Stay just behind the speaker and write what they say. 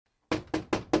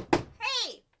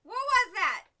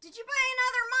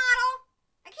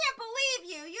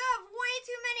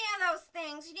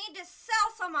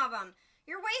some of them.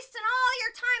 You're wasting all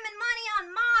your time and money on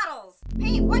models.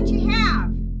 Paint what you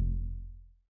have.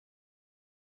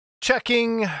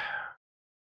 Checking.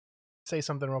 Say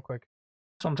something real quick.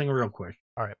 Something real quick.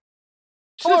 All right.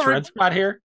 See this red spot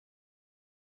here?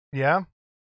 Yeah.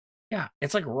 Yeah,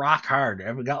 it's like rock hard.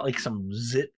 I've got like some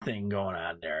zit thing going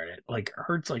on there. It like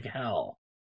hurts like hell.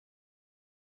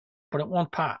 But it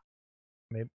won't pop.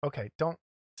 Maybe. Okay, don't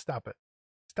stop it.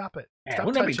 Stop it. Man, Stop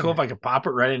wouldn't that be cool if I could pop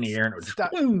it right in the air and it would just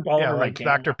boom, all over like my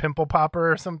Dr. Pimple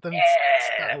Popper or something? Yeah,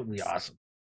 that would be awesome.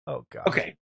 Oh, God.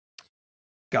 Okay.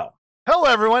 Go. Hello,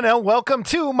 everyone, and welcome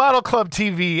to Model Club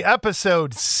TV,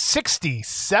 episode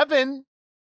 67.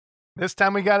 This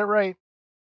time we got it right.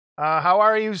 How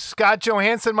are you, Scott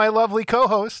Johansson, my lovely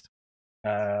co-host?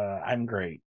 I'm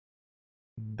great.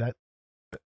 That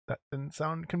didn't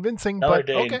sound convincing, Another but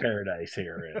day okay. in paradise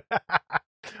here.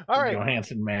 All right.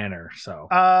 Johansson Manor. So,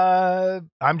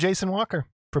 I'm Jason Walker.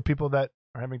 For people that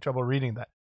are having trouble reading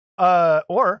that,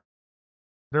 or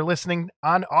they're listening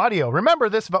on audio. Remember,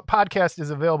 this podcast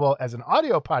is available as an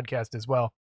audio podcast as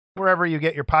well, wherever you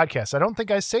get your podcasts. I don't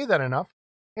think I say that enough.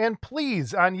 And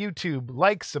please, on YouTube,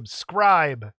 like,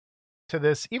 subscribe to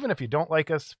this. Even if you don't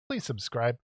like us, please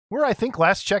subscribe. We're, I think,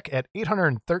 last check at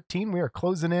 813. We are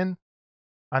closing in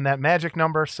on that magic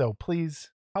number, so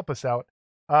please help us out.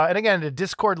 And again, the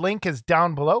Discord link is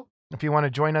down below if you want to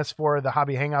join us for the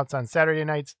hobby hangouts on Saturday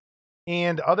nights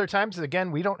and other times.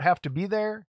 Again, we don't have to be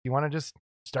there. If you want to just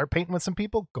start painting with some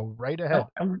people, go right ahead.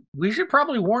 Oh, we should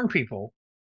probably warn people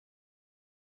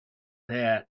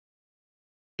that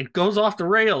it goes off the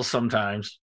rails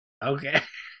sometimes. Okay.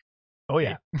 Oh,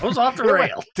 yeah. It goes off the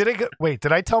rails.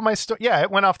 Did I tell my story? Yeah,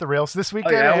 it went off the rails this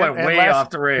weekend. Oh, yeah, it went way off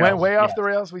the rails. Went way off the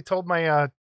rails. We told my...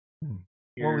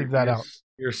 we'll leave that out.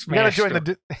 You're you gotta join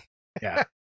the... Yeah.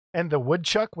 And the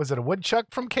woodchuck, was it a woodchuck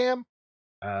from Cam?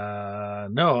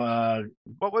 No.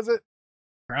 What was it?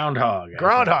 Groundhog.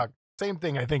 Groundhog. Same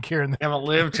thing, I think, here in the... Haven't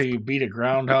lived till you beat a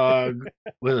groundhog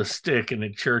with a stick in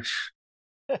a church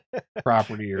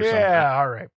property or something. Yeah, all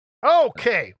right.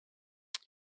 Okay.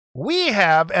 We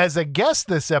have, as a guest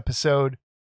this episode,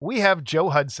 we have Joe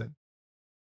Hudson.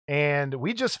 And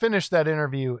we just finished that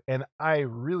interview, and I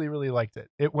really, really liked it.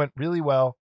 It went really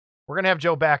well. We're going to have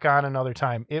Joe back on another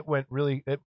time. It went really...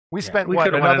 We spent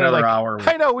another hour.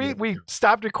 I know, we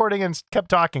stopped recording and kept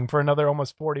talking for another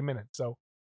almost 40 minutes. So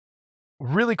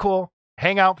really cool.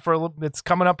 Hang out for a little. It's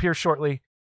coming up here shortly.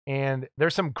 And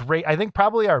there's some great, I think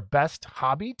probably our best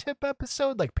hobby tip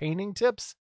episode, like painting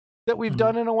tips that we've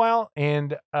done in a while.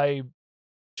 And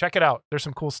check it out. There's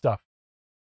some cool stuff.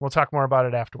 We'll talk more about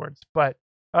it afterwards. But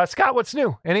Scott, what's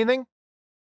new? Anything?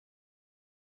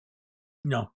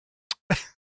 No.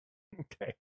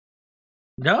 Okay.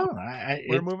 No,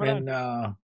 We're moving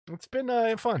on. It's been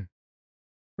fun.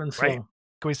 Been slow. Right.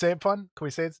 Can we say it fun? Can we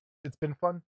say it's been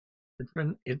fun? It's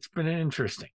been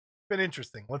interesting. Been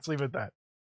interesting. Let's leave it at that.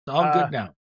 It's all good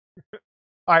now.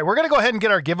 All right, we're gonna go ahead and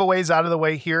get our giveaways out of the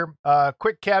way here.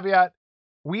 Quick caveat: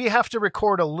 we have to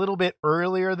record a little bit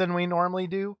earlier than we normally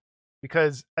do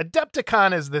because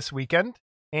Adepticon is this weekend,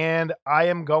 and I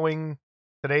am going.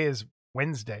 Today is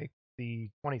Wednesday, the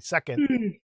 22nd,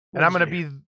 and I'm going to be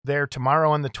there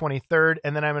tomorrow on the 23rd,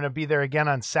 and then I'm going to be there again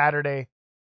on Saturday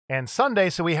and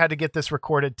Sunday. So we had to get this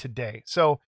recorded today.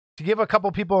 So to give a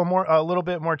couple people a little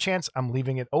bit more chance, I'm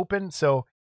leaving it open. So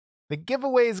the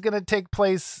giveaway is going to take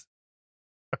place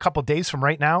a couple days from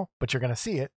right now, but you're going to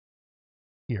see it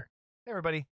here. Hey,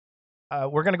 everybody.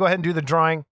 We're going to go ahead and do the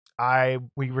drawing.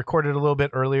 We recorded a little bit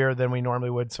earlier than we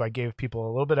normally would, so I gave people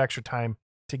a little bit extra time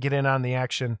to get in on the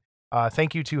action.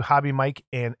 Thank you to Hobby Mike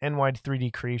and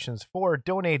NY3D Creations for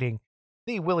donating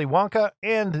the Willy Wonka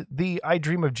and the I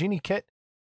Dream of Jeannie kit.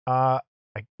 I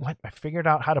figured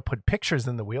out how to put pictures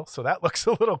in the wheel, so that looks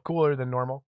a little cooler than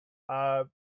normal. I'm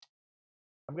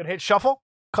going to hit shuffle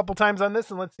a couple times on this,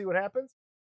 and let's see what happens.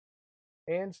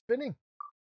 And spinning.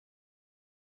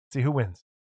 See who wins.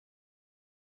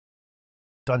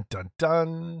 Dun, dun,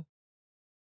 dun.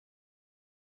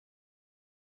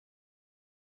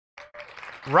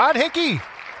 Rod Hickey.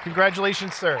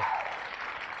 Congratulations, sir.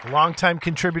 Longtime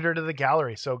contributor to the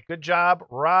gallery. So good job,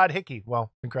 Rod Hickey.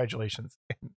 Well, congratulations.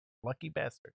 Lucky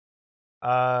bastard.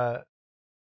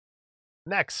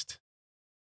 Next.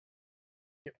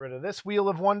 Get rid of this Wheel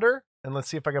of Wonder. And let's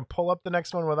see if I can pull up the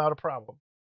next one without a problem.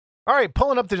 All right,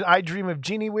 pulling up the I Dream of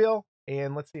Jeannie wheel.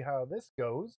 And let's see how this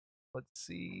goes. Let's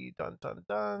see. Dun, dun,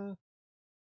 dun.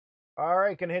 All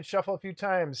right, gonna hit shuffle a few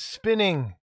times.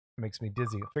 Spinning. Makes me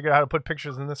dizzy. I figured out how to put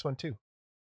pictures in this one too.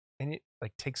 And it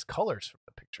like takes colors from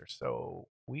the picture. So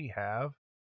we have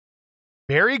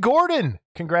Barry Gordon.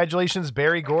 Congratulations,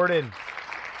 Barry Gordon.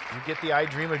 You get the I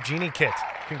Dream of Jeannie kit.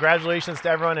 congratulations to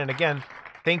everyone. And again,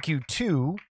 thank you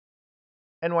to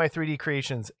NY3D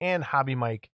Creations and Hobby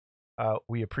Mike.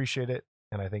 We appreciate it.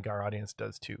 And I think our audience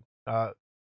does too.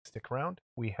 Stick around.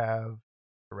 We have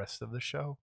the rest of the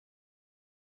show.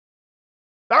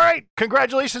 All right.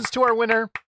 Congratulations to our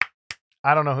winner.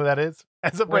 I don't know who that is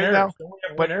as of right now.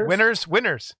 But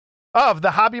winners of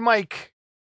the Hobby Mike.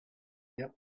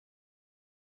 Yep.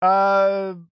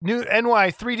 New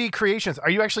NY3D Creations. Are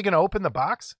you actually going to open the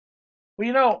box?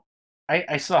 Well,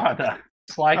 I saw the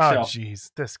slideshow. Oh,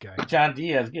 jeez, this guy. John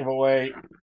Diaz giveaway,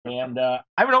 and I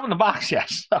haven't opened the box yet,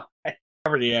 so I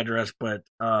cover the address. But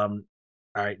all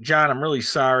right, John, I'm really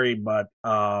sorry, but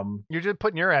you're just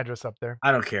putting your address up there.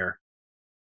 I don't care.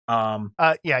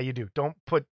 Yeah, you do. Don't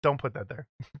put that there.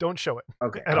 Don't show it.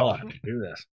 Okay, at all. Do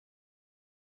this.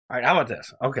 All right, how about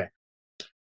this? Okay,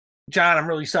 John, I'm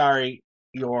really sorry.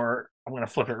 I'm gonna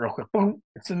flip it real quick. Boom!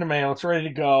 It's in the mail. It's ready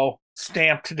to go.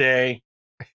 Stamped today.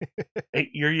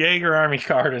 Your Jaeger Army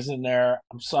card is in there.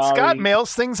 I'm sorry. Scott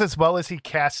mails things as well as he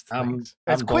casts things.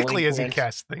 As quickly as he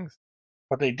casts things.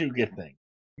 But they do get things.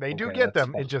 They do get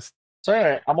them. It just. So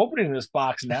anyway, I'm opening this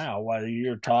box now while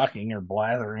you're talking or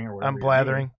blathering or whatever. I'm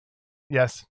blathering.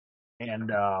 Yes. And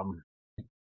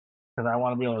because I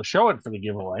want to be able to show it for the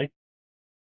giveaway.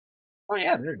 Oh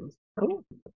yeah, there it is. All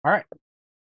right.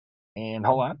 And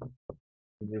hold on.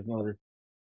 There's another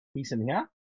piece in here.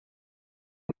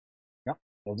 Yep.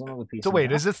 There's another piece. So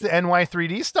wait, is this the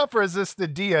NY3D stuff or is this the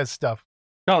Diaz stuff?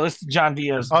 No, this is John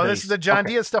Diaz. Oh, this is the John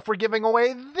Diaz stuff we're giving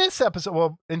away this episode.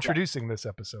 Well, introducing this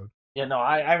episode. Yeah, no,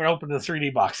 I haven't opened the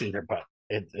 3D box either, but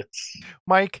it's.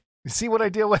 Mike, you see what I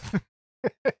deal with?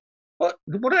 What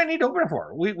do I need to open it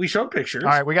for? We showed pictures.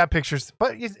 All right, we got pictures,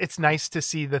 but it's nice to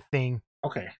see the thing.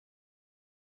 Okay.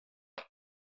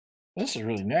 This is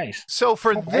really nice. So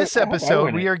for this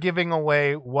episode, we are giving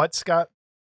away what, Scott?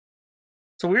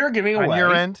 So we are giving away on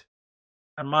your end,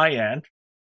 on my end,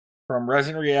 from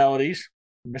Resin Realities,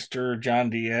 Mr. John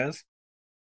Diaz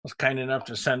was kind enough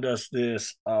to send us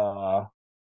this. I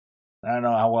don't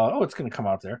know how well. Oh, it's going to come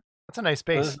out there. That's a nice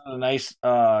base. This is a nice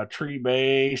tree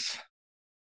base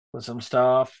with some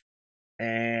stuff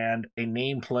and a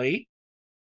nameplate.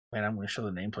 And I'm going to show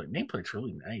the nameplate. Nameplate's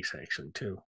really nice, actually,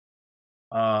 too.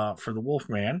 For the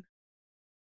Wolfman.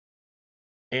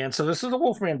 And so this is the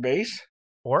Wolfman base.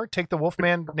 Or take the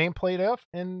Wolfman nameplate off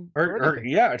and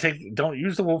don't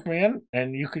use the Wolfman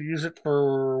and you could use it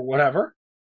for whatever.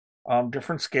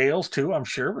 Different scales too, I'm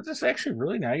sure, but this is actually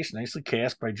really nice, nicely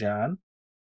cast by John.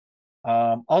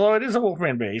 Although it is a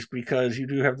Wolfman base because you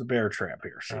do have the bear trap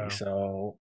here, see.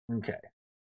 So okay.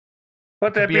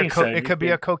 But that being said, it could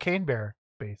be a cocaine bear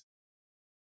base.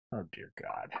 Oh dear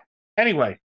God.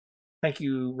 Anyway, thank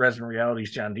you, Resin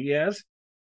Realities, John Diaz.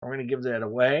 We're going to give that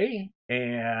away.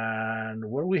 And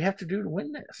what do we have to do to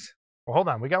win this? Well, hold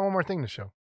on. We got one more thing to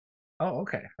show. Oh,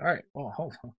 okay. All right. Well,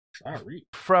 hold on. Sorry.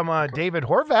 From David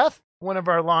Horvath, one of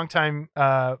our longtime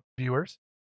viewers.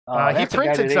 He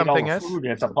printed something.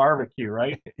 It's a barbecue,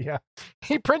 right? Yeah.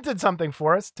 He printed something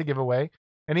for us to give away.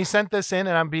 And he sent this in,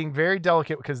 and I'm being very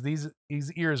delicate because these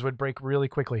ears would break really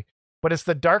quickly. But it's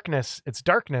the Darkness. It's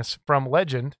Darkness from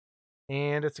Legend.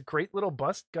 And it's a great little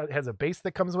bust. It has a base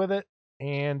that comes with it.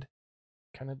 And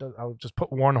kind of does. I'll just put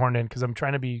Warnhorn in because I'm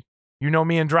trying to be, you know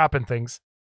me and dropping things.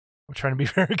 I'm trying to be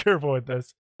very careful with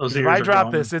this. If I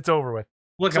drop this, it's over with.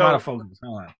 Look, I'm out of focus.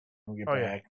 Hold on. We'll get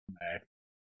back. Yeah.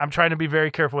 I'm trying to be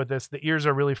very careful with this. The ears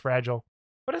are really fragile.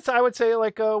 But it's, I would say,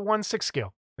 like a 1/6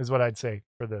 scale is what I'd say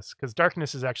for this. Because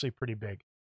Darkness is actually pretty big.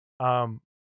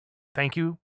 Thank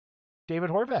you,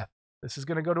 David Horvath. This is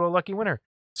going to go to a lucky winner.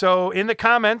 So in the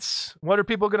comments, what are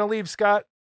people going to leave, Scott?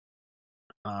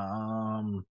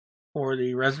 For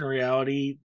the Resin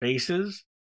Reality bases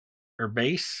or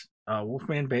base,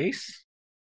 Wolfman base,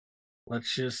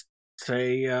 let's just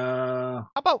say how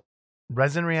about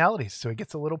Resin Realities? So he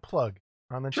gets a little plug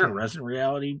on the channel. Resin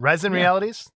Reality. Resin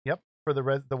Realities. Yep. For the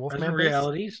Wolfman Resin base.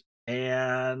 Realities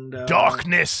and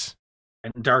Darkness.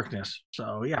 And Darkness.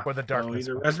 So yeah. For the Darkness.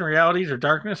 So either Resin Realities or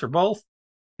Darkness or both.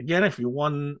 Again, if you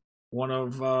won one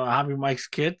of Hobby Mike's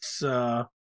kits, try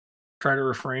to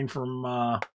refrain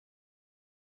from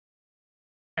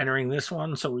entering this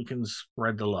one so we can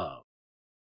spread the love.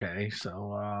 Okay, so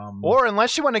or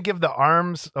unless you want to give the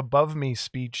arms above me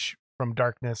speech from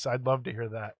Darkness, I'd love to hear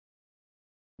that.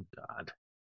 God.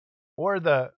 Or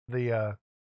the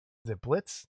is it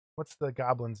Blitz? What's the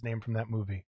goblin's name from that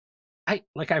movie?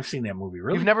 I've seen that movie.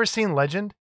 Really? You've never seen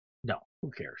Legend? No. Who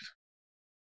cares?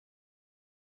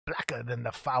 Blacker than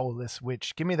the foulest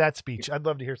witch. Give me that speech. I'd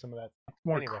love to hear some of that.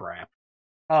 More crap.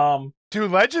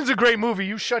 Dude, Legend's a great movie.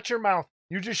 You shut your mouth.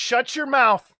 You just shut your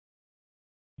mouth.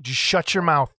 Just shut your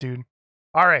mouth, dude.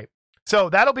 All right. So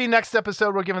that'll be next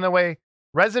episode. We're giving away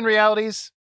Resin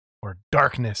Realities or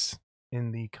Darkness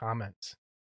in the comments.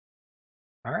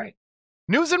 All right.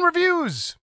 News and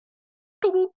reviews.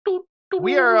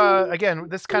 We are, again,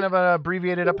 this kind of an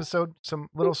abbreviated episode. Some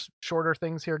little shorter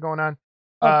things here going on.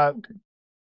 Okay.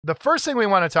 The first thing we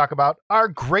want to talk about, our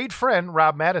great friend,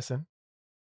 Rob Madison.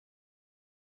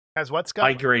 Has what, Scott?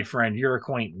 My great friend, your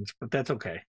acquaintance, but that's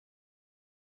okay.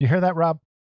 You hear that, Rob?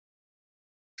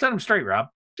 Set him straight, Rob.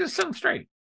 Just set him straight.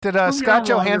 Did Scott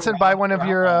Johansson buy one of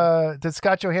your? Did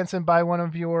Scott Johansson buy one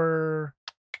of your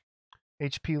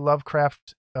HP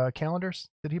Lovecraft calendars?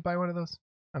 Did he buy one of those?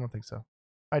 I don't think so.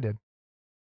 I did.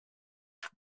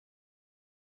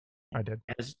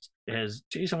 Has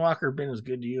Jason Walker been as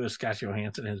good to you as Scott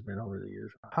Johansson has been over the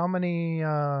years? How many?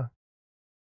 Ooh,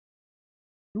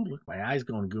 look, my eyes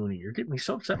going goony. You're getting me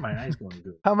so upset. My eyes going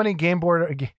goony. How many game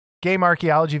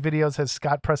archaeology videos has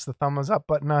Scott pressed the thumbs up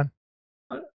button on?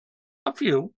 A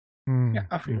few. Yeah,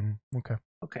 a few. Okay.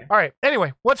 Okay. All right.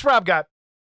 Anyway, what's Rob got?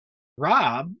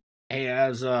 Rob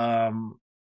has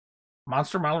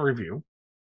Monster Model Review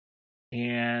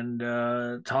and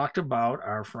talked about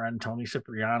our friend Tony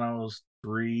Cipriano's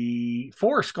 4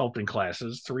 sculpting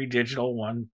classes, 3 digital,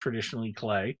 1 traditionally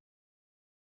clay.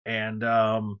 And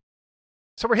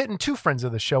so we're hitting 2 friends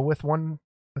of the show with one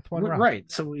Rob. Right.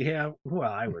 So we have,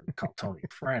 well, I wouldn't call Tony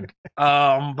a friend.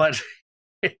 But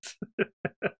it's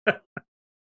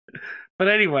but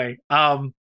anyway,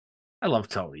 I love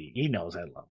Tony. He knows I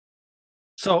love him.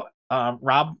 So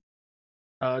Rob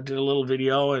did a little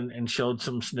video and showed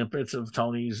some snippets of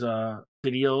Tony's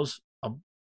videos,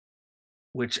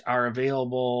 which are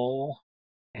available.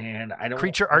 And I don't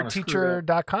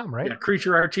CreatureArtTeacher.com, right? Yeah,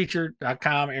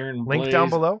 CreatureArtTeacher.com. Aaron Link Blaze, down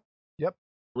below. Yep.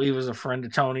 I believe is a friend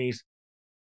of Tony's.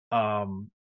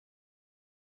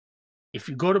 If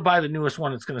you go to buy the newest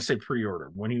one, it's going to say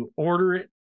pre-order. When you order it,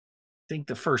 I think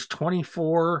the first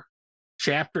 24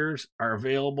 chapters are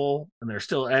available, and they're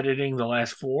still editing the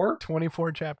last 4.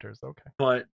 24 chapters, okay.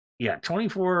 But yeah,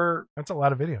 24. That's a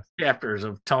lot of videos. Chapters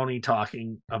of Tony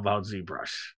talking about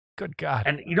ZBrush. Good God!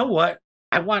 And you know what?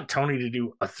 I want Tony to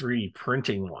do a 3D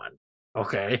printing one.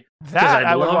 Okay, that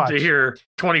I'd love to hear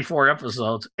 24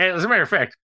 episodes. And as a matter of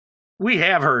fact, we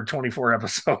have heard 24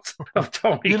 episodes of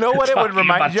Tony. You know what it would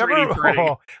remind you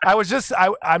ever?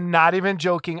 I'm not even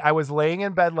joking. I was laying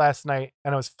in bed last night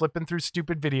and I was flipping through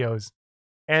stupid videos.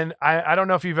 And I don't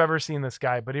know if you've ever seen this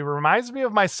guy, but he reminds me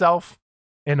of myself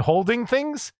in holding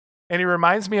things. And he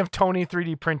reminds me of Tony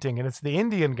 3D printing. And it's the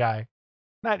Indian guy.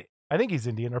 I think he's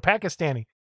Indian or Pakistani,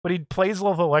 but he plays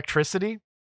with electricity.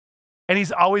 And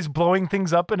he's always blowing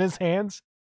things up in his hands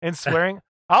and swearing.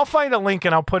 I'll find a link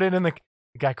and I'll put it in the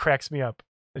guy cracks me up.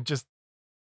 It just,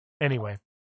 anyway.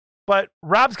 But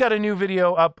Rob's got a new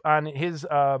video up on his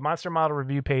Monster Model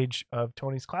Review page of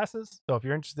Tony's classes. So if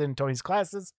you're interested in Tony's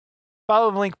classes,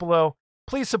 follow the link below.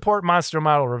 Please support Monster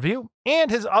Model Review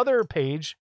and his other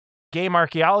page, Game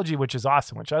Archaeology, which is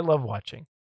awesome, which I love watching.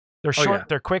 They're short,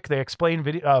 They're quick, they explain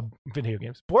video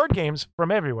games, board games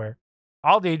from everywhere,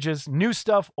 all ages, new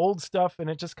stuff, old stuff, and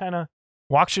it just kind of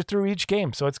walks you through each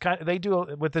game. So it's they do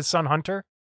it with his son Hunter,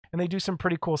 and they do some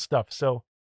pretty cool stuff. So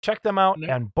check them out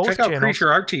and both check channels. Out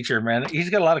Creature Art Teacher, man.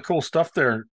 He's got a lot of cool stuff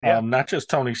there. Yeah. Not just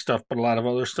Tony stuff, but a lot of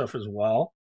other stuff as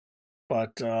well.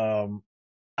 But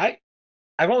I've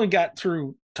only got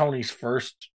through Tony's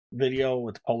first video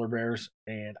with polar bears,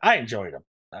 and I enjoyed them.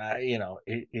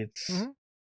 It's. Mm-hmm.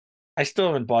 I still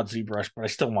haven't bought ZBrush, but I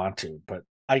still want to. But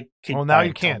I keep. Well, now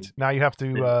you can't. Now you have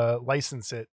to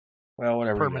license it. Well,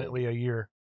 whatever. Permanently a year.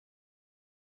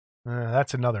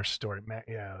 That's another story, Matt.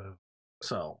 Yeah.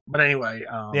 So, but anyway,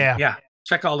 yeah.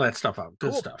 Check all that stuff out.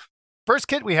 Good stuff. First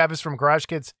kit we have is from Garage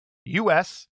Kids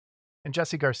US and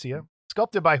Jesse Garcia.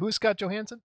 Sculpted by who? Scott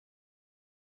Johansson?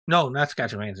 No, not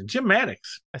Scott Johansson. Jim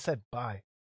Maddox. I said by.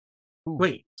 Ooh,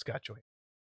 wait, Scott Johansson.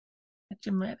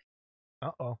 Jim Maddox.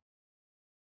 Uh-oh.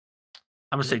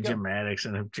 I'm gonna say Jim Maddox,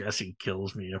 and if Jesse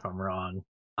kills me if I'm wrong.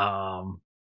 Oh,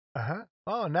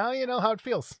 now you know how it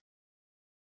feels.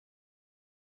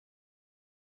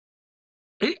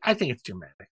 I think it's Jim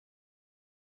Maddox.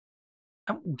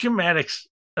 Jim Maddox.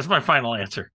 That's my final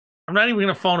answer. I'm not even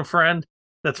going to phone a friend.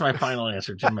 That's my final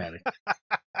answer, Jim Maddox.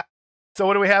 So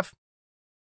what do we have?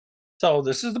 So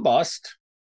this is the bust.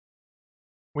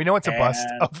 We know it's a bust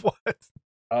of what?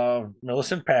 Of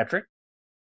Millicent Patrick,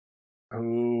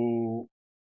 who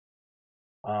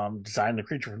designed the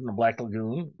creature from the Black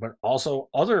Lagoon, but also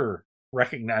other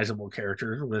recognizable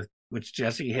characters with which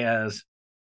Jesse has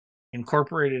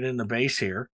incorporated in the base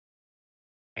here.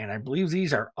 And I believe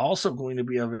these are also going to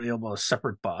be available as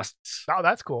separate busts. Oh,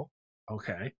 that's cool.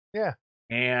 Okay. Yeah.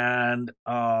 And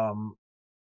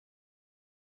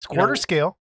It's quarter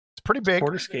scale. It's pretty big.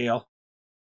 Quarter scale.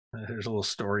 There's a little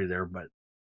story there, but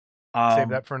save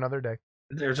that for another day.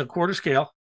 There's a quarter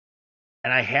scale,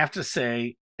 and I have to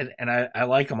say, and I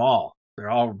like them all. They're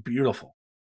all beautiful,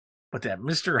 but that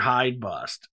Mr. Hyde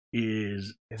bust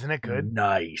isn't it good?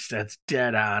 Nice. That's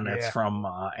dead on. Yeah. That's from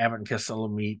Abbott and Costello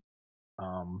meet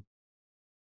Dr.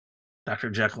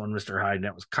 Jekyll and Mr. Hyde. And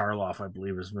that was Karloff, I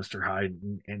believe, is Mr. Hyde,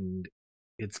 and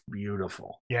it's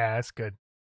beautiful. Yeah, that's good.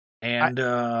 And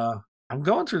I'm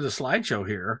going through the slideshow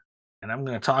here, and I'm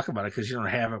going to talk about it because you don't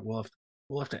have it. We'll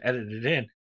have to edit it in.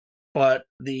 But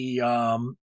the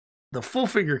full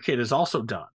figure kit is also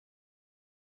done.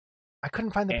 I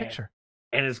couldn't find the picture.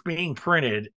 And it's being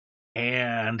printed,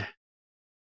 and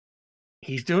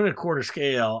he's doing a quarter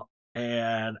scale.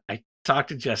 And I talked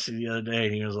to Jesse the other day,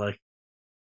 and he was like,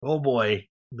 "Oh boy,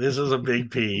 this is a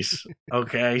big piece."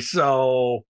 Okay,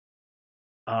 so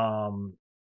yeah,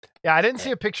 I didn't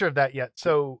see a picture of that yet.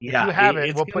 So yeah, if you have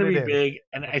it, we'll put it in. Big,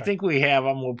 and okay. I think we have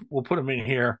them. We'll put them in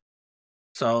here.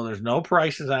 So there's no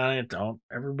prices on it. Don't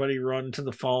everybody run to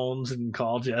the phones and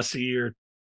call Jesse or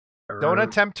don't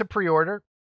attempt to pre-order.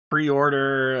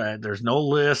 There's no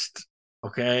list.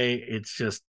 Okay, it's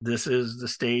just this is the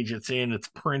stage it's in. It's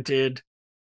printed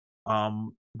by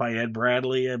Ed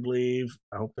Bradley, I believe.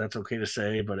 I hope that's okay to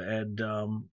say, but Ed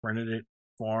printed it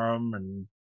for him and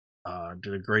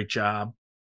did a great job.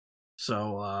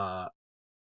 So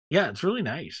yeah, it's really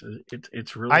nice.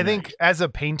 It's really I think as a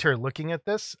painter looking at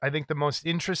this, I think the most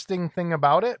interesting thing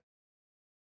about it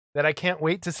that I can't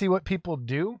wait to see what people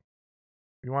do.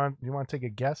 You want to take a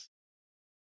guess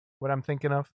what I'm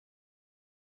thinking of?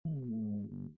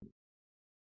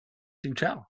 Do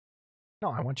tell.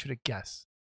 No, I want you to guess.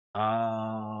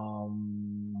 All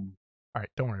right,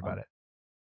 don't worry about it.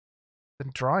 The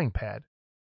drawing pad.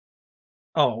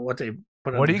 Oh, what they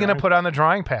put on What are you going to put on the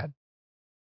drawing pad?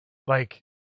 Like,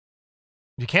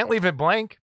 you can't leave it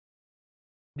blank.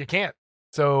 You can't.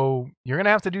 So you're going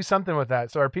to have to do something with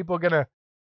that. So are people going to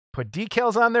put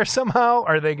decals on there somehow?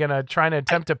 Are they going to try and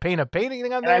attempt to paint a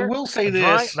painting on there? I will say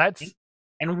this.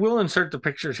 And we'll insert the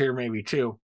pictures here maybe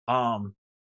too. Well,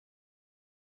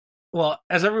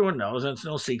 as everyone knows, and it's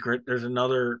no secret, there's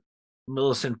another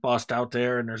Millicent bust out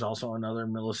there, and there's also another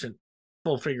Millicent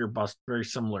full figure bust very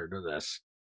similar to this.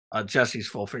 Jesse's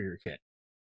full figure kit.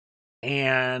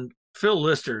 And Phil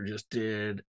Lister just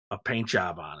did a paint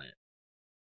job on it.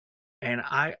 And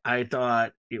I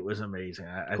thought it was amazing.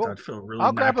 I thought Phil really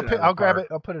I'll grab it.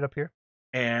 I'll put it up here.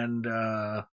 And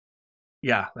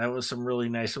yeah, that was some really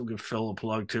nice. We'll give Phil a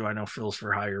plug too. I know Phil's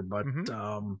for hire, but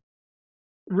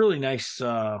really nice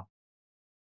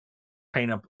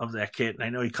paint up of that kit. And I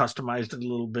know he customized it a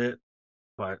little bit,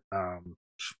 but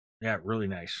yeah, really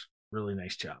nice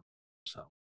job. So,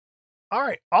 all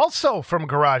right. Also from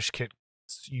Garage Kit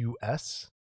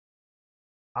US,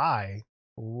 I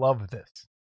love this.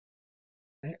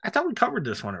 I thought we covered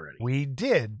this one already. We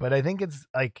did, but I think it's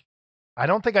like, I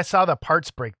don't think I saw the parts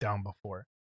breakdown before.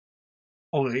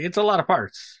 Oh, it's a lot of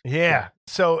parts. Yeah.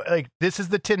 So like, this is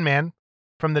the Tin Man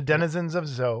from the Denizens of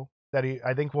Zoe that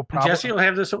I think will probably. Jesse will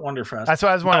have this at Wonderfest. That's what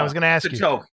I was wondering. I was going to ask you.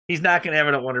 Joke. He's not going to have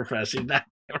it at Wonderfest. He's not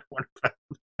going to Wonderfest.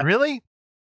 Really?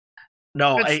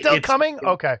 No, it's still coming.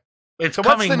 Okay. It's so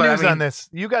coming. What's the news on this?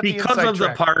 You got because the of the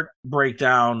part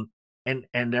breakdown and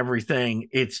everything.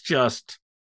 It's just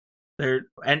there,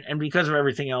 and because of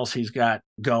everything else he's got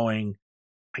going.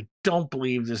 I don't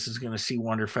believe this is going to see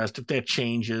Wonderfest. If that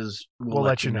changes, we'll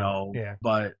let you know. Yeah,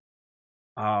 but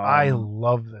I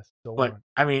love this. But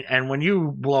I mean, and when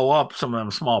you blow up some of them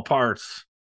small parts,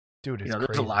 dude, it's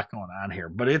there's a lot going on here.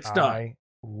 But it's done.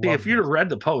 See, if you'd have read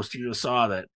the post, you'd have saw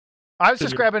that. I was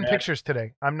just grabbing pictures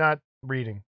today. I'm not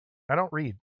reading. I don't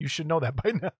read. You should know that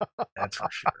by now. That's for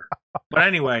sure. But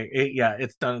anyway,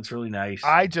 it's done. It's really nice.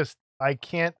 I'm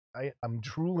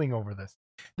drooling over this.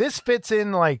 This fits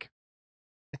in like.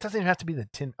 It doesn't even have to be the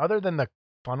tin, other than the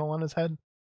funnel on his head.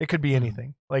 It could be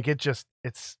anything. Like I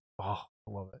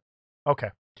love it. Okay.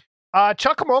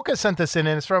 Chuck Amoka sent this in,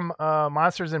 and it's from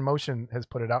Monsters in Motion has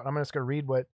put it out. I'm just going to read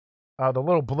what the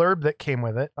little blurb that came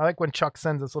with it. I like when Chuck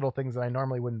sends us little things that I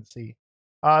normally wouldn't see.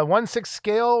 1/6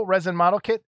 scale resin model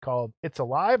kit called It's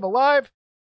Alive.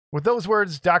 With those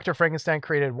words, Dr. Frankenstein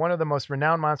created one of the most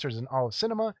renowned monsters in all of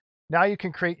cinema. Now you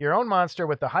can create your own monster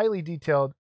with the highly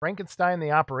detailed Frankenstein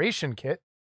the Operation kit.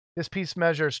 This piece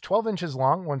measures 12 inches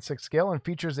long, 1/6 scale, and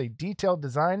features a detailed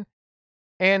design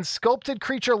and sculpted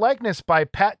creature likeness by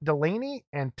Pat Delaney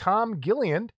and Tom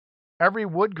Gilliand. Every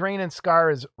wood grain and scar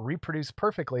is reproduced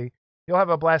perfectly. You'll have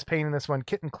a blast painting this one.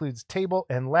 Kit includes table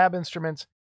and lab instruments,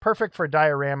 perfect for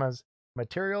dioramas,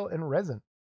 material and resin.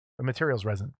 The material's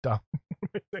resin. Duh.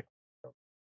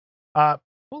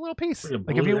 A little piece. Really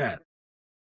Like if blew you, that.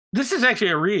 This is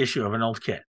actually a reissue of an old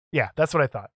kit. yeah, that's what I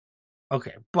thought.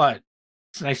 Okay, but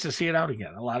it's nice to see it out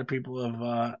again. A lot of people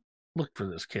have looked for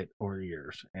this kit over the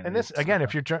years, And this again,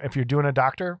 if you're doing a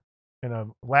doctor in a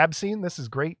lab scene, this is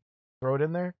great. Throw it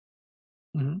in there.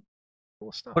 Mm-hmm.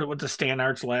 Cool stuff. Put it with the Stan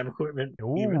Arts lab equipment.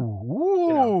 Ooh, even, ooh.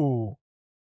 you know.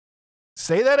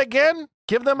 Say that again.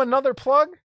 Give them another plug.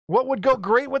 What would go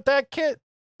great with that kit?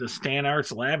 The Stan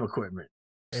Arts lab equipment.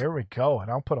 There we go,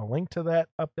 and I'll put a link to that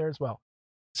up there as well.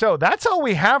 So that's all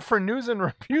we have for news and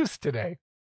reviews today.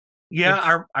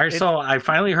 Yeah, so I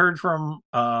finally heard from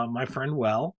my friend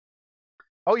Well.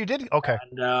 Oh, you did? Okay.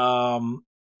 And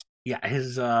yeah,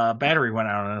 his battery went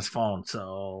out on his phone,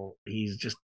 so he's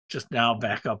just now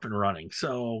back up and running.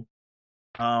 So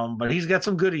but he's got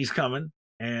some goodies coming,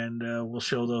 and we'll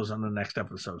show those on the next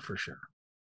episode for sure.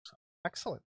 So.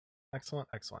 Excellent. Excellent.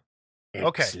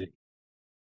 Okay.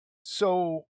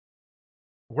 So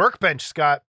Workbench,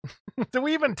 Scott. Do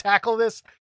we even tackle this?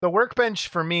 The Workbench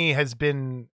for me has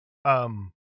been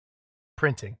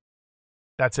printing.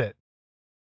 That's it.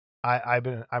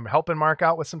 I'm helping Mark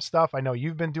out with some stuff. I know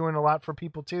you've been doing a lot for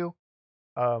people too.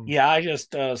 Yeah, I just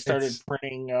started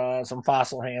printing some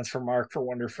fossil hands for Mark for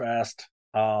Wonderfest.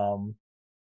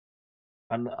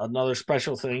 Another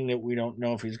special thing that we don't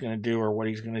know if he's going to do or what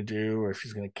he's going to do, or if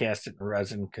he's going to cast it in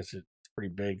resin because it's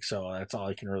pretty big. So that's all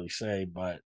I can really say.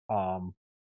 But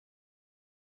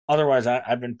otherwise,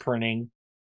 I've been printing.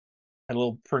 A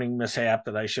little printing mishap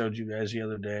that I showed you guys the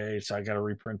other day, so I got to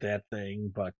reprint that thing.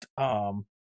 But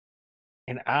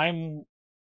and I'm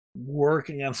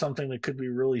working on something that could be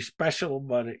really special,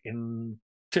 but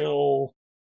until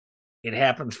it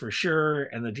happens for sure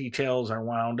and the details are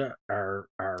wound up, are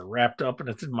wrapped up, and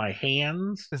it's in my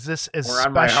hands. Is this as or special?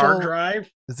 On my hard drive?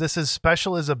 Is this as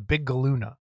special as a big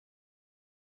Galuna?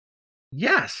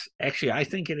 Yes, actually, I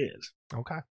think it is.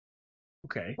 Okay.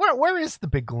 Where is the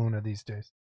big Galuna these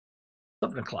days? Up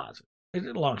in the closet. It's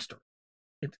a long story.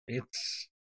 It's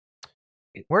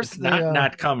Where's it's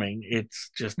not coming. It's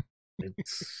just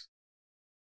it's.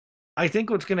 I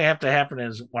think what's going to have to happen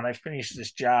is when I finish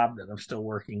this job that I'm still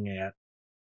working at,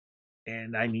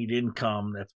 and I need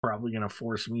income, that's probably going to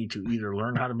force me to either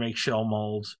learn how to make shell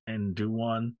molds and do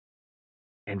one,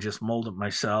 and just mold it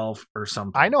myself or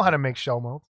something. I know how to make shell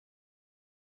molds.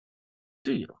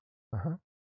 Do you? Uh-huh.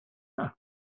 Huh.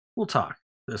 We'll talk.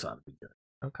 This ought to be good.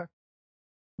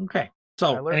 Okay.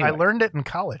 So I learned it in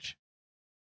college.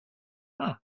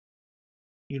 Huh.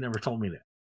 You never told me that.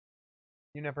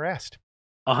 You never asked.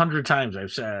 100 times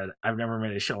I've said I've never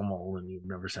made a shell mold, and you've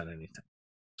never said anything.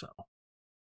 So,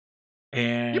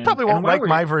 and you probably won't like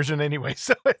my version anyway.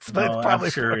 So it's probably I'm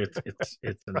sure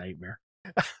it's a nightmare.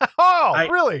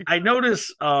 Really? I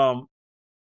notice over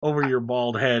your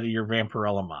bald head, your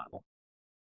Vampirella model.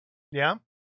 Yeah.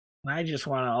 And I just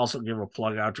want to also give a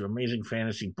plug out to Amazing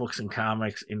Fantasy Books and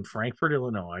Comics in Frankfort,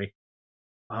 Illinois.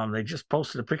 They just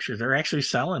posted a picture. They're actually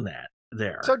selling that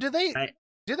there. So do they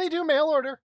do mail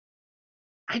order?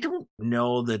 I don't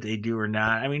know that they do or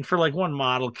not. I mean, for like one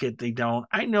model kit, they don't.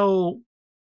 I know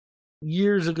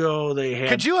years ago they had.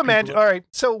 Could you imagine? All right.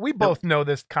 So we both know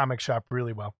this comic shop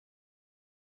really well.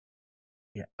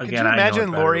 Yeah. Again, could you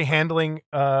imagine Lori handling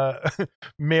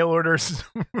mail orders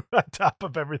on top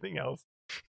of everything else?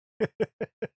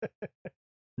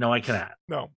 No, I cannot.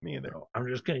 No, me either. No, I'm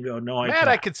just gonna go. No, Matt,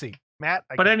 I could see. Matt,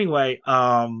 but anyway,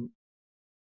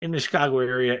 in the Chicago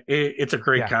area, it's a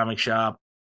great comic shop.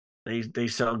 They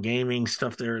sell gaming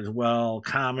stuff there as well,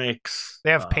 comics. They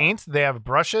have paints. They have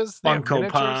brushes. They Funko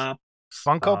have Pops,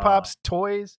 Pops,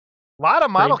 toys. A lot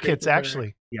of model kits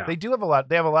actually. Yeah, they do have a lot.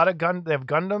 They have a lot of They have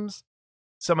Gundams.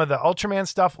 Some of the Ultraman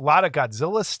stuff. A lot of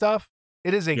Godzilla stuff.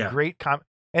 It is a great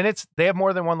and they have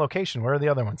more than one location. Where are the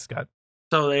other ones, Scott?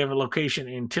 So they have a location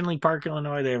in Tinley Park,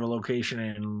 Illinois. They have a location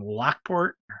in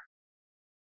Lockport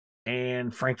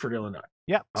and Frankfort, Illinois.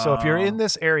 Yeah. So if you're in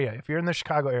this area, if you're in the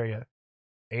Chicago area,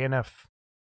 ANF.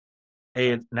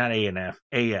 Not ANF,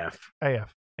 AF.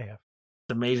 AF. It's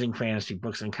Amazing Fantasy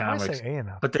Books and Comics. I say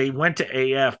ANF? But they went to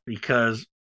AF because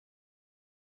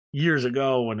years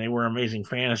ago when they were Amazing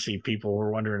Fantasy, people were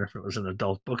wondering if it was an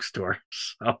adult bookstore.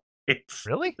 So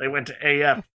really? They went to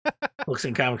AF Books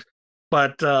and Comics.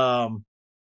 But they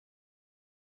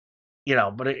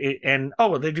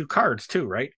do cards too,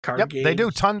 right? Games. They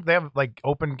do ton. They have like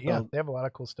open. Yeah, they have a lot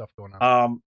of cool stuff going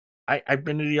on. I've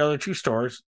been to the other two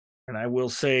stores, and I will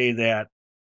say that.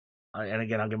 And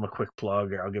again, I'll give them a quick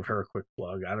plug, or I'll give her a quick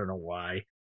plug. I don't know why,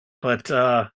 but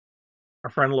our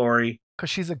friend Lori, because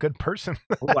she's a good person,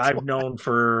 who I've known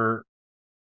for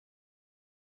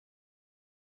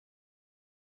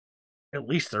at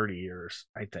least 30 years,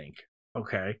 I think.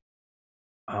 Okay.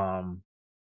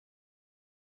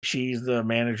 She's the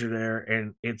manager there,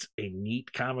 and it's a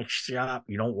neat comic shop.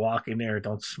 You don't walk in there, it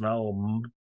don't smell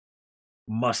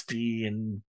musty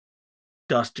and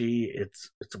dusty. It's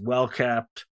well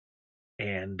kept,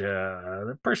 and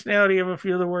the personality of a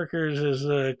few of the workers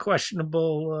is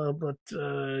questionable. But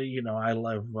I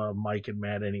love Mike and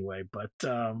Matt anyway. But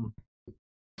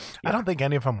I don't think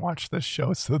any of them watch this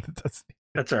show, so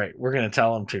that's all right. We're gonna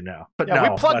tell them to now. But yeah,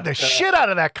 we plugged the shit out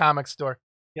of that comic store.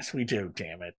 Yes, we do.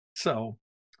 Damn it. So,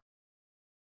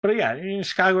 but yeah, in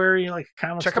Chicago area, like a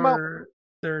comic Check store, them out.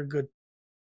 they're good.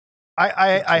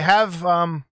 I have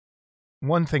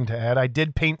one thing to add. I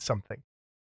did paint something,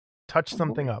 touch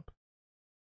something up.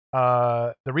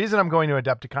 The reason I'm going to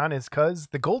Adepticon is because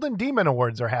the Golden Demon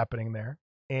Awards are happening there.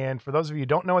 And for those of you who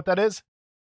don't know what that is,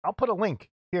 I'll put a link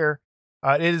here.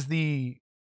 It is the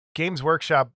Games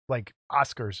Workshop, like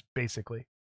Oscars, basically.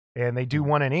 And they do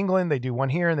one in England, they do one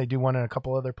here, and they do one in a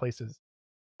couple other places.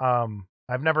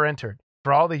 I've never entered.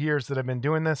 For all the years that I've been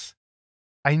doing this,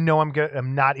 I know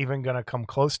I'm not even going to come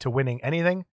close to winning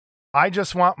anything. I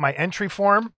just want my entry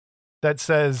form that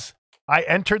says I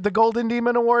entered the Golden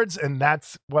Demon Awards, and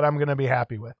that's what I'm going to be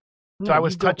happy with. So I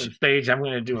was touching stage. I'm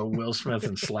going to do a Will Smith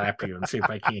and slap you and see if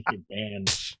I can't get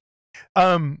banned.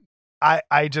 I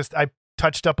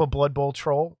touched up a Blood Bowl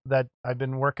troll that I've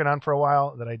been working on for a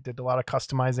while, that I did a lot of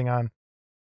customizing on,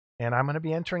 and I'm going to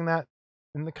be entering that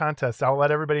in the contest. I'll let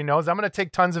everybody know. I'm going to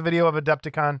take tons of video of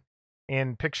Adepticon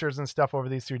and pictures and stuff over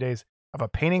these 3 days of a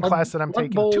painting class that I'm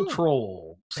taking. Blood Bowl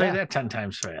troll. Say that 10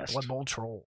 times fast. Blood Bowl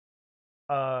troll.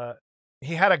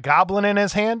 He had a goblin in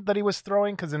his hand that he was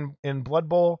throwing, because in Blood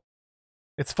Bowl,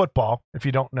 it's football, if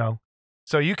you don't know.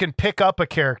 So you can pick up a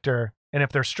character, and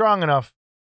if they're strong enough,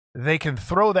 they can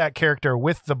throw that character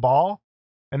with the ball,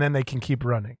 and then they can keep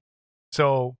running.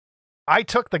 So I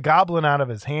took the goblin out of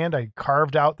his hand. I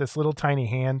carved out this little tiny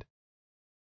hand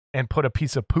and put a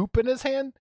piece of poop in his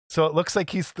hand. So it looks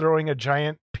like he's throwing a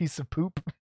giant piece of poop,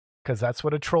 because that's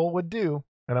what a troll would do.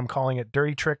 And I'm calling it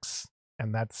Dirty Tricks,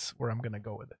 and that's where I'm going to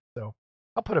go with it. So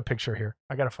I'll put a picture here.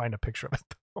 I got to find a picture of it,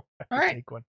 though. All right.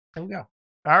 Take one. There we go.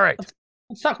 All right.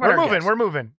 Let's talk about We're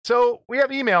moving. So we have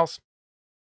emails.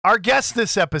 Our guest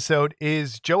this episode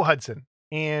is Joe Hudson,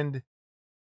 and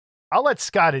I'll let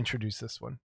Scott introduce this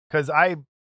one, because I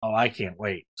can't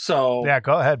wait. So yeah,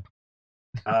 go ahead.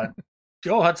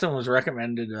 Joe Hudson was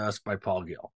recommended to us by Paul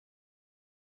Gill,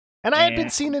 and I had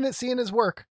been seeing his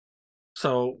work.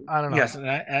 So I don't know. Yes, and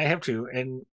I have too.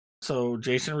 And so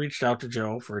Jason reached out to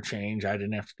Joe for a change. I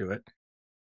didn't have to do it,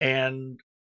 and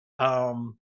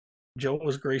Joe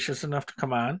was gracious enough to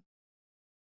come on.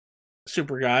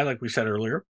 Super guy, like we said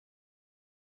earlier.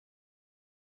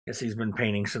 Guess he's been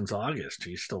painting since August.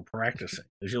 He's still practicing.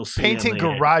 As you'll see, painting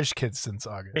Garage Kids since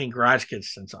August. Painting Garage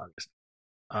Kids since August.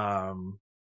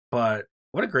 But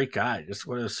what a great guy! Just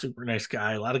what a super nice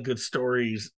guy. A lot of good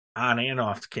stories on and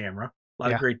off the camera. A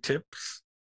lot of great tips.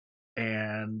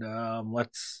 And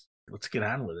let's get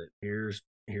on with it.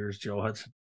 Here's Joe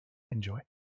Hudson. Enjoy.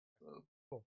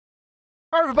 Cool.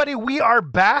 All right, everybody, we are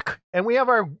back, and we have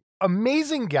our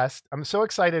amazing guest. I'm so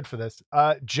excited for this.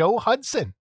 Joe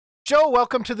Hudson. Joe,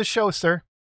 welcome to the show, sir.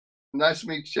 Nice to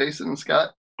meet you, Jason and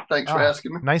Scott. Thanks for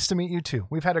asking me. Nice to meet you too.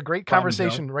 We've had a great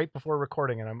conversation right before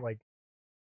recording, and I'm like,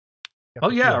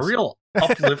 oh yeah, real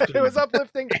uplifting. It was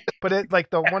uplifting, but it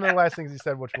like one of the last things he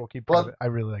said, which we'll keep. I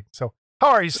really like. So, how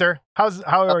are you, sir? How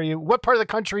are you? What part of the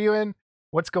country are you in?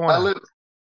 What's going on?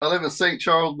 I live in St.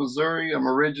 Charles, Missouri. I'm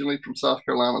originally from South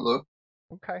Carolina, though.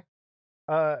 Okay.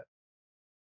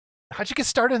 How'd you get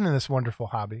started in this wonderful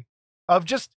hobby of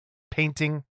just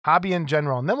painting, hobby in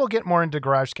general, and then we'll get more into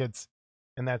Garage Kids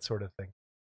and that sort of thing?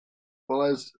 Well,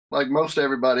 as like most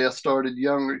everybody, I started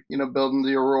young, building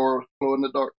the Aurora, glow in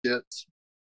the dark kits,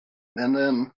 and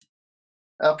then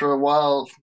after a while,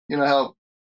 how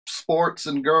sports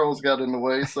and girls got in the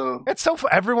way. So it's so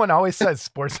fun. Everyone always says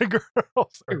sports and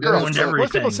girls. Or girls.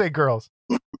 Most people say girls.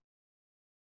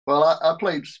 Well, I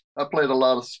played a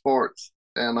lot of sports,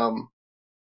 and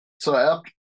so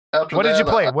after what did you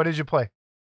play? What did you play?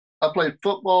 I played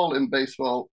football and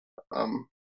baseball.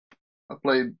 I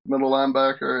played middle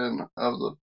linebacker, and I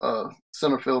was a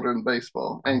center fielder in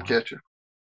baseball and catcher.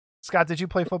 Scott, did you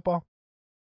play football?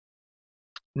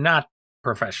 Not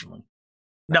professionally.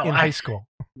 No, in high school.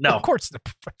 No, of course.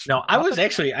 No, I was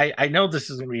actually. I know this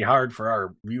is going to be hard for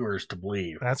our viewers to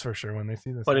believe. That's for sure when they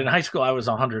see this. But in high school, I was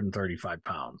 135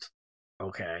 pounds.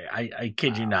 Okay, I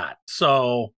kid you not.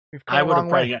 So I would have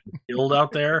probably gotten killed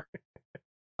out there.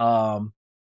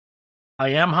 I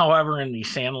am, however, in the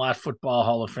Sandlot Football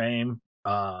Hall of Fame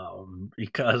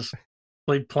because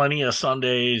played plenty of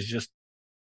Sundays, just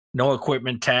no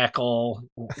equipment tackle,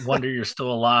 wonder you're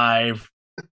still alive,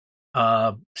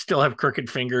 still have crooked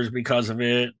fingers because of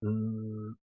it,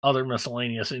 and other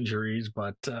miscellaneous injuries.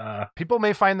 But people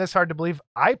may find this hard to believe.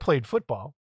 I played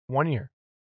football 1 year,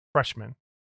 freshman.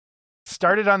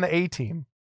 Started on the A team.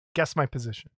 Guess my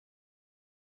position.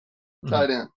 Tight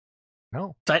end.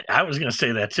 No. I was going to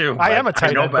say that too. I am a tight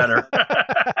end. I know better.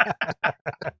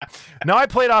 No, I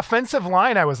played offensive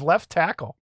line. I was left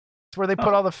tackle. That's where they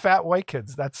put all the fat white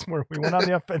kids. That's where we went on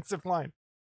the offensive line.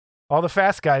 All the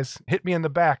fast guys hit me in the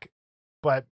back.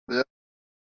 But yeah.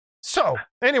 So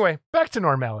anyway, back to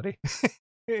normality.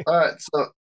 All right.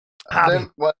 So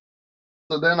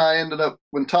then I ended up,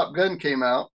 when Top Gun came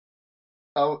out,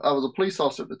 I was a police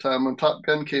officer at the time. When Top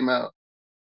Gun came out,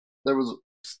 the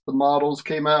models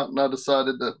came out, and I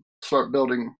decided to start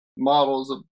building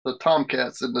models of the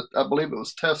Tomcats, and I believe it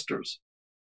was testers.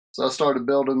 So I started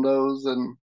building those,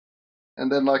 and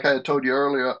then, like I had told you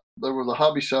earlier, there was a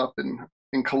hobby shop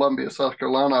in Columbia, South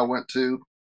Carolina I went to,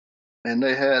 and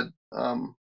they had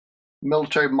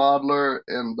Military Modeler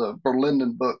and the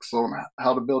Berlinden books on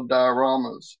how to build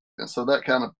dioramas. And so that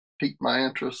kind of piqued my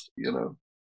interest,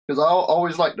 because I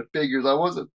always liked the figures.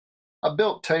 I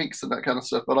built tanks and that kind of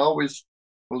stuff, but I always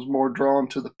was more drawn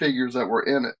to the figures that were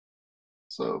in it.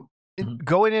 So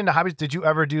going into hobbies, did you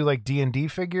ever do like D&D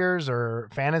figures or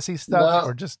fantasy stuff,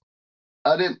 or just?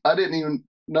 I didn't even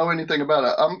know anything about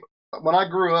it. When I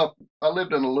grew up, I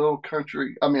lived in a little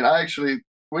country. I mean,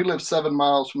 we lived 7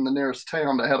 miles from the nearest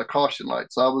town that had a caution light,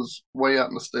 so I was way out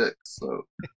in the sticks. So,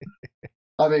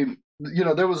 I mean,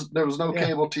 there was no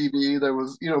cable TV. There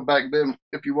was, back then,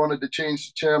 if you wanted to change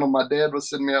the channel, my dad would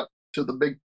send me out to the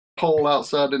big pole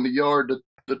outside in the yard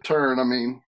to turn. I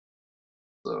mean,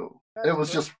 so it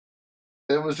was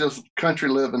just country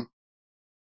living.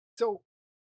 So,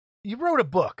 you wrote a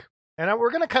book, and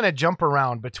we're going to kind of jump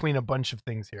around between a bunch of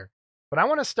things here. But I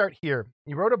want to start here.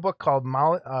 You wrote a book called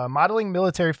Modeling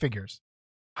Military Figures.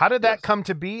 How did that come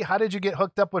to be? How did you get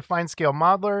hooked up with Fine Scale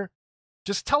Modeler?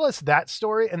 Just tell us that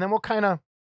story, and then we'll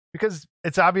because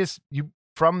it's obvious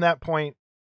from that point,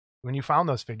 when you found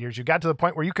those figures, you got to the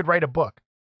point where you could write a book.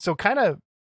 So kind of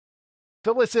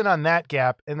fill us in on that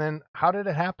gap, and then how did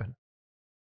it happen?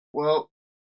 Well,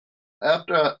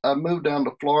 after I moved down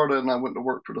to Florida and I went to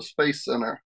work for the Space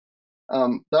Center,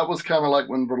 that was kind of like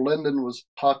when Berlinden was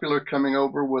popular, coming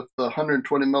over with the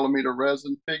 120 millimeter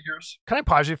resin figures. Can I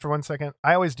pause you for 1 second?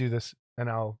 I always do this, and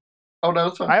Oh, no,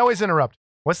 that's fine. I always interrupt.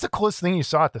 What's the coolest thing you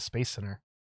saw at the Space Center?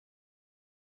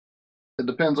 It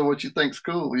depends on what you think's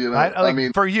cool. I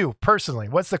mean, for you personally,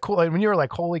 what's the cool? When you were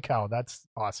like, "Holy cow, that's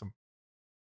awesome."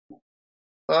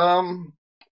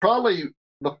 Probably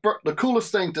the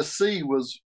coolest thing to see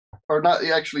was, or not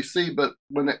actually see, but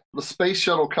when the space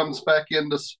shuttle comes back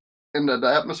into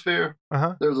the atmosphere,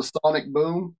 there's a sonic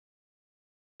boom.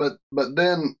 But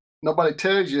then nobody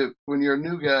tells you, when you're a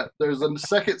new guy, there's a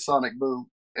second sonic boom,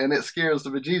 and it scares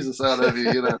the bejesus out of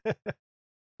you,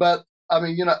 But I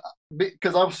mean,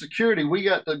 because I was security, we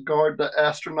got to guard the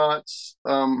astronauts.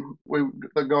 We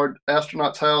guard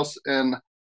astronauts' house, and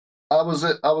I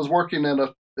was working in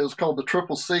it was called the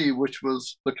Triple C, which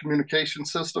was the communication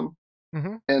system.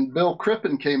 Mm-hmm. And Bill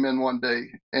Crippen came in one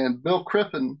day, and Bill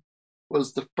Crippen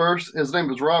was the first. His name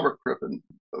was Robert Crippen,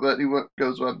 but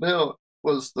goes by Bill.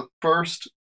 Was the first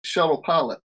shuttle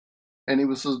pilot, and he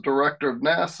was the director of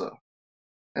NASA.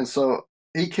 And so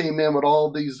he came in with all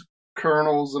these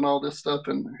colonels and all this stuff,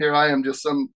 and here I am, just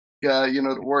some guy,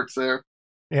 that works there.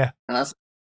 Yeah. And I was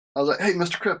like, "Hey,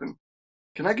 Mr. Crippen,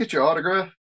 can I get your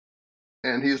autograph?"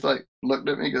 And he's like, looked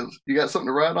at me, he goes, "You got something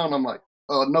to write on?" I'm like,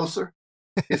 "No, sir."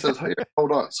 He says, "Here,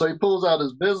 hold on." So he pulls out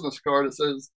his business card. It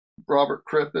says Robert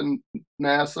Crippen,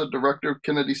 NASA, Director of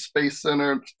Kennedy Space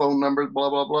Center, phone numbers, blah,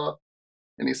 blah, blah.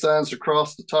 And he signs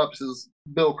across the top. He says,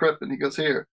 "Bill Crippen." He goes,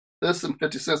 "Here, this and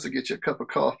 50 cents to get you a cup of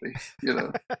coffee,"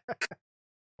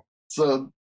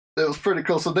 So it was pretty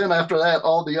cool. So then after that,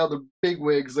 all the other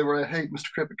bigwigs, they were like, "Hey,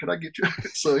 Mr. Crippen, could I get you?"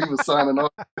 So he was signing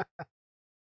off.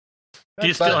 Do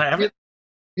you still have it?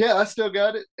 Yeah, I still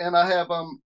got it. And I have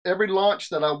every launch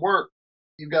that I work,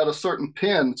 you got a certain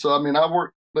pin. So, I mean, I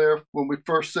worked there when we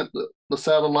first sent the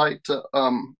satellite to,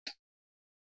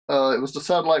 it was the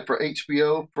satellite for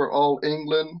HBO for all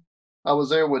England. I was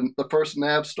there with the first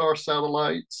Navstar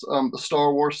satellites, the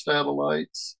Star Wars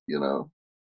satellites,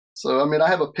 So, I mean, I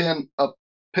have a pin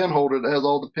holder that has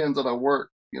all the pins that I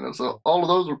work, So all of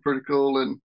those were pretty cool.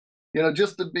 And,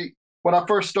 just to be, when I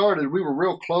first started, we were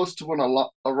real close to when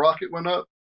a rocket went up.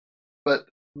 But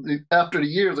after the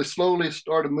years, they slowly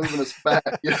started moving us back.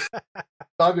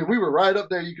 I mean, we were right up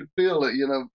there. You could feel it,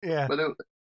 Yeah. But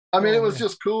it was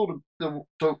just cool to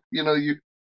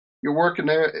you're working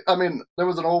there. I mean, there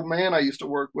was an old man I used to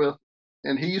work with,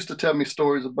 and he used to tell me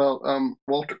stories about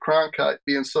Walter Cronkite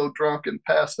being so drunk and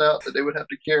passed out that they would have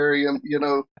to carry him,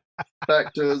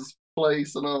 back to his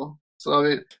place and all. So I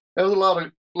mean, there was a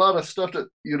lot of stuff that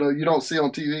you don't see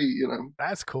on TV.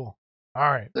 That's cool. All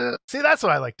right. Yeah. See, that's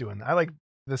what I like doing. I like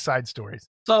the side stories.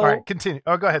 So, all right, continue.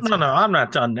 Oh, go ahead. No, I'm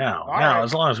not done now. All now, right.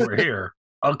 as long as we're here.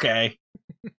 Okay.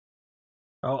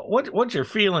 What's your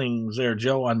feelings there,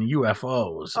 Joe, on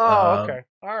UFOs? Oh, okay.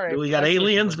 All right. We got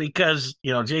aliens because,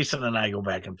 Jason and I go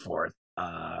back and forth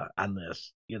on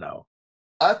this,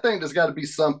 I think there's got to be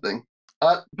something.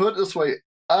 I put it this way.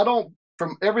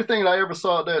 From everything that I ever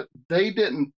saw, that they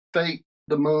didn't fake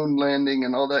the moon landing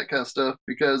and all that kind of stuff,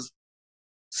 because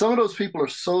some of those people are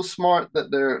so smart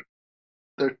that they're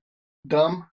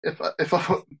dumb, if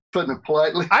I'm putting it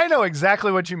politely. I know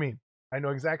exactly what you mean. I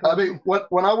mean,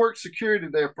 when I worked security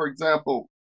there, for example,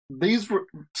 these were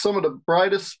some of the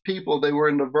brightest people. They were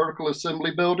in the vertical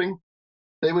assembly building.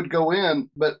 They would go in,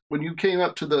 but when you came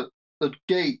up to the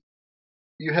gate,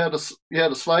 you had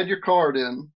to slide your card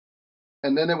in,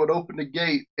 and then it would open the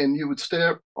gate, and you would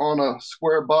step on a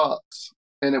square box,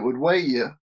 and it would weigh you.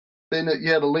 Then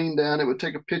you had to lean down. It would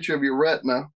take a picture of your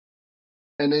retina,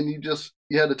 and then you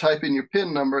had to type in your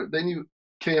PIN number. Then you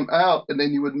came out, and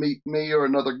then you would meet me or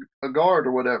a guard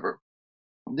or whatever.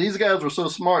 These guys were so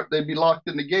smart, they'd be locked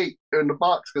in the gate or in the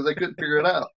box because they couldn't figure it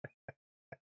out.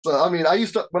 So, I mean,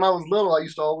 when I was little, I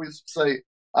used to always say,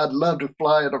 I'd love to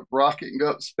fly in a rocket and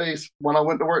go up to space. When I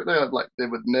went to work there, they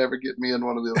would never get me in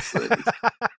one of those things.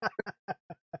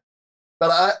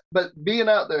 But being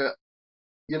out there,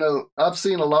 I've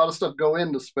seen a lot of stuff go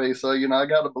into space. So, I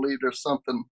got to believe there's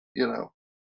something,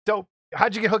 So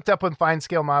how'd you get hooked up with Fine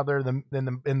Scale Modeler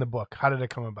in the book? How did it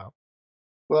come about?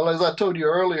 Well, as I told you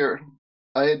earlier,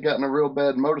 I had gotten a real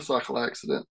bad motorcycle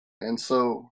accident. And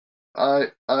so I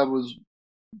was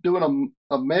doing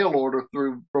a mail order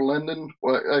through Berlinden.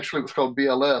 Well, actually, it was called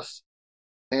BLS.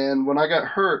 And when I got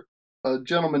hurt, a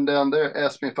gentleman down there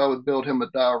asked me if I would build him a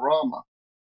diorama.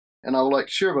 And I was like,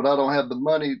 sure, but I don't have the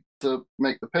money to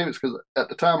make the payments because at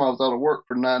the time I was out of work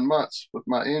for 9 months with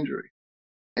my injury.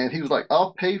 And he was like,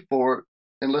 I'll pay for it,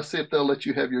 and let's see if they'll let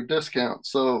you have your discount.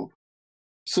 So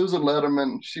Susan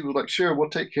Letterman, she was like, sure, we'll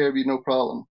take care of you, no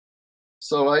problem.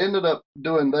 So I ended up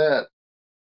doing that.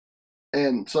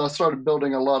 And so I started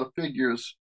building a lot of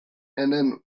figures. And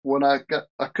then when I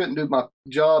couldn't do my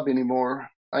job anymore,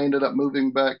 I ended up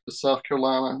moving back to South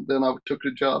Carolina. Then I took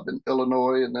a job in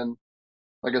Illinois, and then,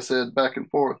 like I said, back and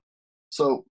forth.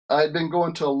 So I had been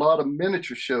going to a lot of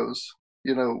miniature shows,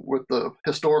 with the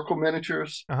historical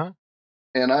miniatures. Uh-huh.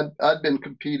 And I'd been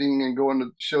competing and going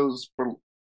to shows for,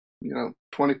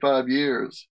 25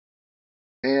 years.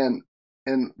 And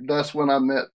that's when I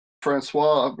met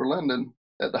Francois Berlinden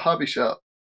at the hobby shop.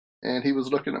 And he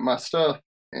was looking at my stuff,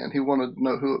 and he wanted to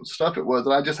know who stuff it was.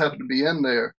 And I just happened to be in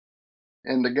there.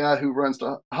 And the guy who runs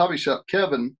the hobby shop,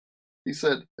 Kevin, he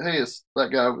said, hey, it's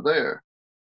that guy over there.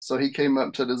 So he came up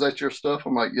and said, is that your stuff?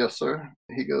 I'm like, yes, sir.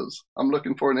 He goes, I'm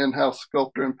looking for an in-house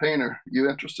sculptor and painter. You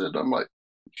interested? I'm like,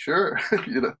 sure.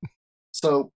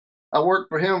 So I worked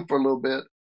for him for a little bit,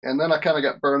 and then I kind of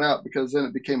got burnt out because then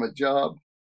it became a job.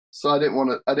 So I didn't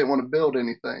want to build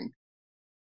anything.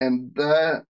 And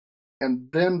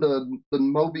then the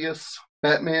Mobius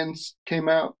Batmans came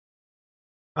out.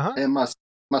 Uh-huh. And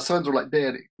my sons were like,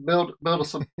 Daddy, build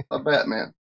us a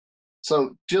Batman.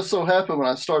 So just so happened when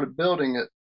I started building it,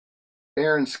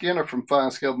 Aaron Skinner from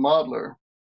Fine Scale Modeler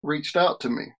reached out to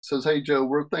me. Says, hey, Joe,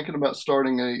 we're thinking about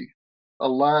starting a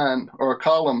line or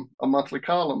a monthly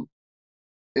column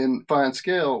in Fine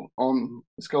Scale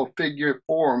it's called Figure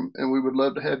Forum, and we would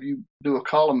love to have you do a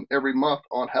column every month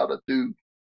on how to do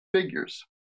figures.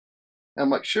 And I'm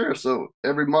like, sure. So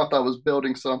every month I was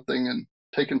building something and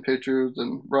taking pictures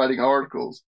and writing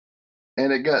articles,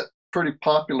 and it got pretty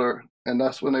popular. And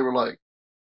that's when they were like,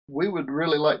 we would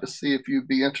really like to see if you'd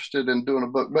be interested in doing a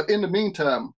book. But in the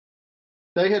meantime,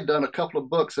 they had done a couple of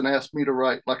books and asked me to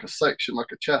write like a section,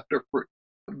 like a chapter for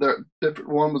their different.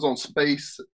 One was on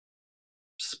space,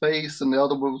 and the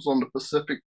other one was on the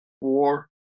Pacific War.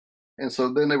 And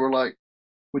so then they were like,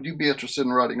 would you be interested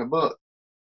in writing a book?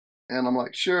 And I'm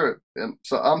like, sure. And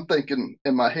so I'm thinking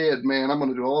in my head, man, I'm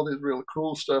going to do all this really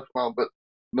cool stuff and all, but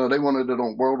no, they wanted it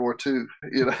on World War II,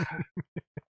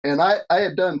 And I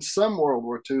had done some World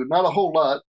War II, not a whole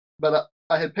lot, but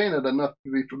I had painted enough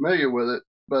to be familiar with it.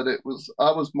 But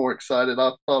I was more excited.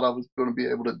 I thought I was going to be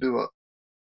able to do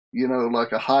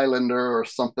like a Highlander or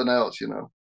something else,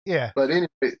 Yeah. But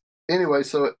anyway,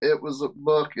 so it was a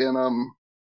book, and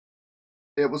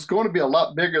it was going to be a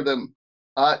lot bigger than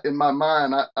in my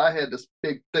mind. I had this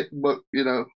big, thick book,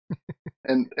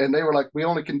 and they were like, we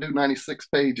only can do 96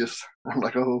 pages. I'm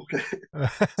like, oh, okay.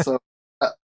 So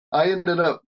I ended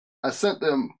up, I sent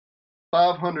them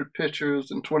 500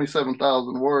 pictures and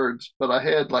 27,000 words, but I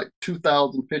had like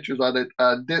 2,000 pictures I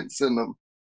didn't send them.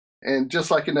 And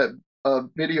just like in that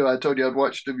video I told you I'd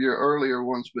watched of your earlier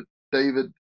ones with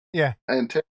David, Yeah,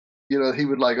 and he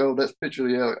would like, oh, that's picture,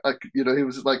 yeah, he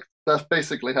was like, that's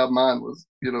basically how mine was,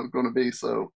 going to be.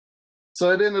 So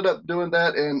it ended up doing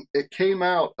that, and it came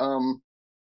out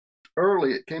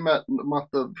early. It came out in the month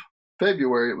of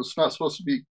February. It was not supposed to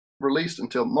be released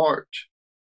until March,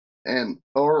 and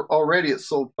already it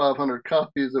sold 500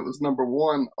 copies. It was number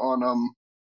one on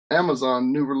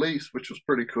Amazon new release, which was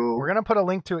pretty cool. we're gonna put a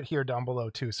link to it here down below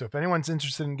too. So if anyone's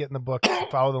interested in getting the book,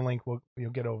 follow the link.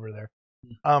 You'll get over there.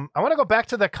 I want to go back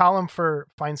to the column for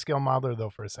Fine Scale Modeler though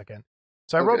for a second.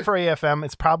 So I wrote for AFM.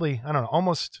 It's probably, I don't know,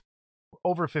 almost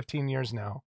over 15 years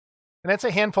now, and it's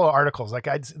a handful of articles. Like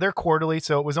they're quarterly,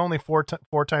 so it was only four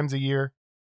times a year,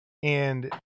 and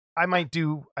I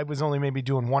was only maybe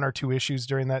doing 1 or 2 issues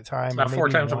during that time. It's not 4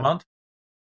 times a month.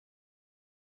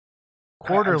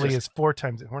 Quarterly is 4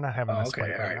 times. We're not having this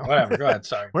fight right now. Whatever. Go ahead.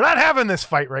 Sorry. We're not having this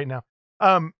fight right now.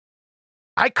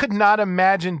 I could not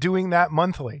imagine doing that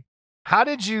monthly. How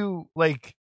did you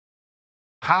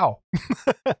how?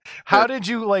 How did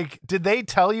you did they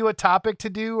tell you a topic to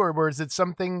do, or was it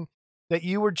something that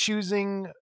you were choosing?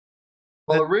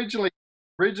 Well, originally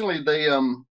they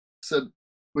said,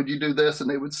 would you do this? And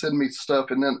they would send me stuff.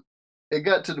 And then it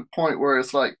got to the point where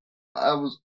it's like, I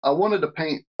wanted to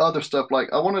paint other stuff. Like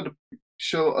I wanted to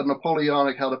show a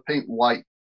Napoleonic how to paint white,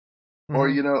 or,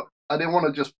 I didn't want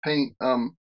to just paint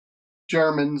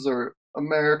Germans or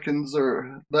Americans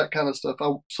or that kind of stuff.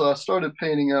 So I started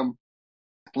painting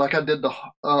like I did a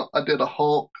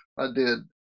Hulk. I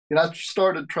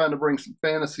started trying to bring some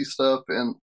fantasy stuff,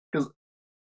 and because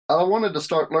I wanted to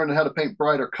start learning how to paint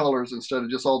brighter colors instead of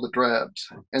just all the drabs.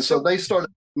 And so they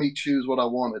started me choose what I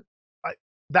wanted.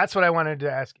 That's what I wanted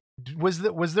to ask. Was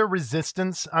there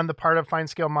resistance on the part of Fine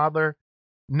Scale Modeler,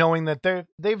 knowing that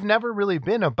they've never really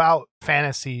been about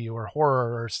fantasy or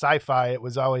horror or sci-fi? It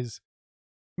was always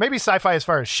maybe sci-fi as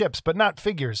far as ships, but not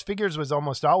figures. Figures was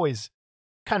almost always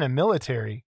kind of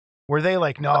military. Were they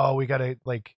like, no, we gotta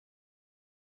like?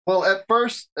 Well, at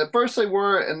first they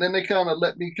were, and then they kind of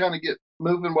let me kind of get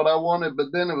moving what I wanted, but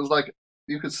then it was like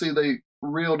you could see they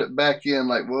reeled it back in,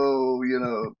 like, whoa,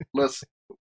 let's,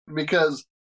 because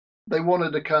they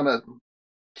wanted to kind of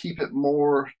keep it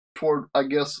more toward, I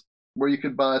guess, where you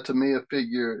could buy a Tamiya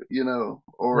figure,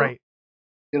 or right.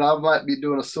 I might be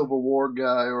doing a Civil War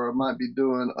guy, or I might be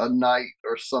doing a knight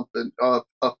or something. I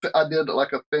did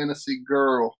like a fantasy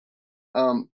girl.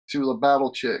 She was a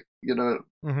battle chick,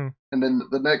 Mm-hmm. And then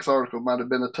the next article might have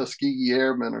been a Tuskegee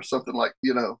Airman or something like,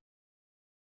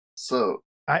 So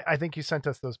I think you sent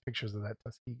us those pictures of that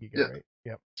Tuskegee guy, right?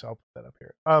 Yep. So I'll put that up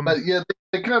here. But yeah,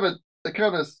 they kind of,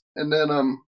 and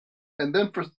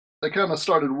then they kind of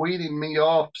started weeding me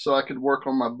off so I could work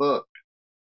on my book.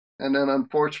 And then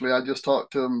unfortunately, I just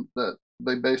talked to them that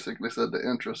they basically said the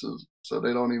interest is, so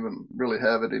they don't even really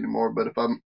have it anymore. But if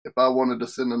I wanted to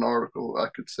send an article, I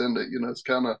could send it. It's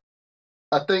kind of,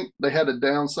 I think they had to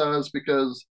downsize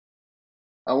because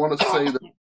I want to say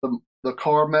that the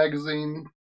car magazine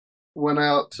went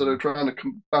out, so they're trying to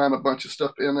combine a bunch of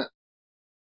stuff in it.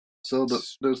 So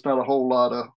there's not a whole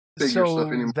lot of figure stuff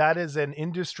anymore. That is an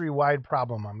industry-wide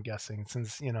problem, I'm guessing,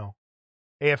 since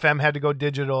AFM had to go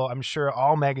digital. I'm sure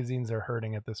all magazines are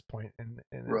hurting at this point, and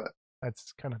right.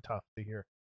 That's kind of tough to hear.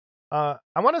 I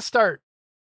want to start.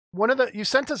 You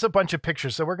sent us a bunch of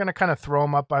pictures, so we're going to kind of throw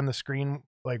them up on the screen,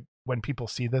 like when people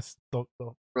see this,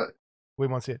 right. We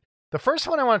won't see it. The first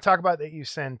one I want to talk about that you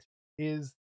sent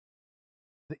is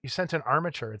that you sent an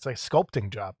armature. It's like a sculpting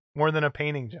job more than a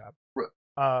painting job.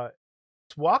 Right.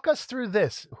 Walk us through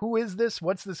this. Who is this?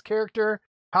 What's this character?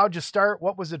 How'd you start?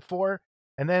 What was it for?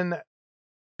 And then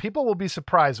people will be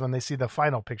surprised when they see the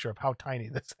final picture of how tiny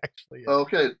this actually is.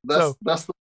 Okay, that's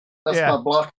my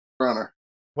blockade runner.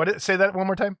 Say that one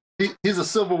more time. He's a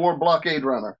Civil War blockade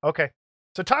runner. Okay,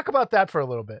 so talk about that for a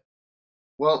little bit.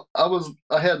 Well,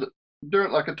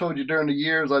 like I told you, during the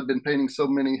years I'd been painting so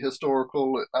many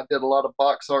historical. I did a lot of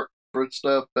box art for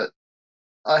stuff, but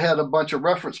I had a bunch of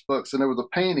reference books, and there was a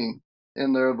painting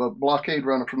in there of a blockade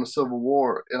runner from the Civil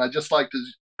War, and I just liked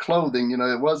his clothing.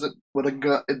 It wasn't with a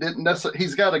gun. It didn't necessarily.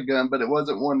 He's got a gun, but it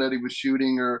wasn't one that he was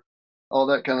shooting or all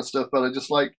that kind of stuff. But I just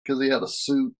liked because he had a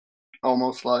suit,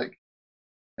 almost like,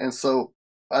 and so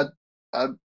I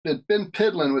had been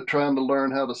piddling with trying to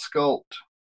learn how to sculpt,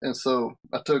 and so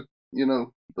I took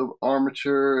the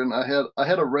armature, and I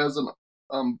had a resin,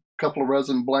 couple of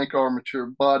resin blank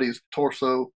armature bodies,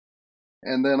 torso,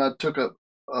 and then I took a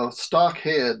stock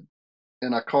head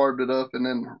and I carved it up and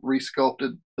then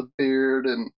resculpted the beard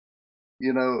and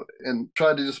and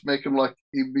tried to just make him like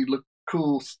he'd be look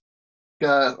cool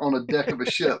guy on a deck of a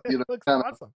ship, Looks kind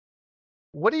awesome.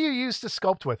 What do you use to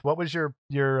sculpt with? What was your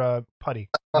putty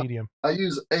medium? I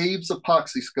use Abe's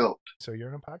epoxy sculpt. So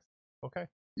you're an epoxy? Okay.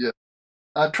 Yeah.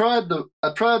 I tried the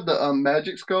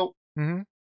magic sculpt,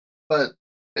 but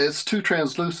it's too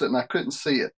translucent and I couldn't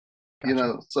see it.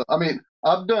 Gotcha. So I mean,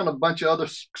 I've done a bunch of other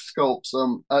sculpts.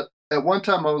 At one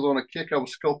time I was on a kick. I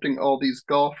was sculpting all these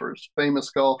golfers, famous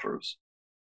golfers,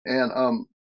 and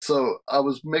so I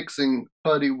was mixing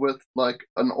putty with like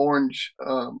an orange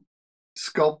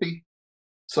Sculpey,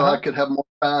 so I could have more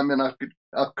time and I'd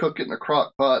cook it in a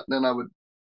crock pot, and then I would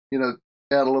add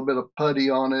a little bit of putty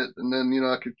on it, and then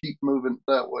I could keep moving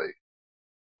that way.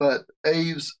 But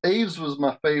Aves was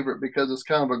my favorite because it's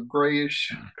kind of a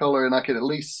grayish color, and I can at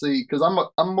least see because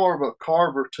I'm more of a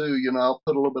carver too. I'll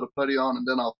put a little bit of putty on, and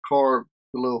then I'll carve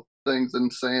the little things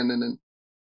in sand, and then.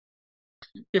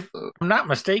 If I'm not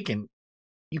mistaken,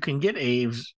 you can get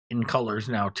Aves in colors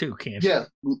now too, can't you? Yeah,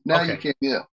 now you can.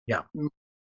 Yeah, yeah.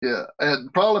 And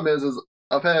the problem is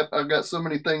I've got so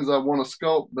many things I want to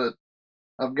sculpt, but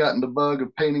I've gotten the bug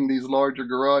of painting these larger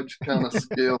garage kind of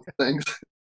scale things.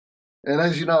 And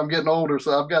as you know, I'm getting older,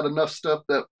 so I've got enough stuff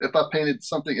that if I painted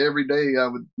something every day, I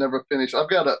would never finish. I've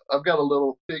got a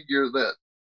little figure that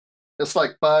it's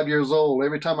like 5 years old.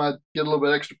 Every time I get a little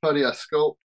bit extra putty, I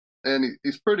sculpt, and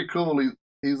he's pretty cool.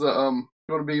 He's going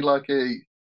to be like a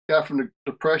guy from the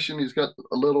Depression. He's got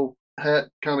a little hat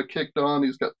kind of kicked on.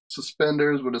 He's got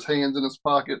suspenders with his hands in his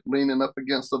pocket, leaning up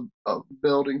against a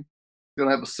building. He's going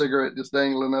to have a cigarette just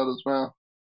dangling out his mouth.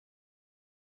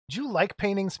 Do you like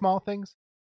painting small things?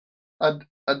 I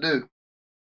do.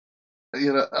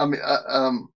 I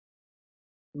mean,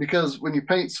 because when you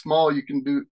paint small, you can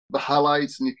do the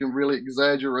highlights and you can really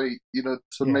exaggerate,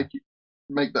 to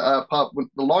make the eye pop. With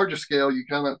the larger scale, you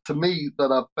kind of, to me,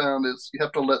 that I've found is you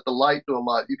have to let the light do a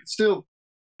lot. You can still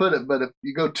put it, but if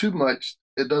you go too much,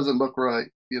 it doesn't look right.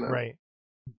 Right.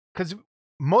 Because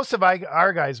most of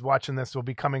our guys watching this will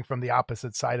be coming from the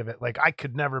opposite side of it. Like, I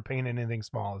could never paint anything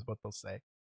small, is what they'll say,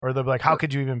 or they'll be like, "How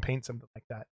could you even paint something like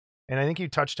that?" And I think you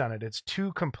touched on it. It's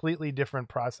two completely different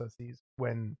processes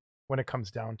when it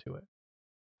comes down to it.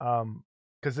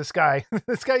 Because this guy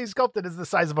you sculpted is the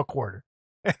size of a quarter.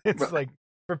 It's like,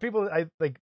 for people,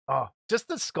 just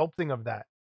the sculpting of that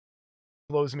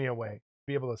blows me away.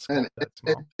 Be able to sculpt that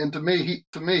small. And to me,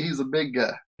 he's a big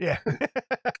guy. Yeah,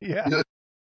 yeah.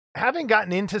 Having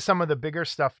gotten into some of the bigger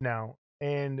stuff now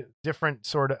and different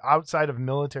sort of outside of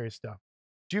military stuff,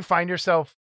 do you find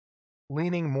yourself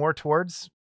leaning more towards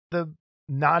the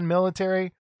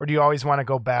non-military, or do you always want to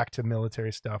go back to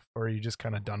military stuff, or are you just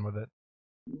kind of done with it?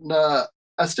 Nah,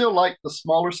 I still like the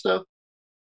smaller stuff,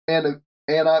 and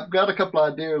I've got a couple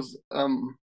ideas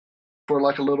for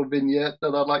like a little vignette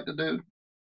that I'd like to do,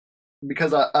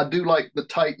 because I do like the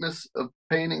tightness of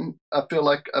painting. I feel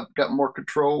like I've got more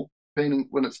control painting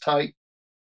when it's tight.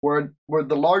 Where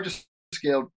the largest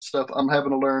scale stuff, I'm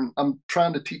having to learn. I'm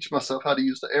trying to teach myself how to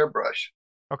use the airbrush.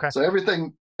 Okay. So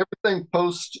everything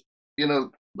post, the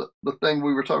thing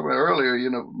we were talking about earlier,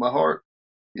 my heart,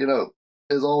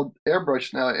 is all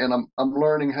airbrush now, and I'm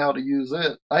learning how to use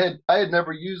it. I had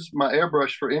never used my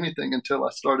airbrush for anything until I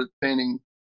started painting,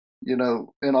 in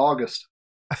August.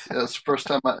 That's the first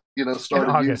time I,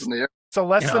 started using the airbrush. So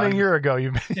less than a year ago,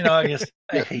 August.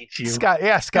 I hate you, Scott.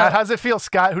 Yeah, Scott. How's it feel,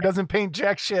 Scott, who doesn't paint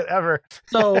jack shit ever?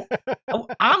 So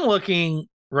I'm looking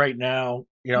right now,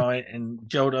 and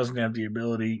Joe doesn't have the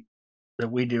ability that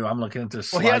we do. I'm looking at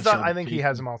this. Well, he has. I think he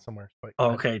has them all somewhere. But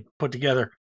okay, put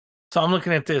together. So I'm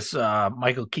looking at this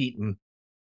Michael Keaton.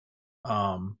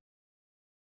 That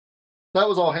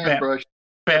was all hand brushed.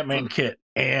 Batman kit,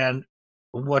 and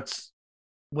what's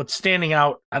standing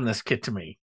out on this kit to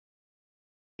me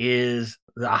is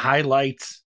the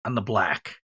highlights on the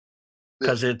black,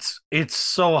 because it's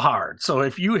so hard. So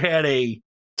if you had a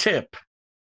tip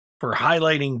for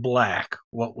highlighting black,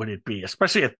 what would it be,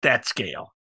 especially at that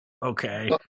scale? Okay.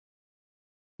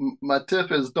 My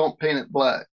tip is don't paint it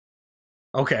black.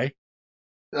 Okay.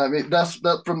 I mean, that's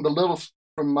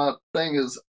from my thing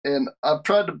is, and I've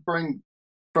tried to bring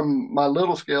from my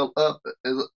little scale up.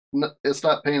 It's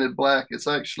not painted black. It's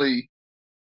actually,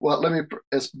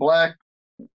 it's black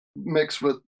mixed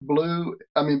with blue.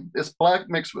 I mean, it's black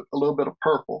mixed with a little bit of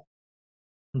purple.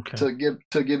 Okay.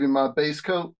 To give you my base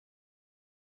coat,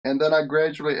 and then I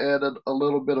gradually added a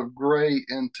little bit of gray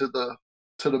into the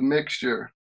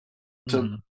mixture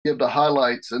to give the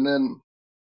highlights, and then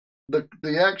the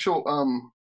actual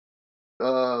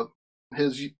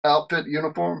his outfit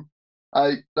uniform,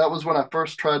 that was when I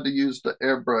first tried to use the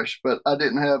airbrush, but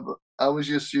I was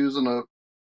just using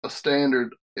a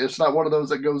standard. It's not one of those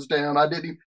that goes down. I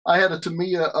had a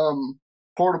Tamiya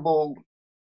portable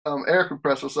air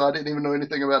compressor, so I didn't even know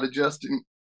anything about adjusting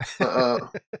the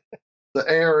the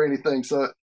air or anything. So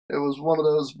it was one of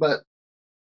those. But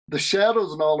the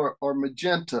shadows and all are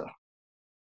magenta.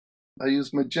 I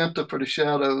use magenta for the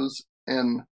shadows,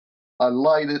 and I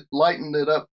lightened it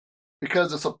up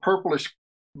because it's a purplish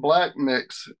black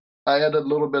mix. I added a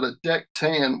little bit of deck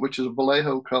tan, which is a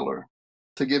Vallejo color,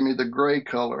 to give me the gray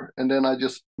color, and then I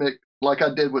just mix like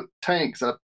I did with tanks,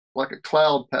 like a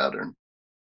cloud pattern.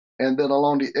 And then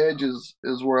along the edges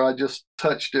is where I just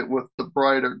touched it with the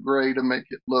brighter gray to make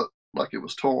it look like it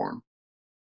was torn.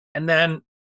 And then,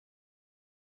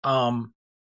 I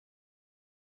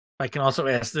can also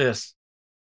ask this,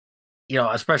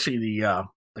 especially the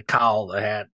cowl, the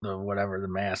hat, the whatever, the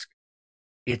mask.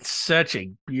 It's such a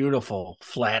beautiful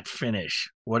flat finish.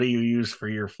 What do you use for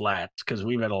your flats? Because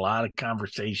we've had a lot of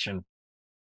conversation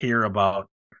here about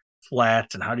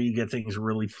flats and how do you get things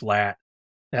really flat.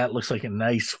 That looks like a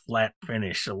nice flat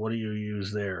finish. So what do you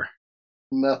use there?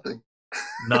 Nothing.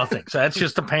 Nothing. So that's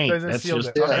just the paint. That's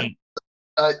just the paint.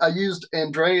 I used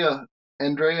Andrea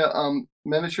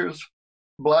miniatures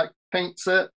black paint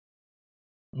set.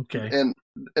 Okay. And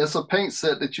it's a paint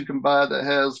set that you can buy that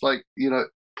has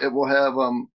it will have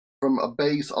from a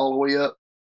base all the way up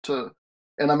to,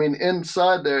 and I mean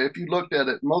inside there, if you looked at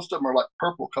it, most of them are like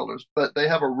purple colors, but they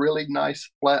have a really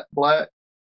nice flat black.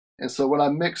 And so when I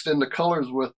mixed in the colors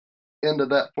into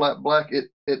that flat black, it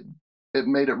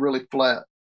made it really flat.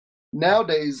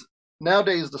 Nowadays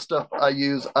the stuff I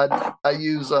use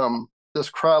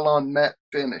this Krylon matte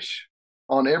finish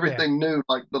on everything new,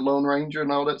 like the Lone Ranger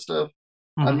and all that stuff.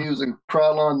 Mm-hmm. I'm using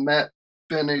Krylon matte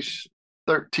finish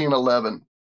 1311.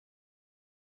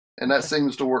 And that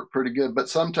seems to work pretty good. But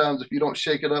sometimes if you don't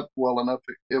shake it up well enough,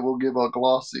 it will give a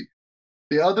glossy.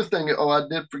 The other thing, I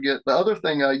did forget, the other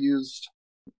thing I used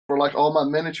for like all my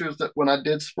miniatures that when I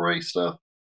did spray stuff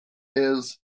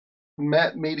is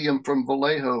matte medium from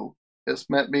Vallejo. It's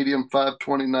matte medium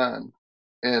 529.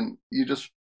 And you just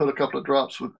put a couple of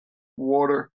drops with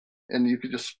water and you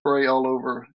could just spray all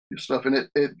over your stuff. And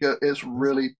it's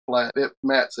really flat. It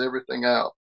mats everything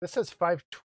out. This says 5.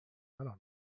 I don't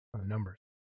know the numbers.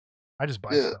 I just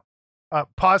buy stuff.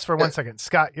 Pause for 1 second.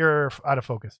 Scott, you're out of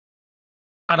focus.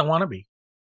 I don't want to be.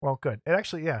 Well, good. It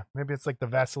actually, maybe it's like the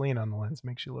Vaseline on the lens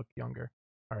makes you look younger.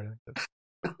 All right. I think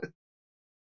that's...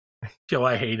 Joe,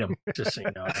 I hate him. Just so you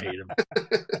know, I hate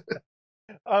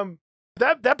him.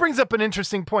 That brings up an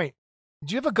interesting point.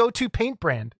 Do you have a go-to paint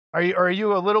brand? Are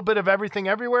you a little bit of everything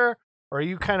everywhere, or are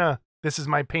you kind of this is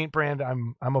my paint brand?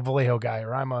 I'm a Vallejo guy,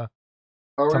 or I'm a.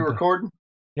 Are we recording?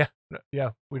 Yeah.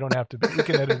 We don't have to. We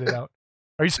can edit it out.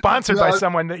 Are you sponsored by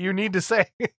someone that you need to say?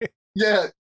 Yeah.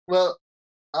 Well,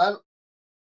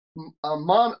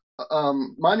 Monument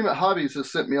Hobbies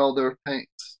has sent me all their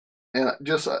paints, and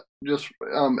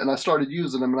and I started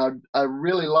using them, and I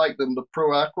really like them. The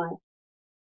Pro Acro.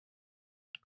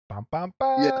 Bum, bum,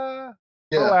 bum. Yeah.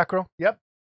 Pro Acro. Yep.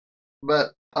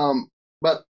 But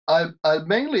I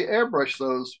mainly airbrush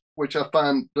those, which I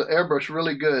find the airbrush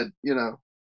really good.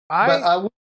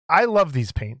 I love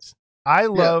these paints. I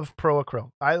love Pro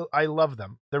Acro. I love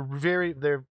them. They're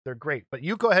great. But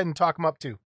you go ahead and talk them up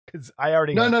too, because I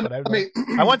already no.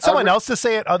 I want someone else to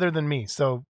say it other than me.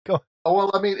 So go. Oh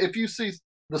well, I mean, if you see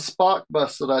the Spock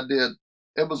bust that I did,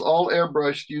 it was all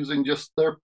airbrushed using just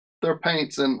their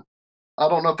paints, and I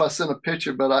don't know if I sent a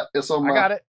picture, but it's on my.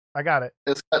 I got it.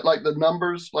 It's got like the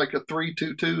numbers, like a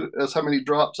 322. That's how many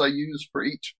drops I use for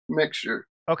each mixture.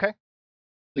 Okay.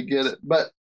 To get it,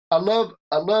 but I love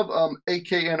AK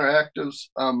Interactive's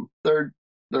their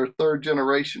third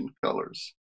generation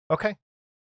colors. Okay.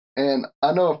 And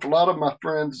I know a lot of my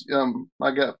friends,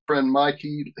 I got friend Mike,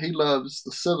 he loves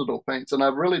the Citadel paints, and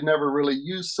I've really never really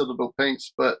used Citadel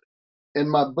paints, but in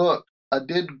my book, I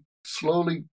did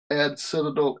slowly add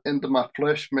Citadel into my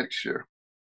flesh mixture.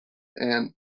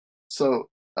 And so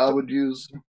I would use...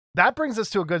 That brings us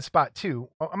to a good spot too.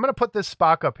 I'm going to put this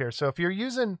Spock up here. So if you're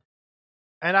using...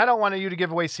 And I don't want you to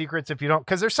give away secrets if you don't,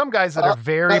 because there's some guys that are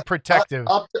very protective.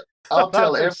 I'll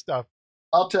tell their stuff.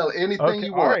 I'll tell anything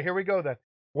you want. All right, here we go then.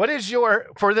 What is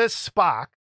for this Spock?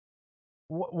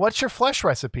 What's your flesh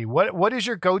recipe? What is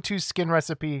your go-to skin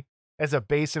recipe as a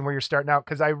base and where you're starting out?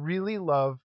 Because I really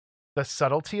love the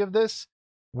subtlety of this,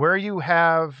 where you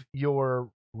have your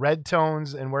red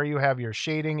tones and where you have your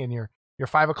shading and your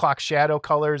 5 o'clock shadow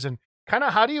colors, and kind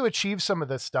of how do you achieve some of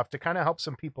this stuff to kind of help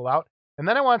some people out. And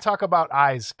then I want to talk about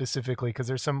eyes specifically, because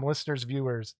there's some listeners,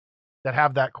 viewers that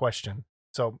have that question.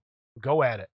 So go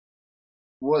at it.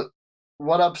 what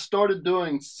I've started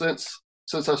doing since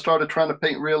I started trying to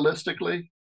paint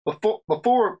realistically. Before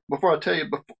I tell you,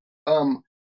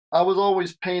 I was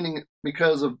always painting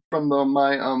because of from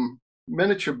my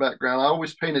miniature background. I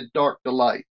always painted dark to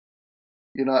light.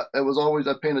 It was always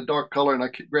I painted dark color and I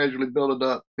could gradually build it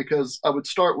up because I would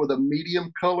start with a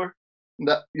medium color,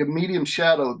 that your medium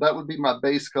shadow, that would be my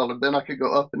base color. Then I could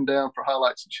go up and down for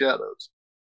highlights and shadows.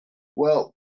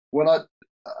 Well, when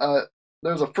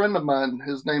there's a friend of mine,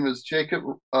 his name is Jacob.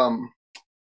 I'm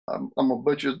gonna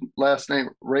butcher his last name,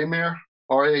 Ramir,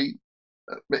 R-A.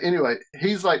 But anyway,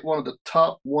 he's like one of the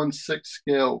top 1/6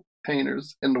 scale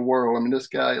painters in the world. I mean, this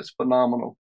guy is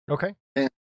phenomenal. Okay. And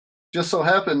just so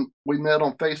happened we met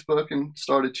on Facebook and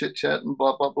started chit chatting,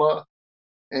 blah blah blah.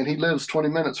 And he lives 20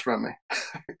 minutes from me.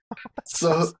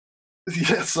 So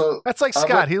yeah, so that's like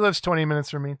Scott. He lives 20 minutes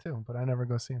from me too, but I never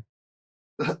go see him.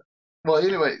 Well,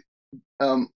 anyway,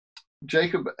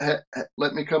 Jacob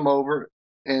let me come over,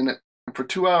 and for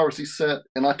 2 hours he sat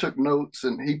and I took notes,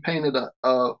 and he painted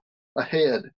a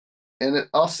head, and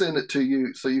I'll send it to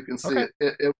you so you can see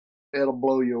it. It'll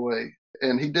blow you away.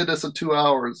 And he did this in 2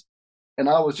 hours, and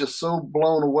I was just so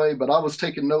blown away. But I was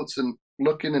taking notes and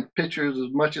looking at pictures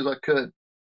as much as I could.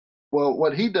 Well,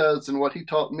 what he does and what he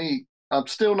taught me, I'm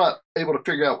still not able to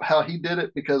figure out how he did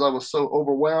it because I was so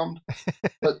overwhelmed.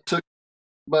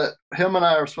 But him and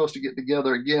I are supposed to get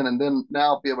together again, and then now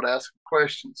I'll be able to ask him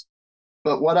questions.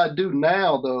 But what I do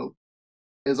now, though,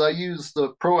 is I use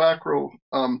the Pro Acryl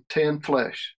tan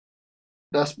flesh.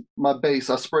 That's my base.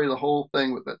 I spray the whole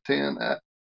thing with that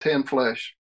tan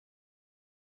flesh.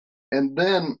 And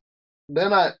then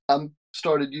I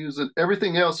started using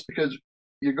everything else because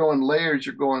you're going layers,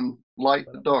 you're going light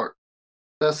to dark.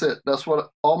 That's it. That's what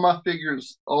all my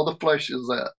figures, all the flesh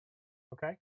is at.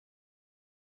 Okay.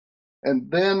 And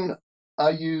then I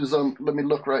use let me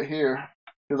look right here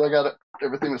because I got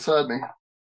everything beside me.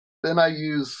 Then I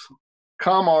use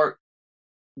Comart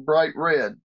Bright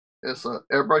Red. It's a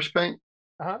airbrush paint.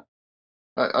 Uh-huh.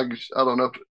 I don't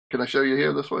know can I show you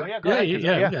here this way? Oh, yeah, go ahead, yeah,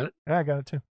 yeah. got it. Yeah, I got it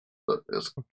too. So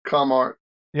it's Comart.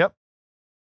 Yep.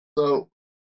 So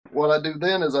what I do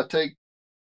then is I take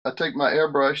my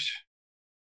airbrush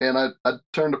and I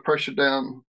turn the pressure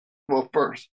down. Well,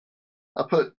 first I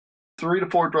put 3 to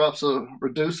 4 drops of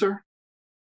reducer,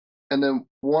 and then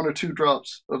 1 or 2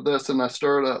 drops of this, and I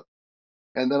stir it up,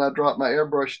 and then I drop my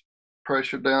airbrush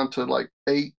pressure down to like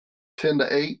 10 to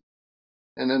 8,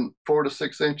 and then 4 to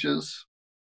 6 inches,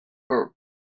 or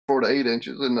 4 to 8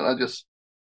 inches, and then I just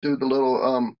do the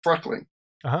little freckling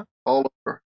all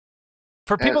over.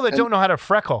 For people that don't know how to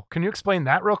freckle, can you explain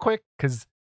that real quick? Because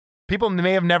people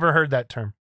may have never heard that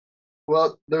term.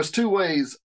 Well, there's 2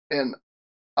 ways, and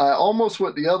I almost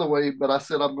went the other way, but I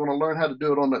said I'm going to learn how to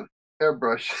do it on the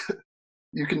airbrush.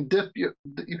 You can dip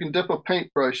a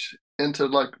paintbrush into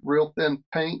like real thin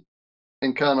paint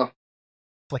and kind of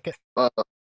flick it. Yep.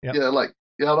 Yeah, like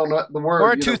I don't know the word.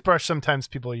 Or a toothbrush. Sometimes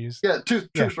people use. Yeah,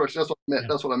 toothbrush. That's what I meant. Yeah.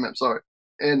 That's what I meant. Sorry.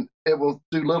 And it will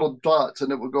do little dots,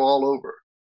 and it will go all over.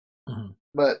 Mm-hmm.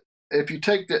 But if you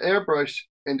take the airbrush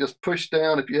and just push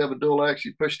down, if you have a dual axe,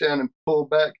 you push down and pull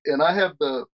back. And I have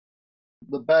the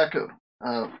back of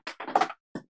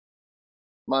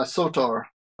my Sotar.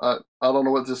 I don't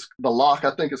know what the lock.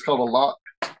 I think it's called a lock.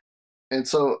 And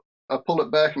so I pull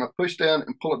it back and I push down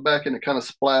and pull it back, and it kind of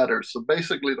splatters. So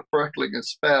basically, the freckling is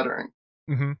spattering.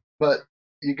 Mm-hmm. But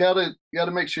you gotta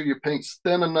make sure your paint's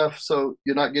thin enough so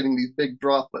you're not getting these big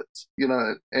droplets.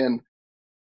 And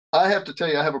I have to tell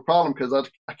you, I have a problem because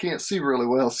I can't see really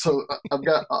well. So I've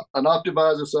got an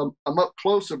optimizer, so I'm up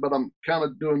closer, but I'm kind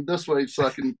of doing this way so I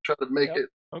can try to make it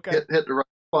hit the right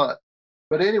spot.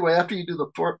 But anyway, after you do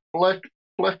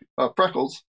the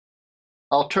freckles,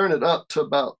 I'll turn it up to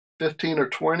about 15 or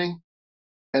 20,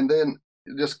 and then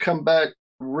just come back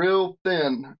real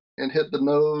thin and hit the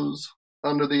nose,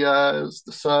 under the eyes,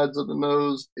 the sides of the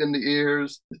nose, in the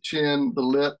ears, the chin, the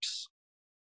lips,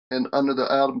 and under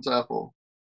the Adam's apple.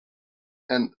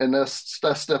 And that's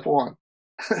step 1.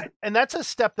 And that's a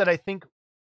step that I think,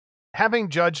 having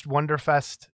judged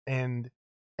Wonderfest and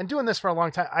doing this for a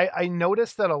long time, I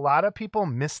noticed that a lot of people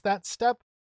miss that step,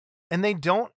 and they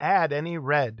don't add any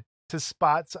red to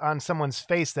spots on someone's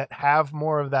face that have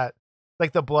more of that,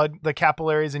 like the blood, the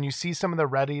capillaries, and you see some of the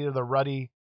red or the ruddy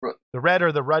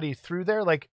through there,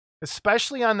 like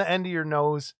especially on the end of your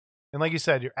nose. And like you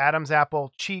said, your Adam's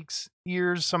apple, cheeks,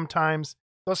 ears, sometimes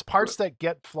those parts that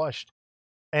get flushed.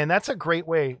 And that's a great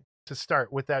way to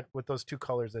start with those 2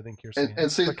 colors. I think you're saying. And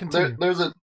see,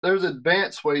 there's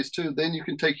advanced ways too. Then you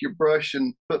can take your brush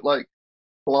and put like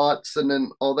blots and then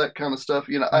all that kind of stuff.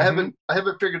 Mm-hmm. I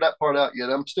haven't figured that part out yet.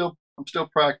 I'm still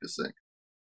practicing.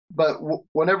 But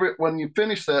when you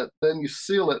finish that, then you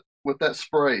seal it with that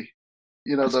spray.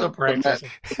 You know, I'm still practicing.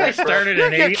 the I matte started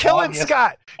You're in killing August.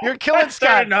 Scott. You're I killing Scott.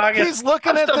 started in August. He's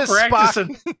looking I'm at still this spot.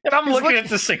 practicing, and I'm He's looking at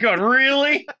this thing going,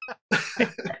 really?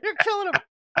 You're killing him.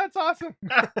 That's awesome.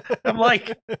 I'm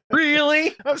like,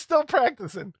 really? I'm still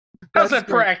practicing. How's That's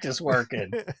that great. practice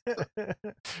working? All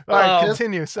right, Um,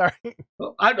 continue. Sorry.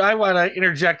 I want to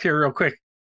interject here real quick.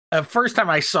 First time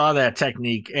I saw that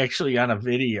technique actually on a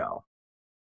video,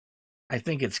 I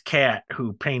think it's Kat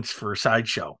who paints for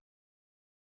Sideshow.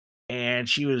 And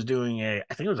she was doing I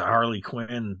think it was a Harley Quinn,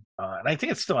 and I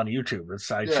think it's still on YouTube. It's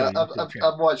Sideshow. Yeah, YouTube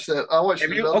channel. I've watched that. I watched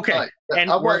Have it you? the other Okay. night. Yeah, And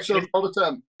I watch those all the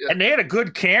time. Yeah. And they had a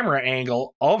good camera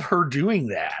angle of her doing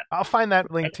that. I'll find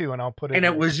that link too, and I'll put it. And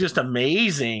in it was just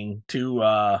amazing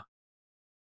to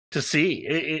see.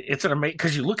 It's an amazing,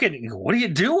 because you look at it and you go, what are you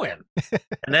doing?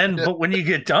 And then, Yeah. but when you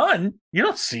get done, you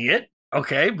don't see it.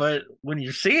 Okay. But when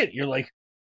you see it, you're like,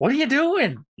 what are you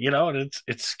doing? You know, and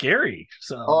it's scary.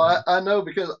 So, Oh, I know,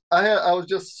 because I was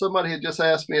just, somebody had just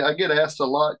asked me. I get asked a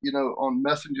lot, you know, on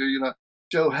Messenger. You know,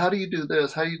 Joe, how do you do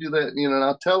this? How do you do that? You know, and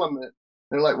I tell them it.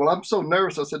 They're like, well, I'm so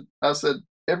nervous. I said,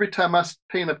 every time I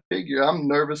paint a figure, I'm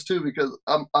nervous too, because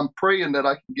I'm praying that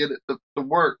I can get it to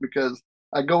work, because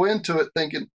I go into it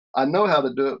thinking I know how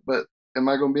to do it, but am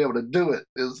I going to be able to do it?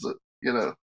 You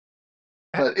know.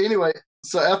 But anyway,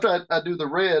 so after I do the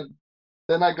red,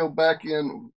 then I go back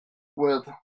in with,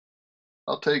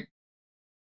 I'll take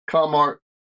Comart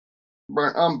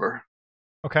Burnt Umber,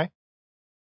 okay.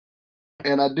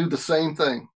 and I do the same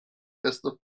thing. It's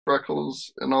the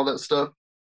freckles and all that stuff.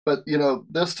 But, you know,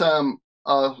 this time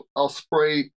I'll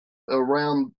spray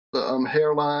around the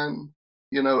hairline,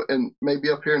 you know, and maybe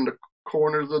up here in the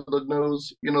corners of the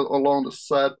nose, you know, along the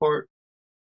side part.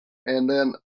 And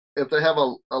then if they have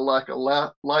a laugh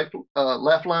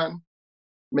line,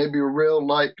 maybe a real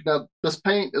light. Now this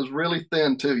paint is really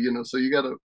thin too, you know, so you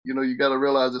gotta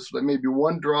realize it's like maybe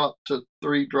 1 drop to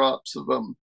 3 drops of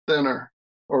thinner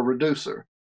or reducer,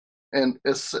 and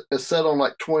it's set on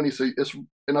like 20, so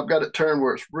and I've got it turned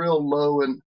where it's real low,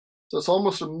 and so it's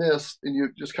almost a mist, and you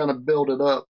just kind of build it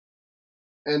up,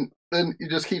 and then you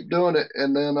just keep doing it,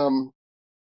 and then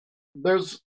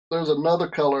there's another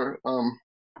color,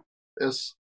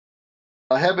 it's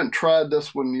I haven't tried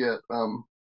this one yet,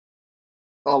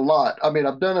 a lot. I mean,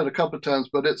 I've done it a couple of times,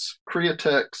 but it's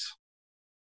Createx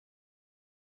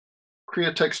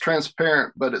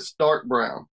transparent, but it's dark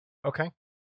brown, Okay.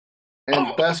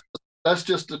 and that's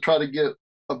just to try to get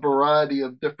a variety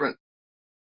of different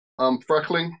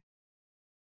freckling.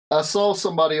 I saw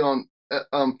somebody on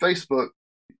Facebook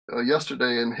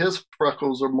yesterday, and his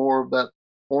freckles are more of that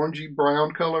orangey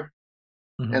brown color.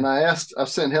 Mhm. And I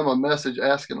sent him a message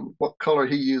asking him what color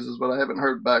he uses, but I haven't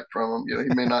heard back from him. You know, he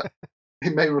may not. He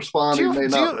may respond. He may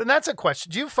not. And that's a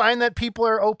question. Do you find that people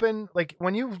are open? Like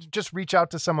when you just reach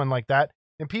out to someone like that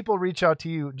and people reach out to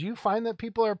you, do you find that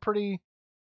people are pretty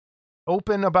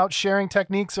open about sharing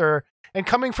techniques, and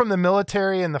coming from the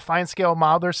military and the fine scale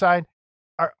modeler side,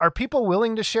 are people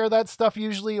willing to share that stuff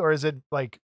usually? Or is it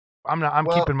like, I'm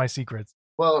keeping my secrets?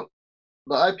 Well,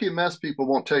 the IPMS people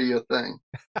won't tell you a thing.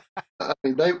 I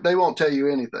mean, they won't tell you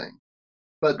anything.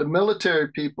 But the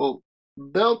military people,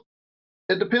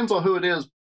 it depends on who it is.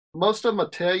 Most of them will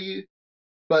tell you,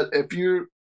 but if you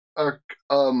are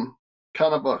kind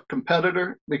of a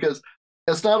competitor, because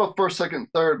it's not a first, second,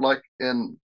 third like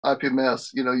in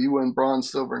IPMS. You know, you win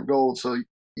bronze, silver, and gold, so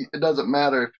it doesn't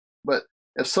matter. But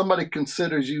if somebody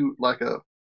considers you like a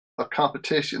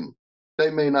competition,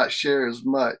 they may not share as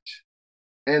much.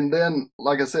 And then,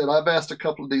 like I said, I've asked a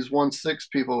couple of these 1/6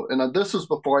 people, and this was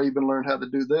before I even learned how to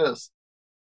do this.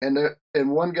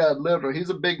 And one guy literally,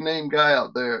 he's a big name guy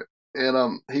out there,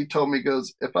 and he told me, he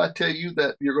goes, if I tell you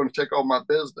that, you're going to take all my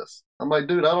business. I'm like,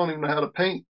 dude, I don't even know how to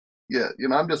paint yet. You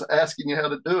know, I'm just asking you how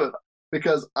to do it,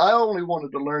 because I only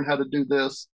wanted to learn how to do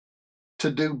this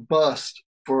to do bust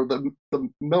for the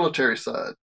military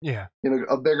side. Yeah. You know,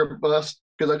 a bigger bust,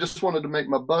 because I just wanted to make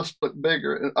my bust look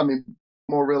bigger. I mean,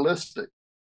 more realistic.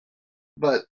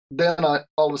 But then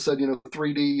all of a sudden, you know,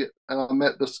 3D, and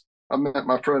I met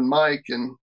my friend Mike,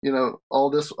 and you know,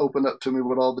 all this opened up to me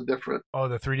with all the different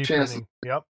the 3D chances. printing.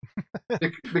 Yep.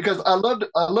 Because I loved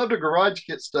the garage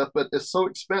kit stuff, but it's so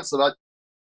expensive.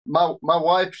 My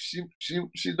wife, she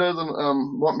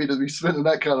doesn't want me to be spending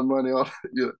that kind of money on.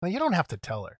 You know. Well, you don't have to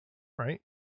tell her, right?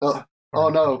 Oh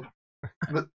no,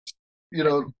 but you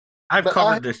know, I've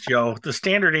covered this, Joe. The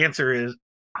standard answer is,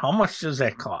 how much does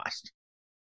that cost?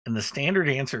 And the standard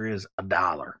answer is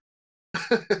 $1.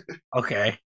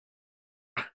 Okay.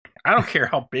 I don't care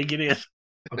how big it is.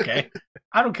 Okay.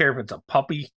 I don't care if it's a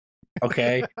puppy.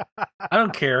 Okay. I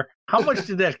don't care. How much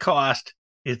did that cost?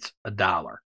 It's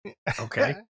 $1.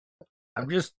 Okay. I'm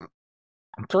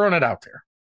throwing it out there.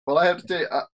 Well, I have to tell you,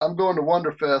 I'm going to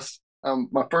Wonderfest,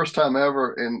 my first time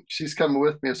ever, and she's coming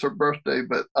with me. It's her birthday,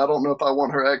 but I don't know if I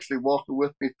want her actually walking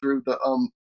with me through the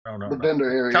vendor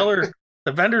area. Tell her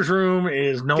the vendor's room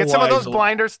is no. Get some of those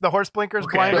blinders, the horse blinkers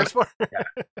blinders for her.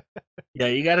 Yeah,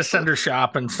 you got to send her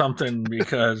shopping something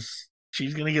because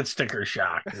she's gonna get sticker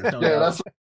shock. That's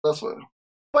what.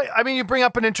 But I mean, you bring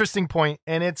up an interesting point,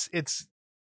 and it's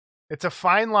a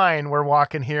fine line we're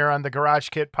walking here on the Garage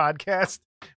Kit podcast.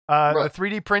 The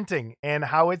 3D printing and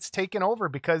how it's taken over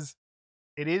because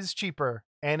it is cheaper,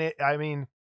 and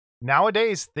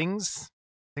nowadays things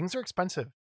are expensive,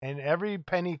 and every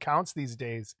penny counts these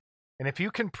days. And if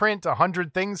you can print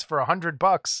 100 things for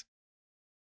 $100,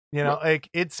 like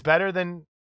it's better than.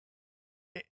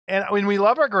 And when we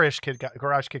love our Garage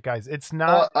Kit guys, it's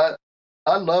not.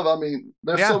 I love. I mean,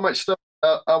 there's so much stuff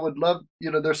I would love.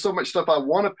 There's so much stuff I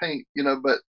want to paint.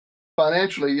 But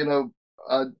financially,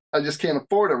 I just can't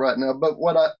afford it right now. But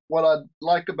what I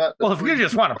like about if you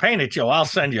just want to paint it, Joe, I'll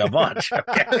send you a bunch.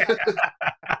 Okay.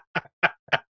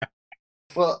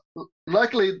 Well,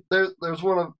 luckily there's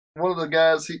one of the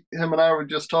guys. Him and I were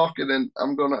just talking, and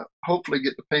I'm gonna hopefully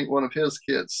get to paint one of his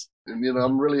kits. And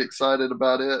I'm really excited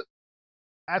about it.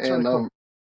 That's really cool.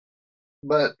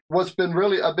 But I've been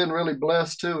really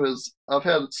blessed too is I've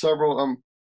had several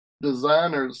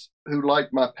designers who like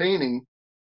my painting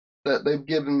that they've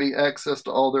given me access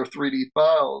to all their 3D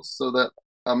files so that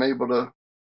I'm able to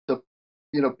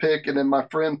pick, and then my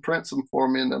friend prints them for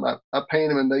me, and then I paint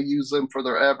them and they use them for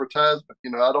their advertisement.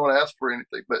 I don't ask for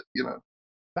anything, but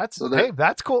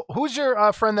that's cool. Who's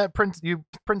your friend that prints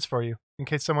for you in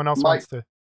case someone else wants to?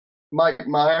 Mike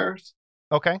Myers.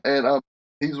 Okay. And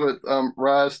he's with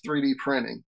Rise 3D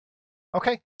Printing.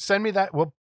 Okay, send me that.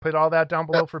 We'll put all that down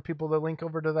below for people to link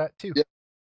over to that too. Yeah.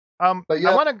 I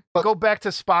want to go back to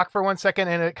Spock for 1 second,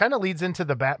 and it kind of leads into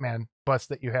the Batman bust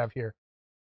that you have here.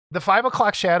 The 5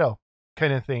 o'clock shadow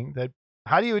kind of thing.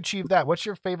 How do you achieve that? What's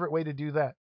your favorite way to do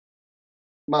that?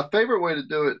 My favorite way to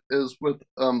do it is with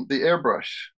the airbrush.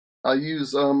 I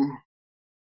use find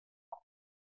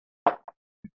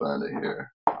it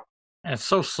here. And it's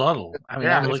so subtle. I mean,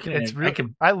 I'm looking at it.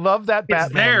 I love that Batman.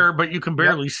 It's there, but you can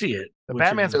barely see it. The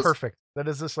Batman's perfect. That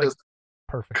is just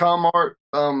perfect. Comart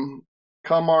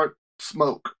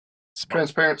smoke.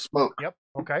 Transparent smoke. Yep.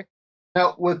 Okay.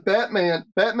 Now with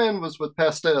Batman was with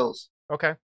pastels.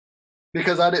 Okay.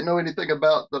 Because I didn't know anything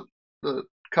about the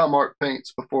Comart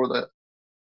paints before that.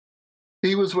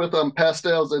 He was with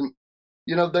pastels, and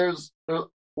there's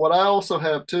what I also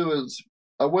have too is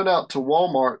I went out to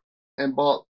Walmart and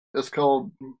bought. It's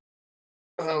called.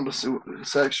 Let's see what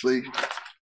it's actually.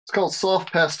 It's called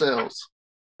soft pastels.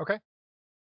 Okay.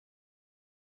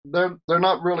 They're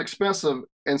not real expensive,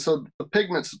 and so the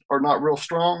pigments are not real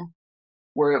strong.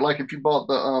 Where like if you bought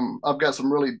I've got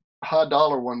some really high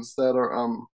dollar ones that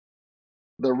are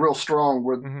they're real strong.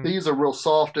 Where these are real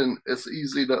soft and it's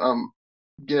easy to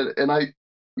get. And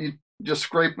you just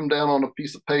scrape them down on a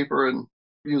piece of paper and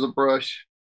use a brush.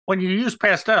 When you use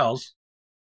pastels,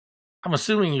 I'm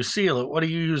assuming you seal it. What do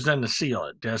you use then to seal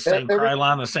it? The same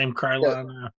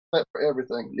Krylon? Yeah, for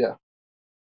everything, yeah.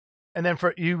 And then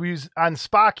you use on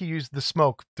Spock, you use the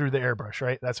smoke through the airbrush,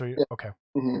 right? That's what okay.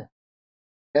 Mm-hmm.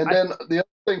 And then the other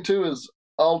thing too is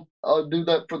I'll do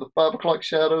that for the 5 o'clock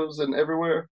shadows and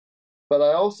everywhere, but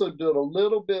I also do it a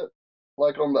little bit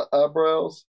like on the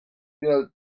eyebrows,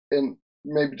 and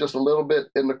maybe just a little bit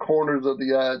in the corners of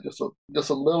the eye, just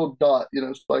a little dot,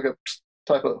 it's like a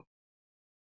type of.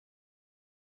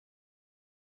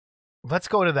 Let's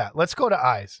go to that. Let's go to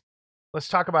eyes. Let's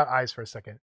talk about eyes for a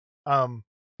second.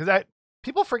 Because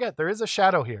people forget there is a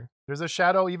shadow here. There's a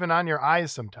shadow even on your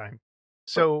eyes sometime.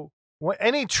 So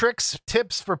any tricks,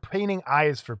 tips for painting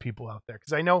eyes for people out there?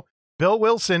 Because I know Bill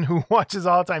Wilson, who watches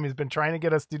all the time, has been trying to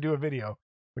get us to do a video,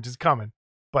 which is coming.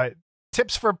 But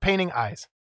tips for painting eyes.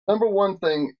 Number one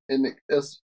thing, and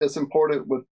it's important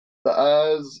with the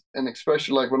eyes, and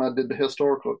especially like when I did the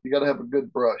historical, you got to have a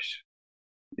good brush.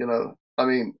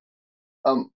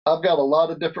 I've got a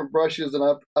lot of different brushes, and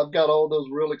I've got all those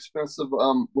real expensive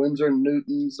Winsor &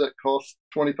 Newtons that cost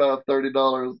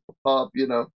 $25-$30 a pop.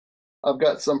 I've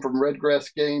got some from Redgrass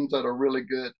Games that are really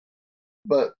good,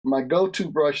 but my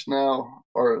go-to brush now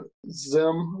are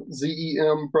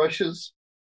ZEM brushes,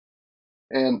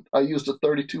 and I use the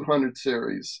 3200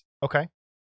 series. Okay,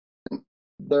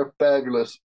 they're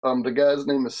fabulous. The guy's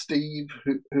name is Steve,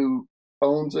 who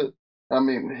owns it. I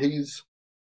mean, he's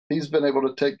been able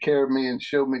to take care of me and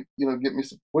show me, get me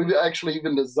some. We've actually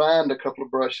even designed a couple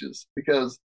of brushes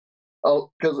because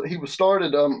because he was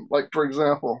started like for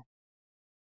example,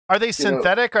 Are they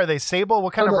synthetic? Are they sable?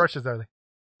 What kind of brushes are they?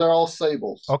 They're all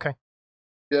sables. Okay.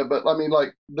 Yeah, but I mean,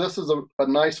 like this is a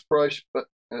nice brush, but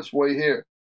it's way here.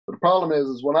 But the problem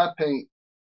is when I paint,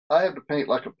 I have to paint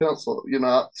like a pencil,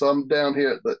 so I'm down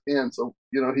here at the end. So,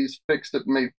 he's fixed it,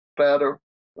 made fatter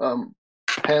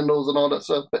handles and all that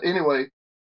stuff. But anyway,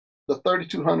 the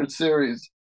 3200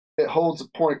 series, it holds a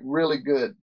point really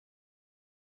good.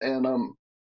 And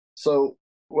so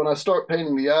when I start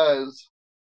painting the eyes,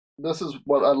 this is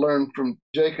what I learned from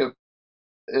Jacob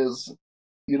is,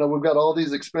 we've got all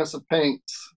these expensive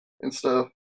paints and stuff,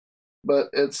 but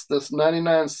it's this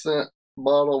 99-cent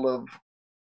bottle of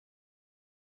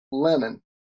linen.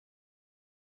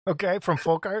 Okay, from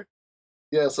Folk Art?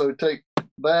 Yeah, so take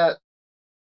that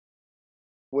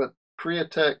with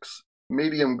Createx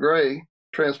medium gray,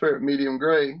 transparent medium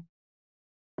gray,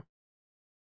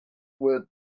 with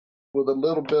a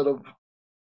little bit of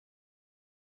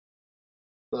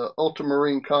the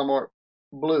ultramarine Comart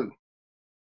blue,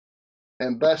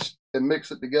 and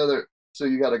mix it together so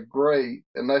you got a gray,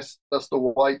 and that's the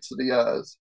whites of the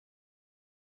eyes.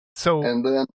 So and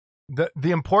then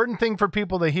the important thing for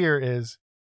people to hear is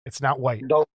it's not white.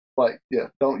 Don't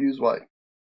use white.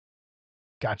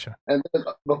 Gotcha. And then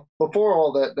before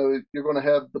all that, though, you're going to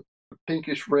have the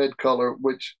pinkish red color,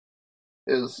 which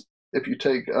is if you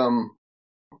take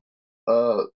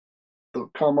the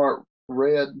Comart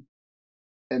red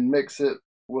and mix it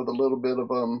with a little bit of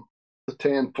the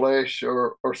tan flesh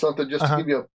or something, just to give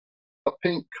you a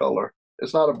pink color.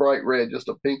 It's not a bright red, just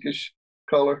a pinkish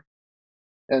color.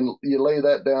 And you lay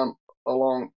that down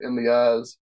along in the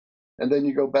eyes, and then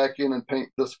you go back in and paint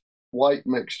this white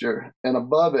mixture. And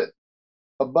above the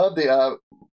eye,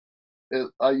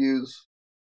 I use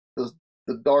the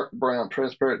dark brown,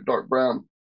 transparent dark brown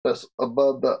that's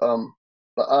above the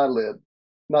eyelid,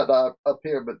 not up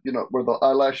here, but where the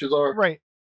eyelashes are. Right.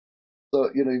 So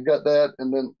you've got that,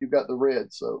 and then you've got the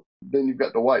red. So then you've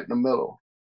got the white in the middle.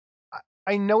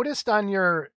 I noticed on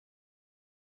your,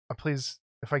 please,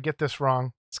 if I get this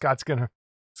wrong, Scott's gonna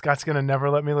never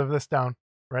let me live this down.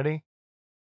 Ready?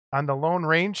 On the Lone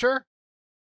Ranger?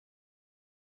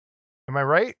 Am I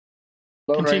right?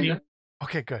 Lone Continue. Ranger.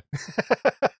 Okay, good.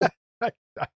 I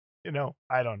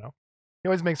don't know. He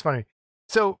always makes fun of me.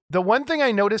 So the one thing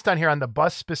I noticed on here on the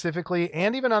bust specifically,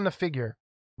 and even on the figure,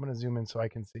 I'm going to zoom in so I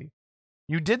can see.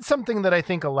 You did something that I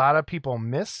think a lot of people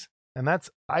miss, and that's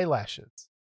eyelashes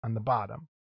on the bottom.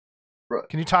 Right.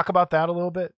 Can you talk about that a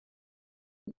little bit?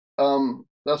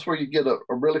 That's where you get a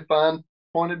really fine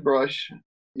pointed brush.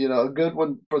 A good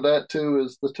one for that too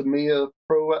is the Tamiya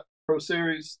Pro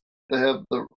Series. They have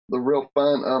the real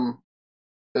fine.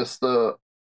 It's the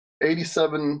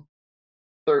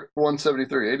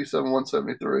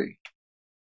 173.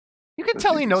 You can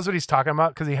tell he knows what he's talking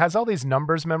about because he has all these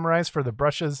numbers memorized for the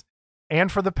brushes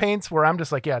and for the paints. Where I'm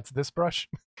just like, yeah, it's this brush,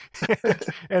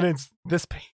 and it's this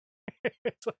paint.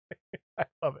 I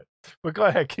love it. But go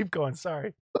ahead, keep going.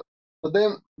 Sorry. But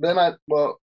then I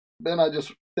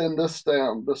just thin this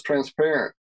down, this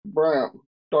transparent brown,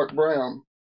 dark brown,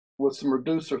 with some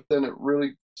reducer. Thin it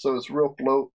really so it's real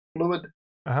fluid.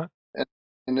 And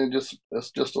then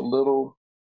it's just a little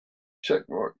check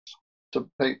marks to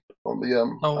paint on the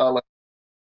eyelash.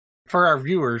 For our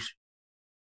viewers,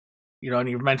 and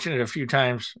you've mentioned it a few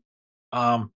times,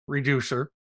 reducer.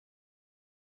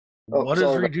 What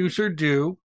does reducer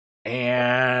do?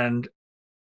 And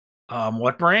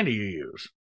what brand do you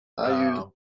use? I use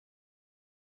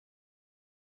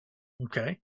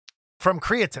okay. From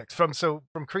Createx. From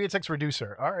Createx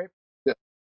Reducer. All right. Yeah.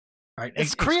 All right.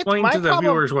 Explain to the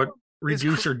viewers what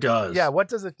reducer does. Yeah, what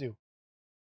does it do?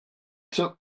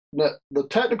 So the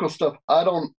technical stuff I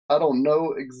don't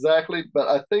know exactly, but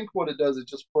I think what it does, it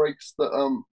just breaks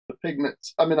the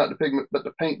pigments. I mean, not the pigment, but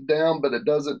the paint down, but it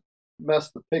doesn't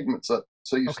mess the pigments up.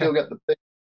 So you still got the thing.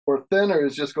 Where thinner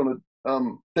is just going to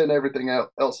thin everything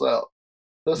else out.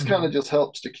 This kind of just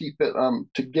helps to keep it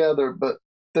together, but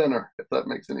thinner, if that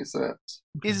makes any sense.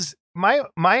 Is my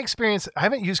experience, I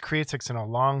haven't used Createx in a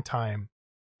long time.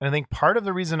 And I think part of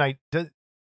the reason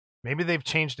maybe they've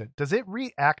changed it. Does it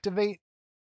reactivate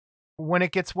when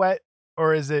it gets wet,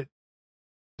 or does it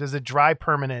dry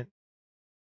permanent?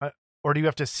 Or do you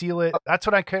have to seal it? That's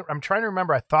what I'm trying to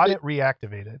remember. I thought it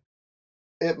reactivated.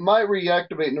 It might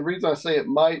reactivate, and the reason I say it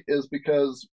might is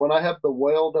because when I have the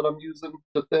weld that I'm using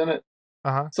to thin it,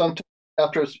 sometimes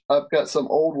after I've got some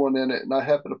old one in it, and I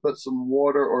happen to put some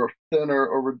water or thinner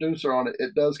or reducer on it,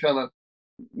 it does kind of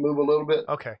move a little bit.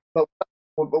 Okay. But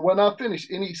when I finish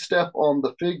any step on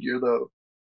the figure, though,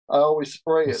 I always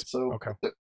spray it, so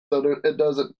it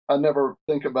doesn't. I never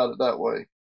think about it that way.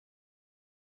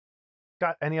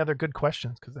 got any other good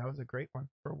questions? Because that was a great one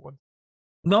for one.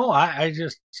 No, I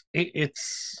just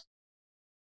it's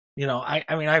I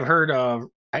mean I've heard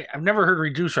I've never heard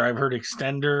reducer. I've heard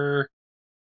extender.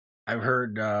 I've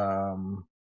heard I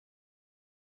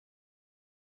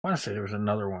want to say there was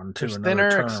another one too. There's Another thinner,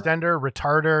 term. extender,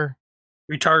 retarder.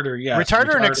 Retarder, yes.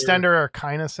 Retarder and extender are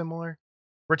kind of similar.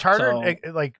 Retarder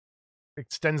So- like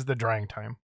extends the drying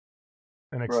time,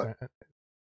 and extend.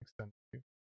 Too.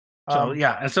 So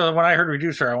yeah, and so when I heard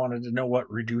reducer, I wanted to know what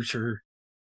reducer.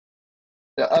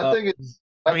 Yeah, I think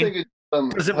it.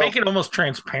 Does it make it almost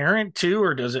transparent too,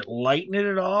 or does it lighten it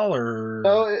at all, or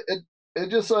No, it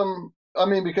just I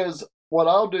mean, because what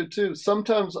I'll do too,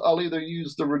 sometimes I'll either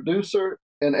use the reducer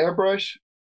and airbrush,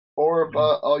 or if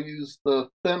I'll use the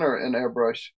thinner and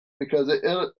airbrush, because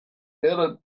it'll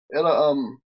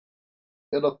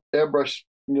airbrush,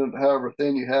 however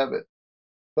thin you have it,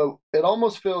 but it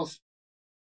almost feels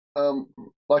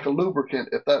like a lubricant,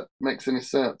 if that makes any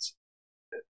sense.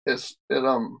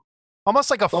 Almost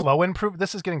like a flow improver.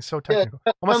 This is getting so technical.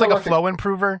 Almost like a flow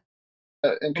improver.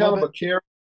 And kind of a care,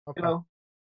 okay.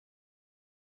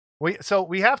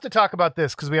 We have to talk about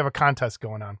this because we have a contest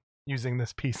going on using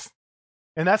this piece,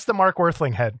 and that's the Mark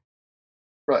Worthling head.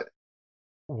 Right.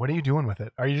 What are you doing with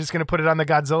it? Are you just going to put it on the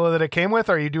Godzilla that it came with,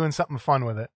 or are you doing something fun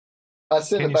with it? I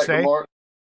sent it back to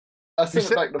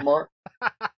Mark.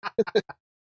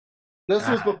 This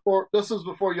was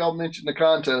before y'all mentioned the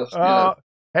contest.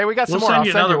 Hey, we got some more. Send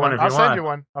you another one if you want. I'll send you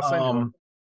one. I'll send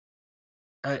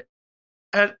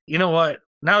you one. You know what?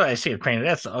 Now that I see it painted,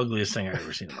 that's the ugliest thing I've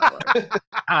ever seen in my life.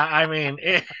 I mean,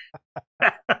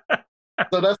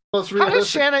 so that's most realistic. How does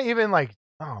Shanna even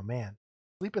oh man,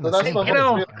 sleep in the same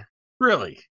bed?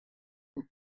 Really?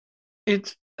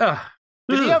 It's Did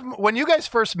he have, when you guys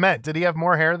first met, did he have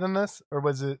more hair than this, or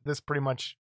was it this pretty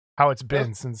much how it's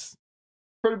been since?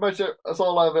 Pretty much that's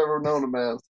all I've ever known him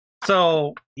as.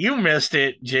 So you missed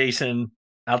it, Jason.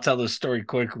 I'll tell this story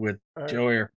quick with Joe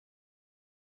here.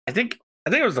 I think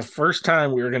it was the first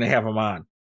time we were going to have him on,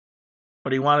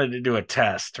 but he wanted to do a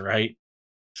test, right?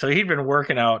 So he'd been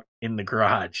working out in the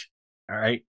garage, all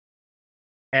right?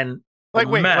 And like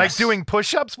doing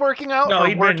push-ups working out,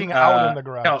 or working out in the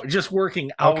garage? No, just working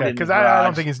out in the garage. Because I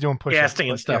don't think he's doing push-ups. Casting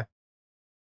and stuff.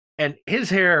 Yeah. And his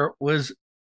hair was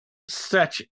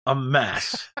such a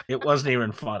mess. It wasn't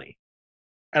even funny.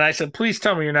 And I said, please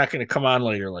tell me you're not going to come on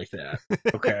later like that.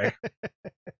 Okay.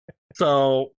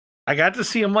 So I got to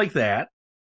see him like that.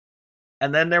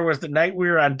 And then there was the night we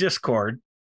were on Discord,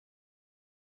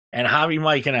 and Hobby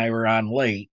Mike and I were on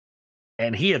late,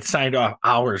 and he had signed off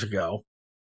hours ago.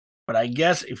 But I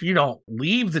guess if you don't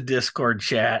leave the Discord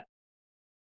chat,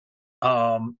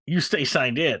 you stay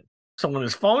signed in. So when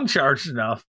his phone charged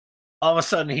enough, all of a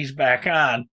sudden he's back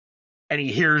on, and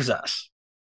he hears us.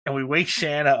 And we wake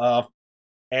Shanna up,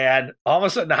 and all of a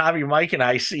sudden Hobby Mike and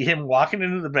I see him walking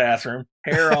into the bathroom,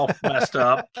 hair all messed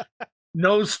up,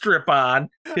 nose strip on,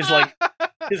 his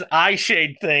eye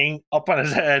shade thing up on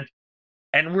his head.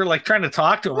 And we're trying to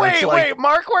talk to him. Wait,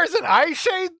 Mark wears an eye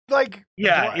shade?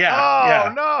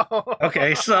 Yeah. No.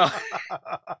 Okay, so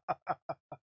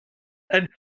and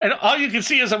all you can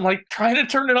see is I'm trying to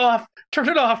turn it off.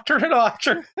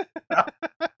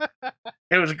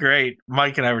 It was great.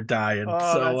 Mike and I were dying.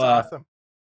 Oh, so that's awesome.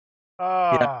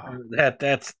 Yeah,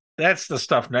 that's the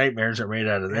stuff nightmares are made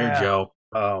out of there, Joe.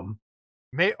 You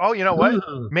know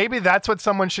what? Maybe that's what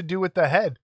someone should do with the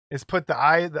head. Is put the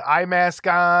eye mask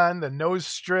on, the nose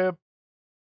strip,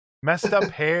 messed up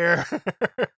hair.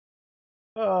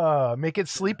 Make it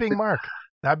Sleeping Mark.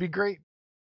 That'd be great.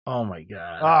 Oh my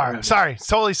god! All right, sorry,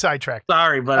 totally sidetracked.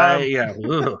 Sorry, but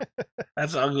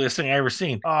that's the ugliest thing I ever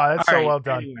seen. Oh, that's well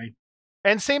done. Anyway.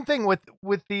 And same thing with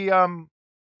the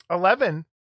 11.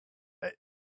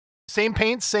 Same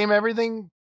paints, same everything.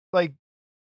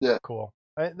 Cool.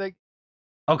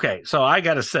 Okay, so I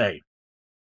gotta say.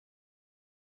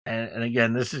 And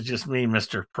again, this is just me,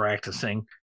 Mr. Practicing.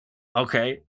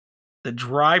 Okay. The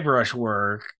dry brush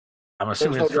work, I'm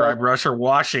assuming it's dry brush or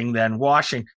washing, then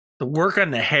washing. The work on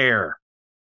the hair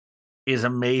is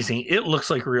amazing. It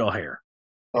looks like real hair.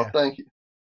 Oh, thank you.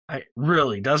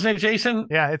 Really, doesn't it, Jason?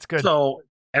 Yeah, it's good. So,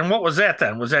 and what was that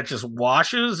then? Was that just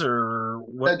washes or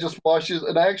what? That just washes.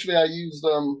 And actually, I used,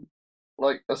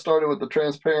 I started with the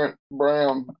transparent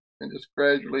brown and just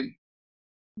gradually.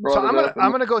 So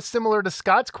I'm gonna go similar to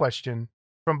Scott's question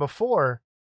from before.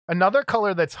 Another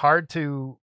color that's hard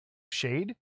to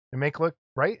shade and make look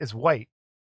right is white.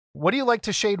 What do you like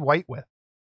to shade white with?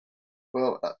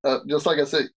 Well, just like I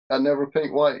said, I never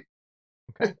paint white.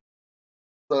 Okay.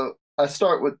 So I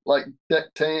start with deck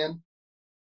tan,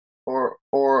 or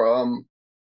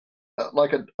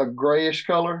like a grayish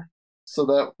color, so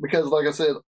that because like I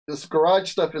said, this garage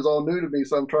stuff is all new to me,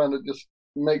 so I'm trying to just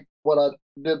make what I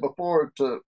did before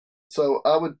to. So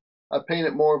I paint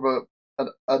it more of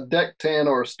a deck tan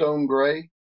or a stone gray,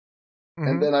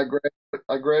 and then I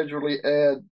gradually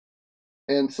add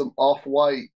in some off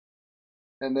white,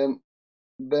 and then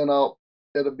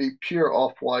it'll be pure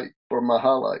off white for my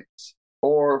highlights.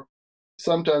 Or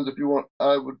sometimes if you want,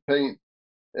 I would paint.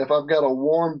 If I've got a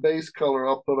warm base color,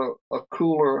 I'll put a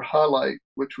cooler highlight,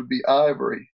 which would be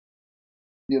ivory.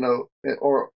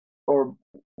 Or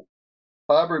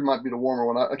ivory might be the warmer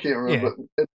one. I can't remember, but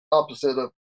it's opposite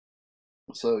of.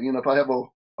 So if I have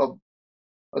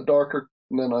a darker,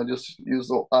 then I just use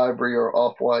the ivory or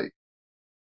off white.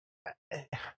 And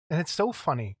it's so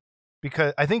funny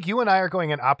because I think you and I are going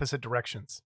in opposite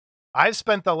directions. I've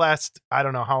spent the last, I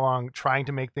don't know how long, trying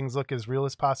to make things look as real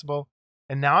as possible.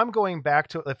 And now I'm going back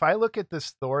to, if I look at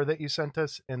this Thor that you sent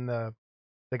us in the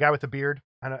guy with the beard,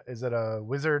 is it a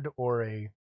wizard or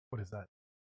what is that?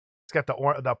 It's got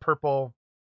the purple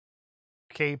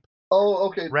cape. Oh,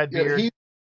 okay. Red beard.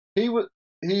 He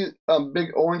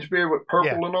big orange beard with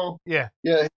purple and all. Yeah.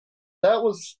 Yeah. That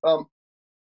was,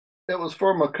 it was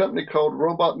from a company called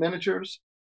Robot Miniatures.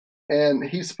 And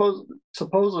he's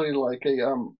supposedly like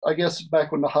I guess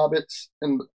back when the Hobbits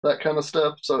and that kind of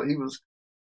stuff. So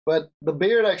but the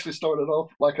beard actually started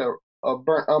off like a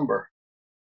burnt umber.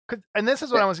 And this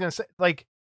is what I was going to say. Like,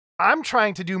 I'm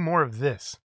trying to do more of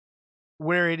this,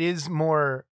 where it is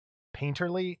more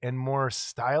painterly and more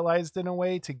stylized in a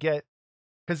way to get,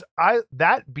 because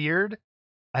that beard,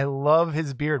 I love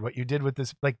his beard. What you did with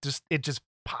this, like, it just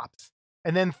pops.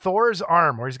 And then Thor's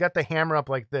arm, where he's got the hammer up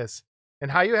like this,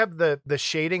 and how you have the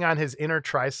shading on his inner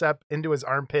tricep into his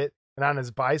armpit and on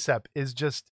his bicep is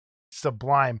just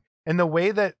sublime. And the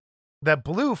way that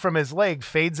blue from his leg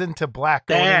fades into black.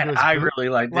 I really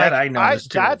like that. I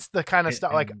noticed too. That's the kind of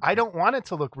stuff. Like, I don't want it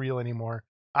to look real anymore.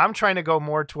 I'm trying to go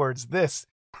more towards this,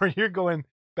 where you're going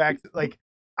back. Like,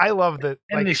 I love that.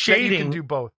 And like, the shading, that you can do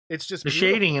both. It's just the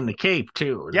beautiful. shading in the cape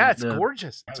too. Yeah, it's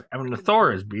gorgeous. I mean, the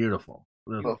Thor is beautiful.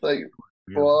 Well, thank you.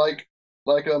 Well,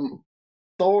 like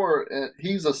Thor,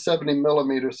 he's a 70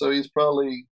 millimeter, so he's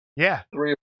probably 3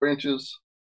 or 4 inches.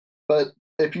 But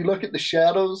if you look at the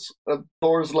shadows of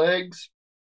Thor's legs,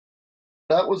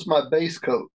 that was my base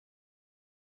coat.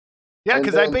 Yeah,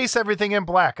 because I base everything in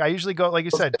black. I usually go, like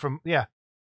you said,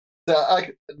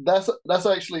 That's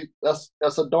actually a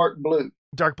dark blue.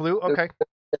 Dark blue, okay.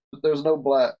 There's no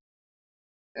black,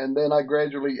 and then I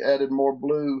gradually added more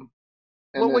blue.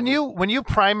 Well, when you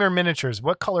prime your miniatures,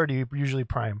 what color do you usually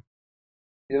prime?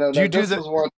 This is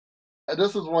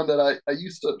one that I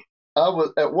used to.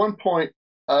 At one point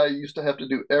I used to have to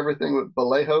do everything with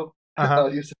Vallejo.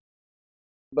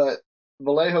 But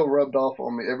Vallejo rubbed off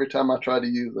on me every time I tried to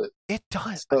use it. It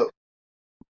does. So,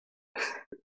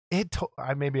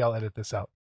 maybe I'll edit this out.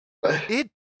 It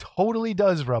totally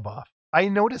does rub off. I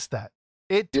noticed that.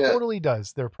 It totally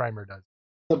does. Their primer does.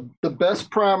 The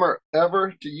best primer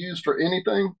ever to use for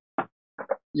anything,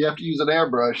 you have to use an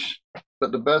airbrush.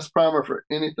 But the best primer for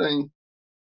anything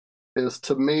is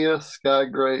Tamiya Sky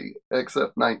Gray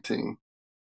XF19.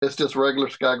 It's just regular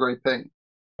Sky Gray paint.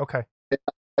 Okay.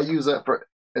 I use that for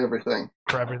everything.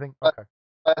 For everything? Okay.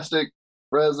 Plastic,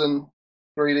 resin,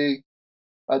 3D.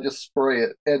 I just spray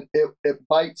it. And it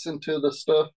bites into the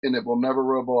stuff and it will never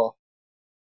rub off.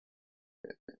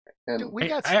 And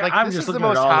dude, this is the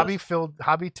most hobby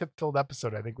tip filled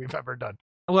episode I think we've ever done.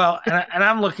 Well, and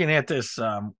I'm looking at this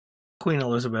Queen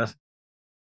Elizabeth.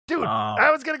 Dude,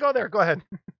 I was gonna go there. Go ahead.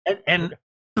 And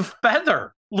the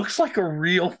feather looks like a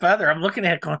real feather. I'm looking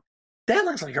at it going, that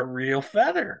looks like a real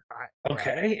feather.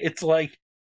 Okay. It's like,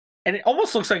 and it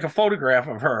almost looks like a photograph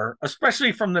of her,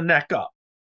 especially from the neck up.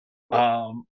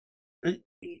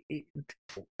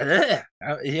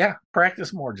 Yeah,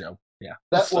 practice more, Joe. Yeah,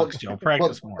 that sucks, Joe.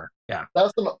 Practice more. Yeah, that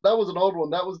was an old one.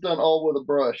 That was done all with a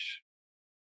brush.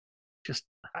 Just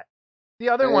the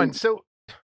other one. So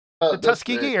the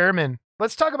Tuskegee Airmen.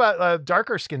 Let's talk about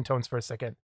darker skin tones for a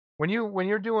second. When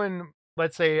you're doing,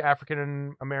 let's say,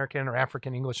 African American or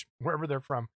African English, wherever they're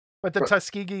from, but the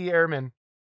Tuskegee Airmen.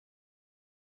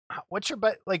 What's your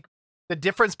the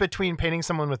difference between painting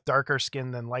someone with darker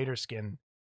skin than lighter skin?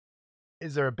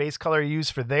 Is there a base color you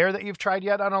use for there that you've tried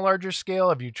yet on a larger scale?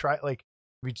 Have you tried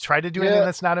to do anything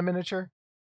that's not a miniature?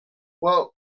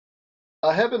 Well,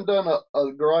 I haven't done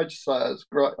a garage size.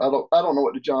 I don't know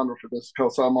what the genre for this is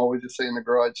called, so I'm always just saying the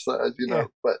garage size,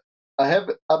 But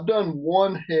I've done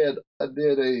one head. I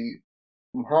did a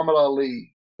Muhammad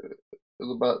Ali. It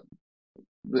was about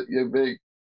big,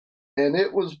 and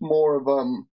it was more of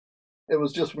it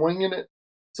was just winging it.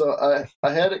 So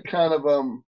I had it kind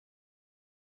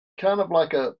kind of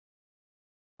like a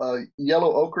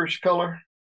yellow ochreish color.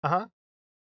 Uh-huh.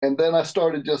 And then I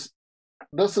started just,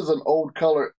 this is an old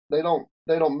color. They don't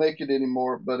make it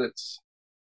anymore, but it's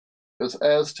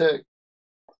Aztec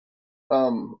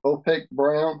opaque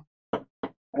brown,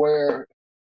 where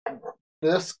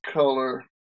this color,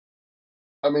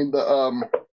 I mean the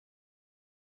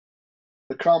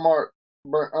Comart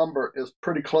burnt umber is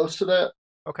pretty close to that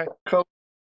Okay. color.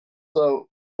 So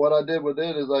what I did with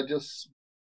it is I just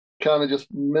kind of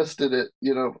just misted it,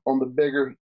 on the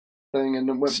bigger thing, and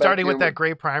then went starting back with that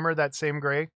gray primer, that same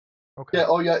gray. Okay. Yeah,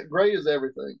 oh yeah, gray is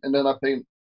everything, and then I paint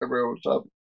everywhere over top.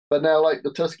 But now, like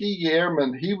the Tuskegee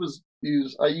Airman, I used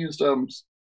I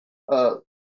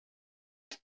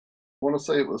want to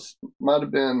say might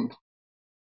have been.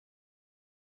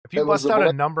 If you bust out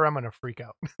a number, I'm gonna freak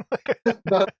out.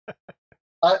 But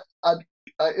I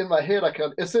in my head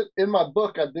it's in my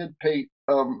book. I did paint.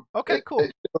 Okay, cool.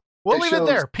 We'll leave it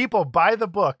there. People buy the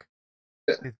book.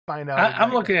 Find out.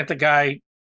 I'm looking at the guy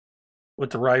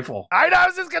with the rifle. I know. I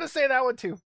was just gonna say that one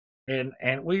too. And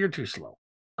well, you're too slow.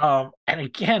 And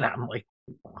again, I'm like,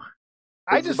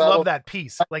 I just love that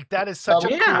piece. Like that is such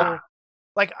a cool.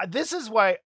 Like this is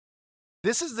why.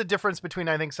 This is the difference between,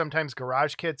 I think, sometimes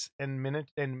garage kits and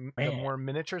the more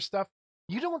miniature stuff.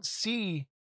 You don't see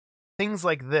things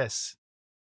like this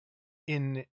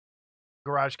in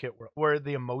garage kit world, where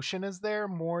the emotion is there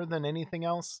more than anything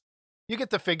else. You get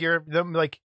the figure them,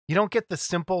 like you don't get the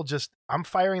simple just I'm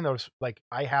firing those, like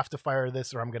I have to fire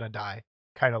this or I'm gonna die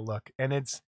kind of look. And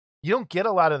you don't get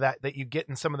a lot of that you get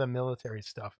in some of the military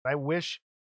stuff. I wish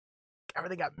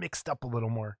everything got mixed up a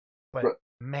little more, but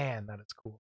man, that is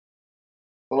cool.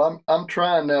 Well, I'm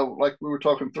trying now, like we were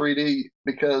talking 3D,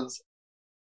 because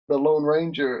the Lone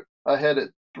Ranger, I had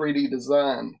it 3D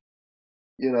designed,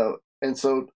 and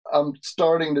so I'm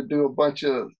starting to do a bunch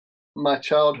of my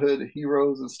childhood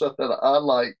heroes and stuff that I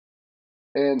like.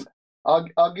 And I'll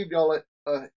give y'all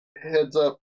a heads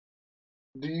up.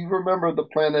 Do you remember the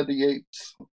Planet of the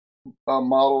Apes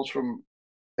models from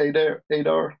Adar?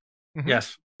 Mm-hmm.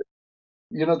 Yes.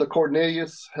 The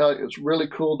Cornelius, how it's really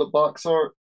cool, the box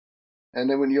art. And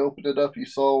then when you opened it up, you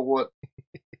saw what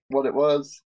it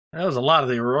was. That was a lot of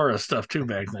the Aurora stuff too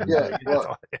back then. Yeah,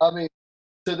 well, I mean,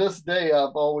 to this day,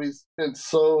 I've always been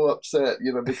so upset,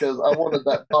 because I wanted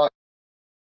that box.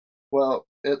 Well,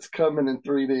 it's coming in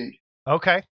 3D.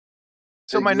 Okay.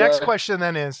 So my next question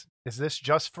then is this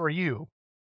just for you?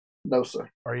 No, sir.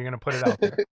 Or are you going to put it out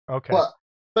there? Okay. Well,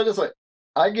 but it's like,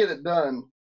 I get it done.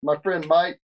 My friend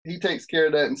Mike, he takes care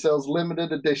of that and sells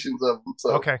limited editions of them.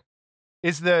 So okay.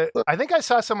 I think I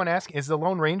saw someone asking, is the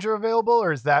Lone Ranger available,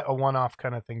 or is that a one-off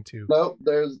kind of thing too? No,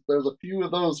 there's a few of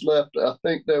those left. I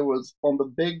think there was on the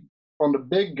big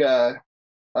guy,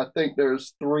 I think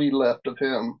there's 3 left of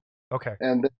him. Okay.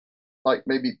 And then, like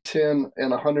maybe 10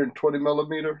 and 120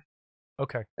 millimeter.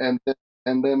 Okay. And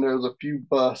then there's a few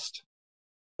bust.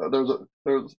 There's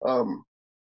a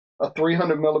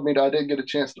 300 millimeter. I didn't get a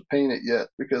chance to paint it yet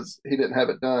because he didn't have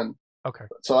it done. Okay.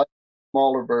 So I did a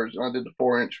smaller version. I did the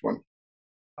 4-inch one.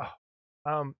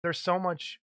 There's so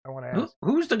much I want to ask.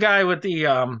 Who's the guy with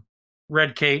the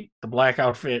red cape, the black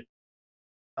outfit?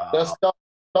 That's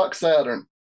Doc Saturn.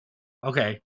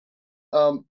 Okay.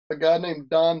 A guy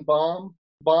named Don Bond.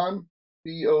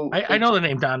 B-O. I know the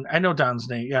name Don. I know Don's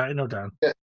name. Yeah, I know Don.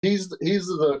 Yeah, he's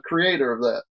the creator of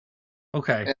that.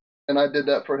 Okay. And I did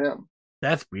that for him.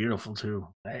 That's beautiful too.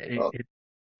 That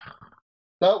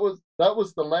was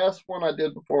the last one I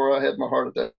did before I had my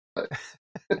heart attack.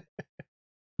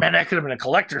 Man, that could have been a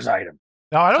collector's item.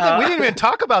 No, I don't think we didn't even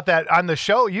talk about that on the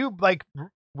show.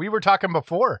 We were talking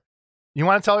before. You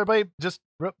want to tell everybody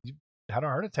you had a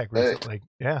heart attack recently?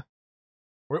 Hey. Yeah.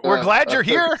 We're glad you're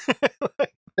here.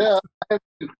 Yeah.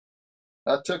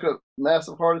 I took a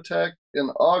massive heart attack in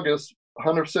August,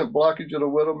 100% blockage of the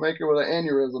Widowmaker with an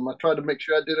aneurysm. I tried to make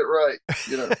sure I did it right,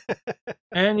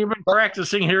 And you've been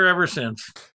practicing here ever since.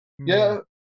 Yeah.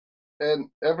 And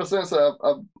ever since I've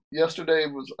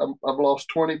lost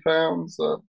 20 pounds,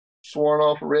 sworn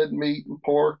off red meat and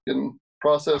pork and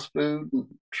processed food, and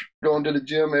going to the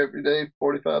gym every day,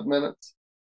 45 minutes.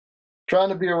 Trying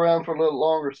to be around for a little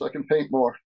longer so I can paint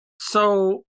more.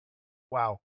 So,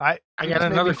 wow. I got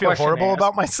another feel question. Horrible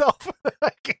about myself.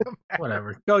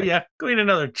 Whatever. Go eat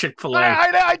another Chick-fil-A.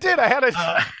 I did. I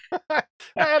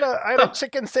had a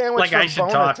chicken sandwich. Like I should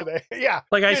talk today. Yeah.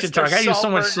 Like I should talk. I use so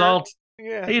much salt.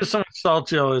 Yeah. I use so much salt,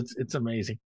 Joe. It's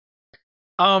amazing.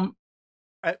 Hold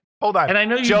on. And I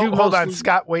know you Joe, do hold on.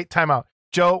 Scott, wait, time out.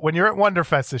 Joe, when you're at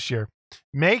Wonderfest this year,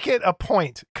 make it a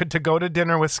point to go to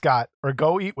dinner with Scott or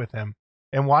go eat with him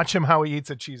and watch him how he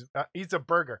eats a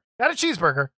burger. Not a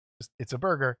cheeseburger, It's a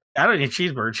burger. I don't eat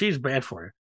cheeseburger. Cheese is bad for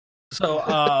you. So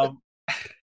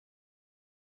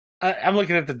I'm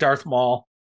looking at the Darth Maul,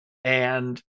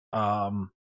 and I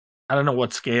don't know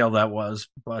what scale that was,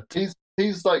 but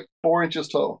He's like 4 inches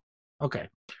tall. okay.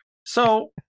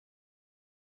 So,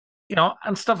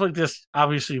 on stuff like this,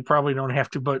 obviously you probably don't have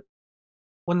to, but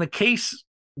when the case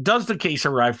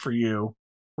arrive for you,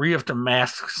 where you have to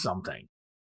mask something,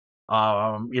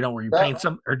 where you paint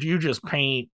some, or do you just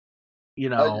paint,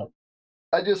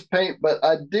 I just paint, but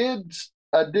I did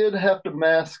have to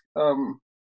mask,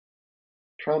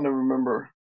 trying to remember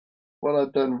what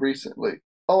I've done recently.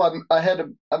 Oh, I had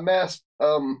a mask,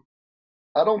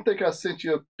 I don't think I sent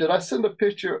you. Did I send a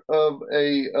picture of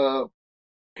a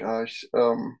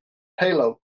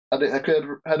Halo? I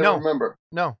don't remember.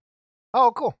 No.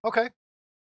 Oh, cool. Okay.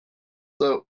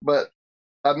 So, but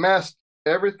I masked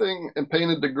everything and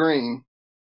painted the green,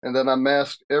 and then I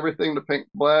masked everything to paint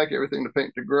black, everything to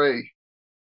paint the gray,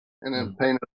 and then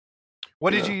painted.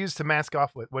 What did you use to mask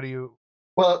off with? What do you?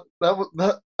 Well,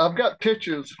 I've got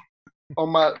pictures on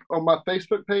my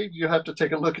Facebook page. You have to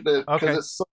take a look at it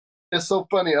because it's so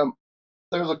funny.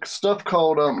 There's a stuff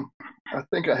called I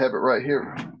think I have it right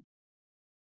here.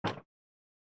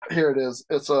 Here it is.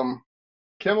 It's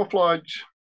camouflage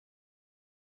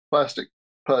plastic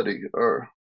putty or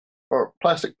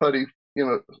plastic putty.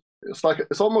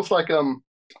 It's almost like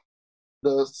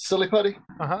the silly putty.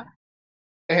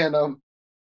 And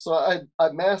so I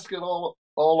mask it all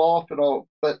off and all,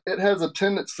 but it has a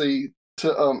tendency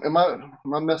to am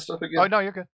I messed up again? Oh no,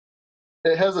 you're good.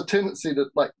 It has a tendency to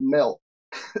like melt.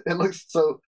 It looks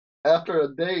so after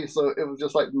a day, so it was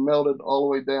just like melted all the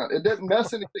way down. It didn't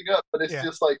mess anything up, but it's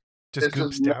just like it's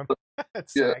goops just down.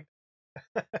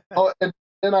 Oh, and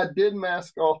then I did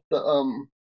mask off the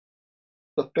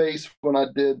face when I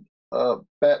did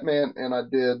Batman and I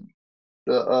did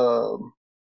the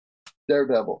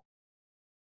Daredevil.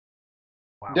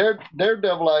 Wow.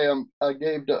 Daredevil I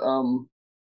gave to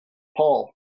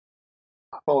Paul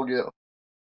Gill.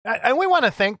 And we want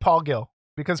to thank Paul Gill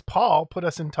because Paul put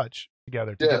us in touch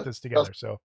together to get this together.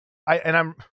 So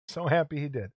I'm so happy he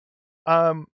did.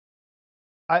 We're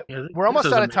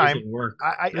almost out of time.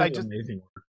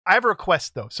 I have a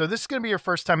request though. So this is going to be your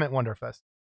first time at Wonderfest.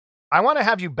 I want to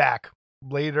have you back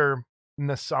later in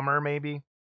the summer, maybe.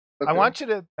 Okay. I want you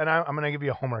to, and I'm going to give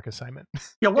you a homework assignment.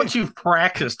 Yeah, once you've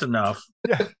practiced enough.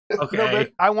 Yeah. Okay. No,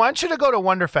 but I want you to go to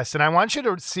Wonderfest, and I want you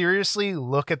to seriously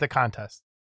look at the contest,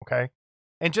 okay?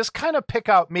 And just kind of pick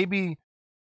out maybe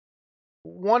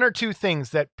one or two things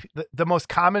that the most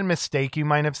common mistake you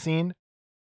might have seen,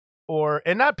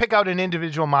 and not pick out an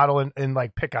individual model and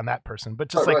like pick on that person, but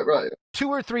just two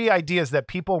or three ideas that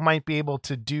people might be able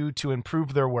to do to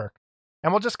improve their work.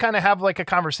 And we'll just kind of have like a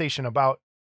conversation about,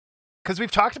 because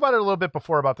we've talked about it a little bit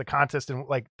before about the contest and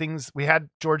like things. We had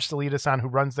George Salidas on, who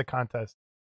runs the contest,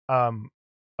 of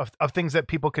things that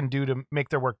people can do to make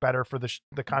their work better for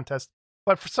the contest.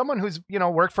 But for someone who's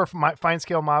worked for Fine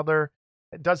Scale Modeler,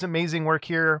 does amazing work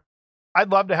here,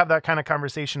 I'd love to have that kind of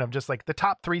conversation of just like the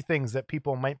top 3 things that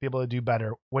people might be able to do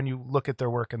better when you look at their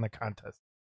work in the contest.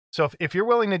 So if you're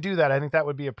willing to do that, I think that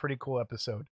would be a pretty cool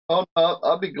episode. Oh,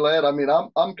 I'll be glad. I mean,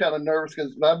 I'm kind of nervous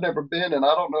because I've never been, and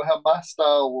I don't know how my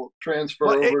style will transfer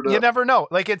over to. You never know.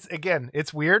 Like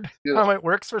it's weird how it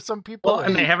works for some people. Well,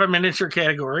 and they have a miniature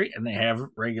category and they have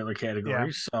regular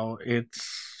categories, so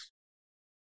it's.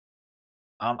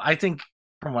 I think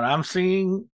from what I'm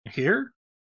seeing here,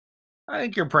 I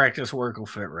think your practice work will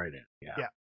fit right in.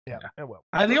 Yeah, it will.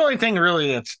 The only thing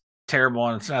really that's terrible,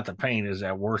 and it's not the paint, is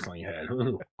that Worthling head.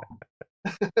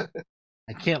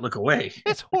 I can't look away.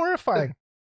 It's horrifying.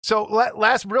 So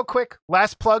last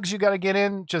plugs you got to get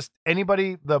in. Just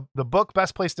anybody, the book,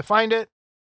 best place to find it.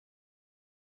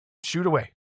 Shoot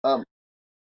away.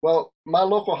 Well, my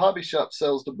local hobby shop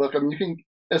sells the book. I mean,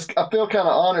 I feel kind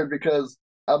of honored because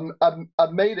I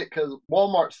made it because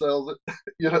Walmart sells it.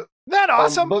 That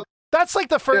awesome. That's like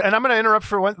the first, and I'm going to interrupt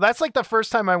for one. That's like the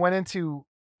first time I went into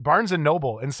Barnes and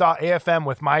Noble and saw AFM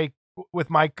with my.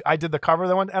 I did the cover of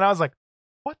the one, and I was like,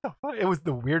 what the fuck? It was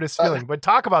the weirdest feeling. But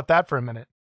talk about that for a minute.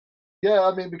 Yeah,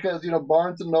 I mean, because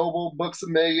Barnes and Noble, Books A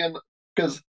Million,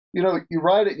 because you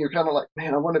write it and you're kind of like,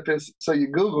 man, I wonder if it's. So you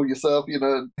Google yourself,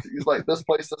 it's like this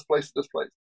place, this place, this place.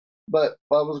 But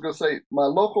I was going to say, my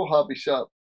local hobby shop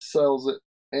sells it,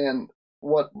 and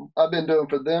what I've been doing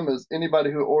for them is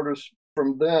anybody who orders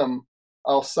from them,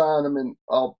 I'll sign them and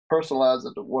I'll personalize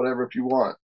it to whatever if you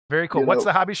want. Very cool. What's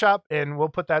the hobby shop? And we'll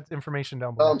put that information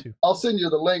down below too. I'll send you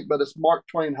the link, but it's Mark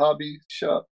Twain Hobby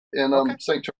Shop in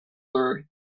St. Charles, Missouri.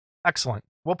 Excellent.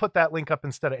 We'll put that link up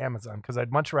instead of Amazon because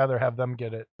I'd much rather have them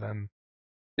get it than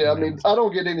Yeah, I mean, I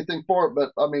don't get anything for it,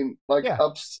 but I mean, like, Yeah.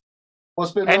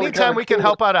 what's been really anytime we cool, can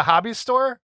help out a hobby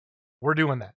store, we're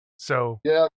doing that. So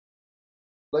yeah,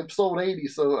 they've sold 80,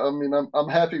 so I mean, I'm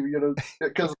happy,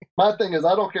 because my thing is,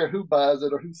 I don't care who buys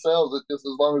it or who sells it, just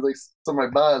as long as somebody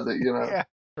buys it, yeah,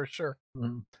 for sure.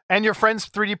 Mm-hmm. And your friend's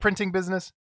 3D printing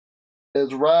business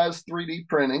is Rise 3D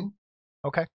Printing.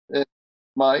 Okay. And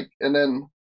Mike, and then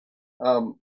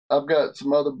I've got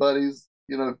some other buddies.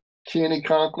 Kenny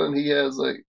Conklin, he has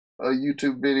a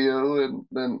YouTube video, and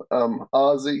then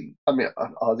Augie.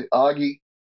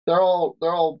 They're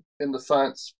all into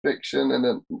science fiction, and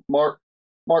then Mark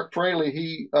Fraley,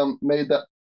 he made that.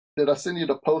 Did I send you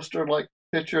the poster, like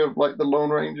picture of like the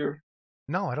Lone Ranger?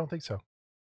 No, I don't think so.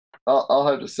 I'll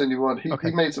have to send you one. He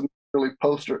Okay. made some really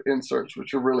poster inserts,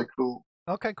 which are really cool.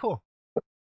 Okay, cool.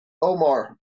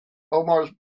 Omar's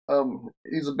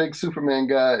he's a big Superman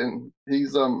guy, and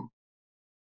he's a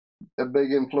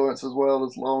big influence as well,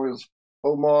 as long as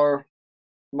Omar,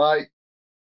 Mike,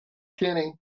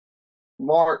 Kenny,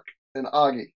 Mark, and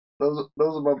Augie. Those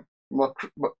are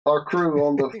our crew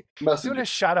on the message. Doing a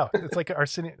shout out. It's like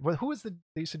Arsenio. Who was they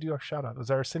used to do our shout out? Was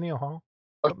that Arsenio Hall?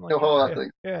 I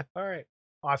think. Yeah. All right.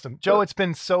 Awesome. Joe, it's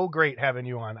been so great having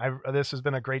you on. This has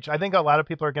been a great. I think a lot of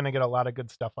people are going to get a lot of good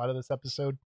stuff out of this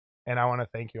episode, and I want to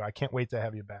thank you. I can't wait to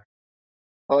have you back.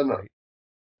 Oh no. Great.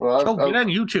 Well, get on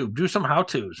YouTube. Do some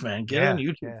how-tos, man. Get on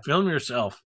YouTube. Yeah. Film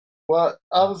yourself. Well,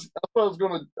 I was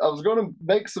gonna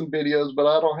make some videos, but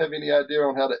I don't have any idea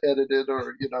on how to edit it,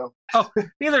 or Oh,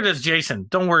 neither does Jason.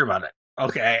 Don't worry about it.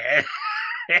 Okay.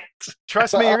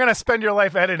 Trust me, you're gonna spend your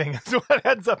life editing. Is what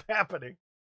ends up happening.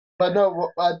 But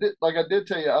no, I did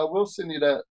tell you, I will send you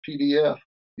that PDF.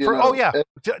 Oh yeah,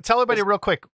 tell everybody real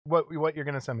quick what you're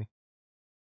gonna send me.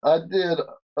 I did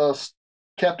a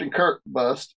Captain Kirk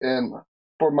bust, and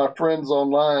for my friends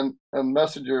online and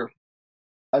Messenger,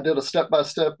 I did a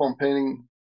step-by-step on painting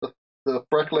the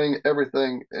freckling,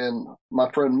 everything, and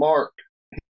my friend Mark,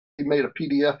 he made a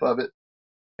PDF of it,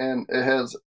 and it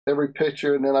has every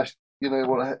picture, and then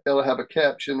it'll have a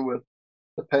caption with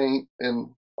the paint and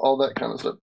all that kind of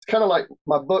stuff. It's kind of like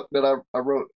my book that I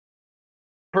wrote.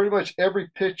 Pretty much every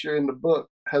picture in the book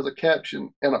has a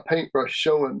caption and a paintbrush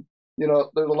showing. There's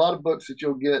a lot of books that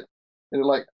you'll get, and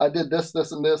like, I did this,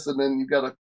 this, and this, and then you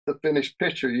got the finished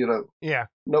picture. Yeah.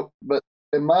 Nope. But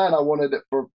in mine, I wanted it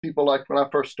for people like when I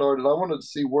first started. I wanted to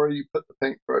see where you put the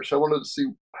paintbrush. I wanted to see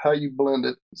how you blend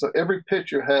it. So every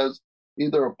picture has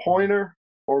either a pointer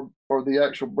or the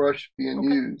actual brush being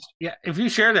used. Yeah, if you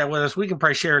share that with us, we can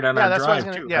probably share it on our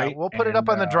drive too. Yeah, right? We'll put it up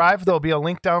on the drive. There'll be a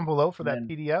link down below for that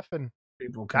PDF, and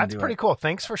people can that's pretty cool.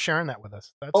 Thanks for sharing that with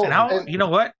us. That's you know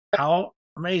what? How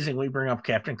amazing we bring up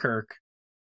Captain Kirk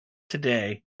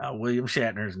today. William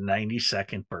Shatner's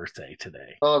 92nd birthday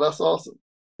today. Oh, that's awesome.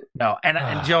 No, and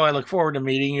Joe, I look forward to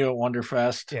meeting you at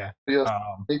Wonderfest. Yeah. Yes,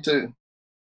 me too.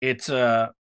 It's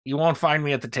you won't find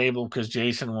me at the table because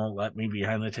Jason won't let me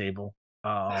behind the table.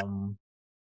 But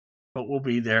we'll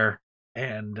be there,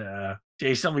 and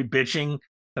Jason will be bitching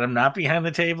that I'm not behind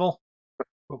the table.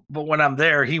 But when I'm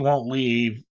there, he won't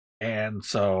leave, and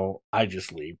so I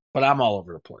just leave. But I'm all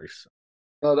over the place.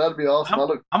 Oh, that'd be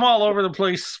awesome. I'm all over the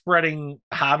place spreading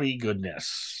hobby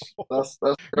goodness. That's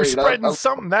great. You're spreading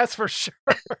something, that's for sure.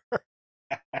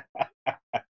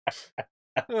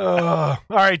 All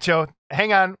right, Joe.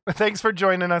 Hang on. Thanks for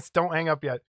joining us. Don't hang up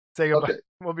yet. Say goodbye. Okay.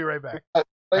 We'll be right back. Thanks.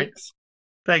 Right.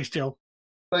 Thanks, Joe.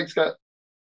 Thanks, Scott.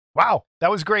 Wow, that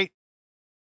was great.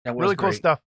 That was really great. Cool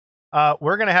stuff.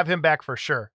 We're going to have him back for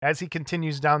sure as he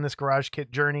continues down this garage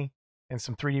kit journey and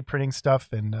some 3D printing stuff.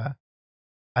 And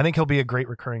I think he'll be a great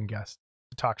recurring guest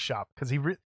to talk shop because he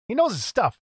knows his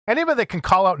stuff. Anybody that can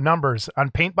call out numbers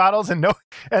on paint bottles and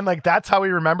like that's how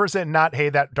he remembers it, and not, hey,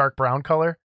 that dark brown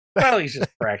color. Well, he's just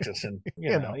practicing.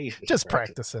 He's just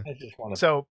practicing. I just want to.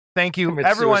 So thank you,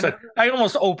 everyone. I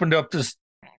almost opened up this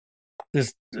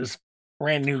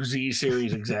brand new Z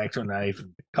series X-Acto knife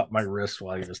and cut my wrist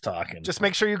while he was talking. Just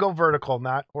make sure you go vertical,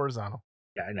 not horizontal.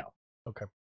 Yeah, I know. Okay.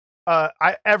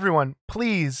 Everyone,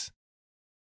 please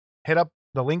hit up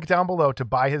the link down below to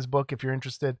buy his book if you're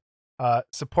interested.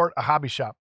 Support a hobby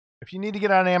shop. If you need to get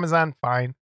it on Amazon,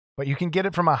 fine, but you can get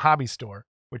it from a hobby store,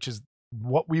 which is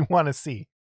what we want to see.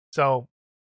 So,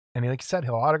 and like you said,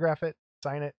 he'll autograph it,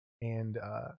 sign it, and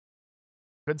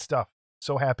good stuff.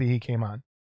 So happy he came on.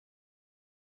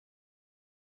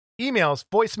 Emails,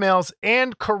 voicemails,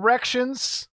 and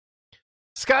corrections.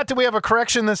 Scott, do we have a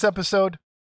correction this episode?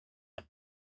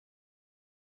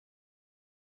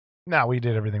 No, we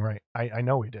did everything right. I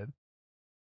know we did.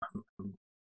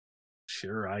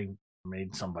 Sure, I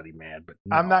made somebody mad, but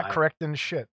no, I'm not correcting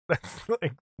shit. That's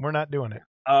like, we're not doing it.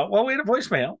 Well, we had a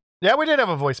voicemail. Yeah, we did have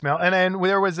a voicemail. And then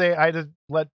there was I had to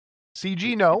let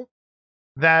CG know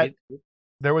that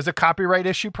there was a copyright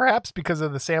issue, perhaps, because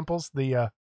of the samples, the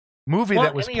movie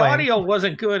that was the playing. audio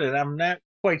wasn't good, and I'm not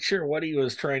quite sure what he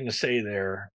was trying to say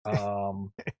there.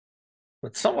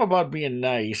 But something about being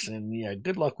nice, and yeah,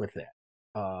 good luck with that.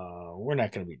 We're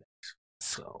not going to be nice.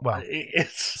 So, well,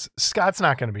 it's Scott's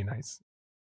not going to be nice.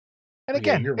 And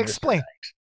again, you're explain.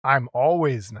 nice. I'm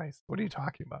always nice. What are you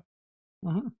talking about?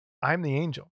 Mm-hmm. I'm the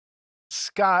angel.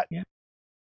 Scott. Yeah.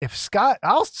 If Scott,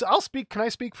 I'll speak. Can I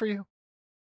speak for you?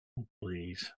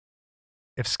 Please.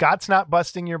 If Scott's not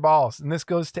busting your balls, and this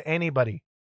goes to anybody,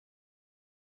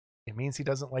 it means he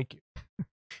doesn't like you.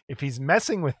 If he's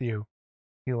messing with you,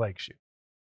 he likes you.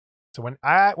 So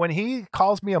when he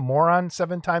calls me a moron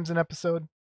 7 times an episode,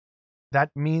 that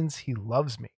means he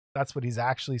loves me. That's what he's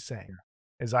actually saying.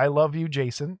 Is I love you,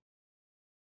 Jason.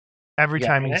 Every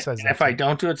time he says that. If I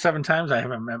don't do it 7 times, I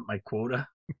haven't met my quota.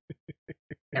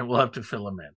 And we'll have to fill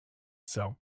them in.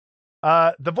 So,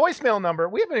 the voicemail number,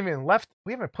 we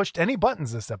haven't pushed any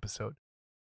buttons this episode.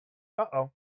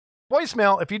 Uh-oh.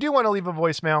 Voicemail, if you do want to leave a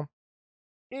voicemail,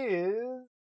 is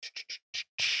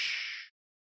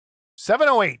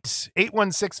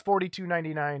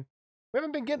 708-816-4299. We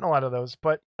haven't been getting a lot of those,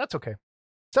 but that's okay.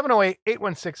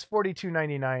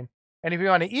 708-816-4299. And if you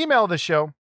want to email the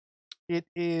show, it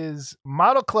is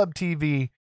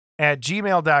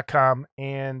modelclubtv@gmail.com.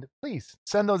 And please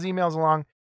send those emails along.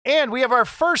 And we have our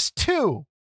first 2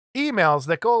 emails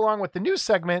that go along with the new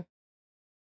segment,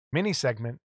 mini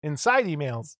segment, inside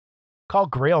emails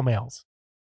called Grail Mails.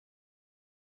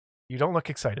 You don't look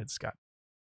excited, Scott.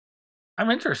 I'm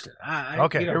interested.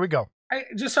 Okay, here we go.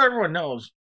 Just so everyone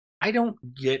knows, I don't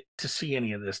get to see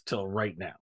any of this till right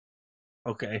now.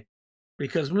 Okay?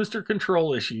 Because Mr.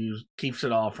 Control Issues keeps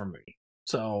it all from me.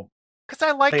 So, because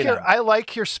I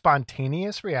like your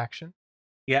spontaneous reaction.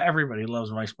 Yeah, everybody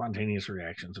loves my spontaneous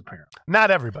reactions, apparently. Not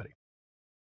everybody.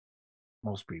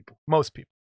 Most people.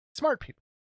 Smart people.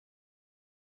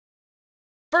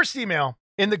 First email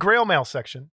in the Grail Mail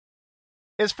section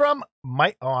is from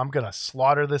Mike. Oh, I'm going to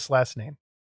slaughter this last name.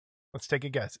 Let's take a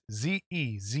guess.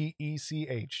 Zezech.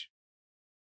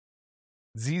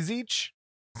 Zezich?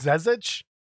 Zezich?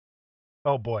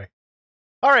 Oh, boy.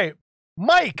 All right.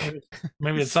 Mike.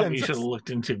 Maybe it's something you should have looked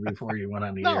into before you went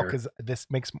on the air. No, because this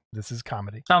is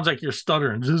comedy. Sounds like you're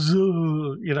stuttering.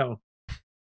 You know.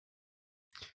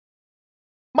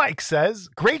 Mike says,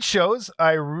 great shows.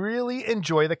 I really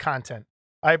enjoy the content.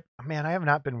 I have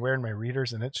not been wearing my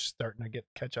readers and it's starting to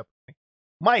catch up with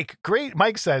me.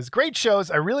 Mike says, great shows.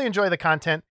 I really enjoy the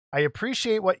content. I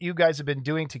appreciate what you guys have been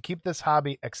doing to keep this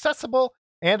hobby accessible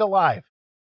and alive.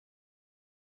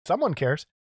 Someone cares.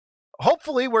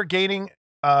 Hopefully we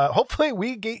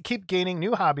keep gaining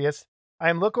new hobbyists. I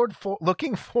am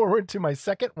looking forward to my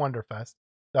second Wonderfest.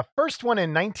 The first one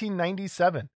in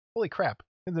 1997. Holy crap.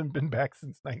 Hasn't been back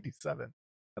since 97.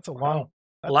 That's a long.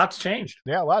 A lot's changed.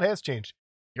 Yeah, a lot has changed.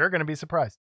 You're going to be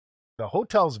surprised. The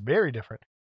hotel's very different.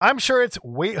 I'm sure it's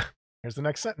here's the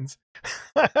next sentence.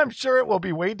 I'm sure it will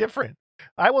be way different.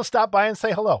 I will stop by and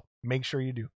say hello. Make sure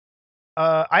you do.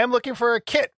 I am looking for a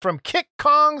kit from Kit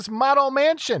Kong's Model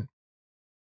Mansion.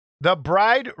 The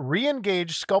Bride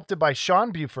re-engaged, sculpted by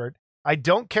Sean Buford. I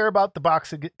don't care about the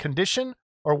box condition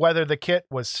or whether the kit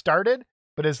was started,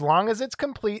 but as long as it's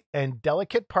complete and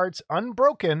delicate parts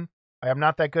unbroken, I am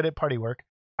not that good at party work,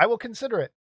 I will consider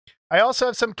it. I also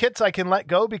have some kits I can let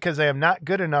go because I am not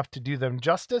good enough to do them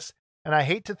justice, and I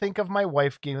hate to think of my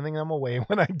wife giving them away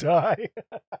when I die.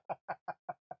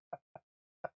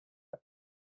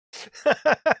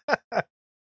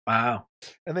 Wow.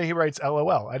 And then he writes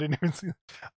LOL. I didn't even see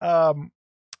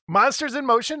Monsters in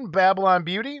Motion, Babylon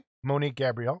Beauty, Monique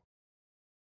Gabriel.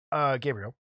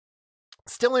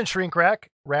 Still in Shrink Wrap.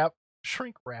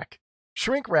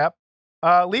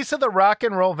 Lisa the Rock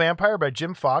and Roll Vampire by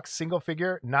Jim Fox, single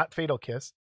figure, not Fatal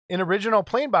Kiss, in original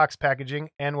plain box packaging,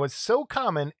 and was so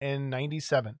common in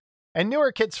 97. And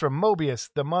newer kits from Mobius,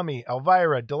 The Mummy,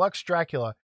 Elvira, Deluxe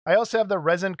Dracula. I also have the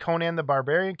resin Conan the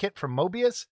Barbarian kit from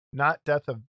Mobius, not Death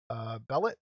of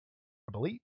Bellet, I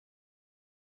believe.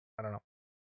 I don't know.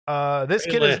 This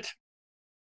kit is.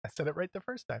 I said it right the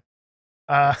first time.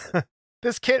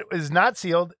 This kit is not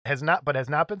sealed, has not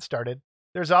been started.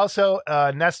 There's also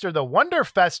Nestor the Wonder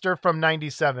Fester from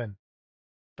 97.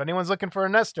 If anyone's looking for a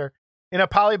Nestor, in a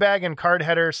poly bag and card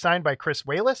header signed by Chris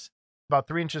Wayless, about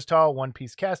 3 inches tall,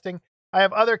 1-piece casting. I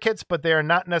have other kits, but they are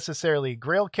not necessarily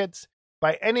Grail kits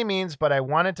by any means, but I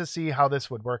wanted to see how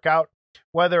this would work out.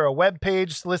 Whether a web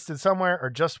page listed somewhere or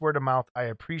just word of mouth, I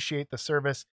appreciate the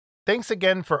service. Thanks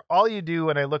again for all you do,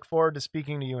 and I look forward to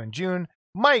speaking to you in June.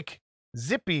 Mike,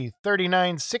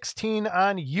 Zippy3916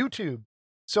 on YouTube.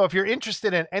 So if you're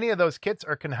interested in any of those kits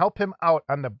or can help him out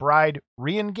on the Bride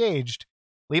Reengaged,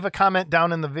 leave a comment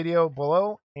down in the video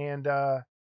below, and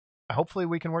hopefully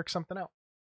we can work something out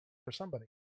for somebody.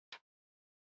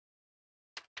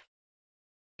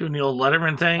 Doing the old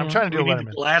Letterman thing. I'm trying to do we a need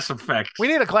Letterman. A glass effect. We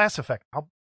need a glass effect.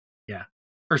 Yeah.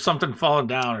 Or something falling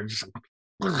down or just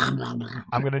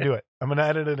I'm gonna do it. I'm gonna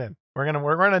edit it in. We're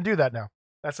gonna do that now.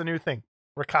 That's a new thing.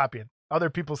 We're copying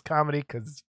other people's comedy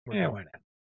because yeah, why not?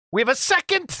 We have a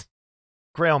second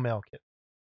Grail Mail kit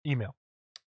email.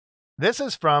 This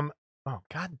is from, oh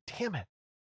god damn it,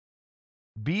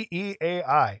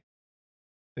 BEAI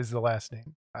is the last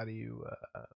name. How do you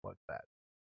what's that?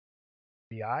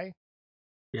 BI?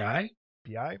 BI?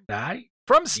 BI? BI?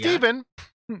 From Steven.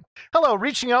 Hello,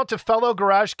 reaching out to fellow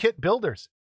garage kit builders.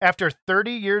 After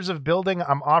 30 years of building,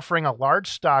 I'm offering a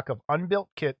large stock of unbuilt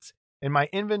kits in my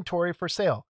inventory for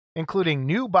sale, including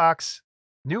new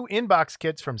in-box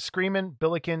kits from Screamin',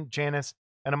 Billiken, Janus,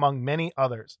 and among many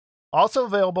others. Also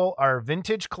available are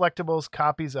vintage collectibles,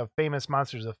 copies of famous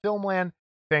Monsters of Filmland,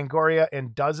 Fangoria,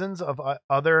 and dozens of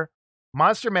other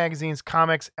monster magazines,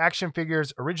 comics, action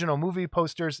figures, original movie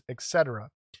posters, etc.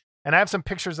 And I have some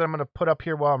pictures that I'm going to put up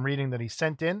here while I'm reading that he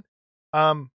sent in.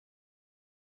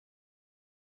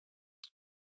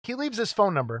 He leaves his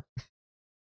phone number.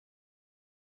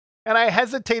 And I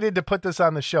hesitated to put this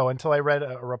on the show until I read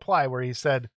a reply where he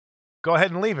said, go ahead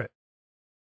and leave it.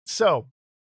 So,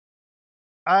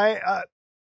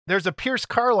 there's a Pierce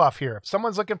Karloff here. If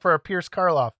someone's looking for a Pierce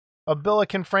Karloff, a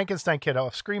Billiken Frankenstein kit,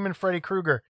 a Screamin' Freddy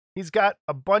Krueger, he's got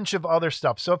a bunch of other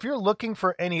stuff. So if you're looking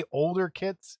for any older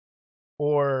kits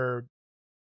or,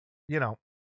 and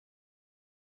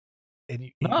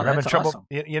you're having trouble, awesome.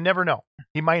 you never know.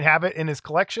 He might have it in his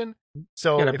collection.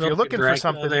 So if you're looking for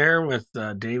something there with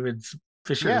David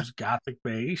Fisher's Gothic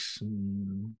base,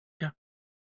 and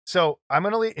so I'm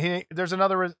going to leave. There's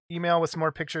another email with some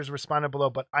more pictures responded below,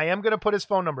 but I am going to put his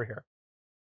phone number here.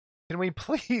 Can we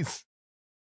please,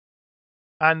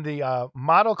 on the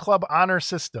Model Club honor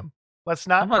system, let's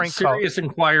not prank call. Serious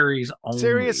inquiries only.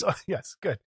 Serious, yes,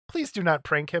 good. Please do not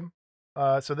prank him.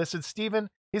 So this is Steven.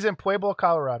 He's in Pueblo,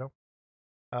 Colorado.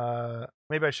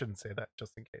 Maybe I shouldn't say that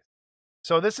just in case.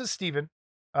 So this is Steven.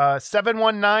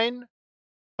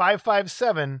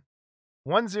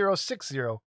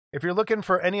 719-557-1060. If you're looking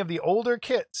for any of the older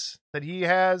kits that he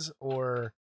has,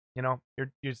 or, you're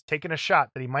taking a shot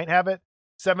that he might have it,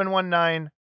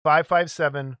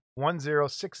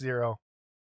 719-557-1060.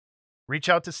 Reach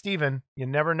out to Steven. You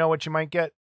never know what you might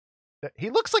get. He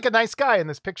looks like a nice guy in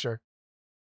this picture.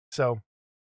 So,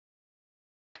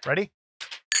 ready?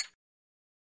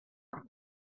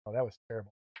 Oh, that was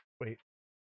terrible. Wait.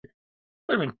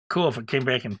 Would have been cool if it came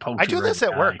back and poked. I do this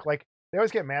at work. Like, they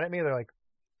always get mad at me. They're like,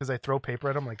 because I throw paper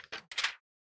at them. Like,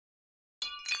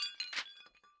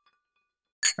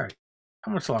 all right.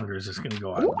 How much longer is this going to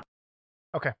go on?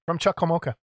 Okay. From Chuck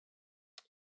Homoka.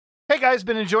 Hey guys,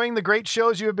 been enjoying the great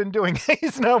shows you have been doing.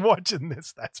 He's not watching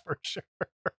this, that's for sure.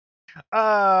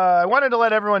 I wanted to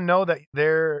let everyone know that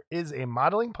there is a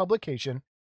modeling publication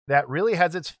that really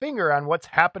has its finger on what's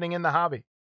happening in the hobby.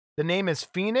 The name is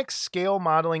Phoenix Scale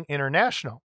Modeling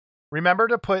International. Remember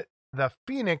to put the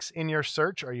Phoenix in your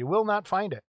search or you will not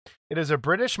find it. It is a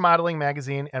British modeling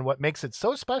magazine, and what makes it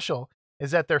so special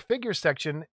is that their figure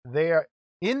section, they are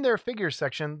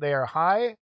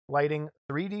highlighting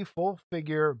 3D full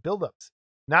figure buildups.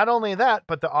 Not only that,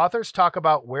 but the authors talk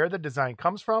about where the design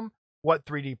comes from, what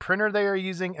 3D printer they are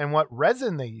using, and what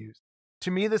resin they use. To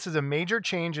me, this is a major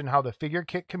change in how the figure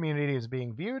kit community is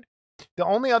being viewed. The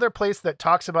only other place that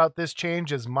talks about this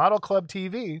change is Model Club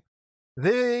TV.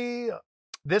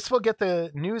 This will get the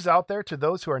news out there to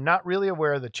those who are not really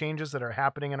aware of the changes that are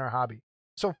happening in our hobby.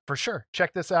 So for sure,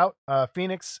 check this out.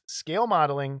 Phoenix Scale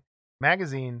Modeling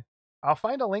Magazine. I'll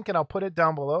find a link and I'll put it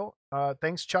down below.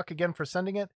 Thanks, Chuck, again for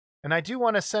sending it. And I do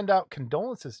want to send out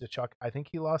condolences to Chuck. I think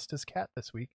he lost his cat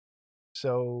this week.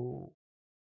 So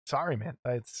sorry, man.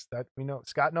 We know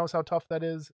Scott knows how tough that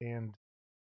is, and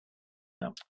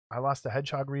I lost a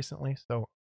hedgehog recently, so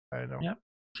I don't. Yep.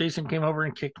 Jason came over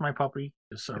and kicked my puppy,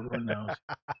 just so everyone knows.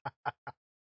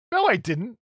 No, I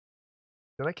didn't.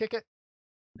 Did I kick it?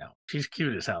 No, she's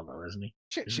cute as hell, though, isn't he?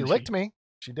 She licked me.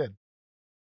 She did.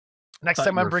 Next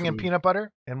time I'm bringing peanut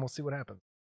butter, and we'll see what happens.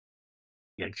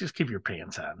 Yeah, just keep your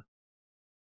pants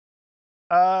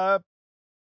on.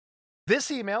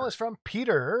 This email is from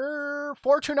Peter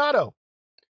Fortunato.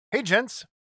 Hey, gents,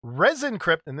 Resin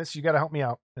Crypt, and this, you got to help me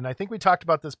out. And I think we talked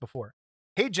about this before.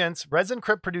 Hey, gents, Resin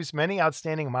Crypt produced many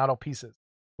outstanding model pieces.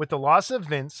 With the loss of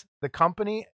Vince, the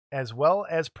company, as well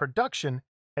as production,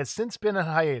 has since been on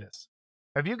hiatus.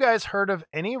 Have you guys heard of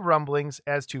any rumblings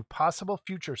as to possible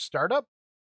future startup?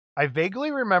 I vaguely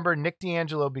remember Nick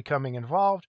D'Angelo becoming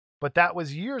involved, but that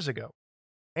was years ago.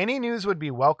 Any news would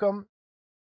be welcome,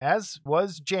 as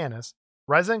was Janice.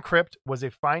 Resin Crypt was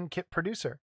a fine kit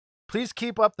producer. Please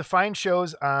keep up the fine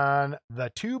shows on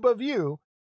the Tube of You.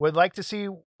 Would like to see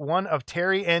one of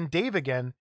Terry and Dave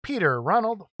again. Peter,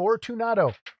 Ronald,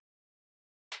 Fortunato.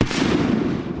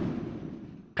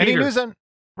 Any news on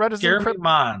Resin Jeremy Crypt?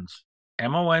 Mons,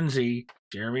 Monz,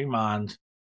 Jeremy Mons.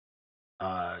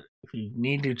 If you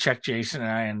need to check Jason and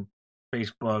I on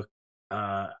Facebook,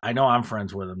 I know I'm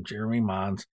friends with him, Jeremy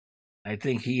Mons. I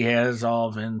think he has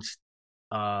all Vince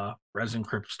Resin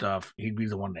Crypt stuff. He'd be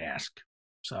the one to ask.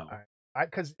 So,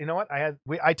 because you know what,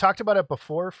 I talked about it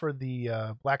before for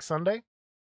the Black Sunday,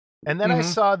 and then I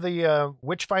saw the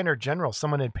Witchfinder General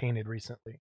someone had painted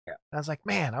recently. Yeah, and I was like,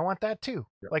 man, I want that too.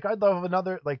 Yeah. Like, I'd love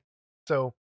another. Like,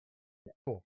 so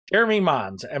cool. Jeremy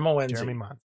Mons, Monz. Jeremy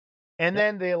Mons. And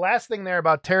then the last thing there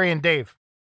about Terry and Dave.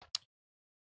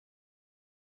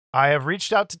 I have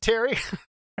reached out to Terry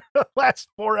the last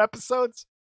 5 episodes.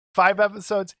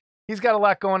 He's got a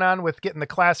lot going on with getting the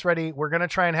class ready. We're going to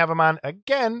try and have him on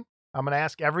again. I'm going to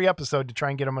ask every episode to try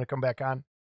and get him to come back on.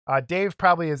 Dave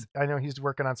probably is. I know he's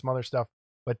working on some other stuff,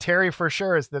 but Terry for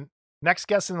sure is the next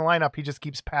guest in the lineup. He just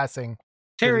keeps passing.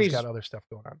 Terry's got other stuff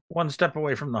going on. One step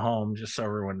away from the home, just so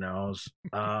everyone knows.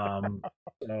 That's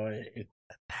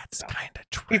kind of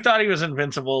true. He thought he was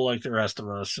invincible like the rest of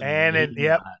us. And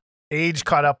age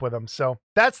caught up with him. So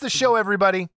that's the show,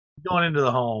 everybody. Going into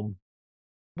the home.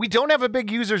 We don't have a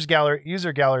big user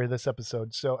gallery this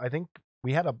episode. So I think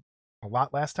we had a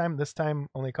lot last time. This time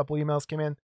only a couple emails came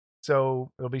in. So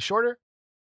it'll be shorter.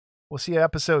 We'll see you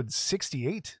episode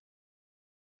 68.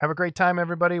 Have a great time,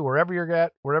 everybody, wherever you're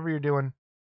at, wherever you're doing.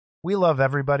 We love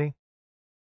everybody.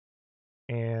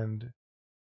 And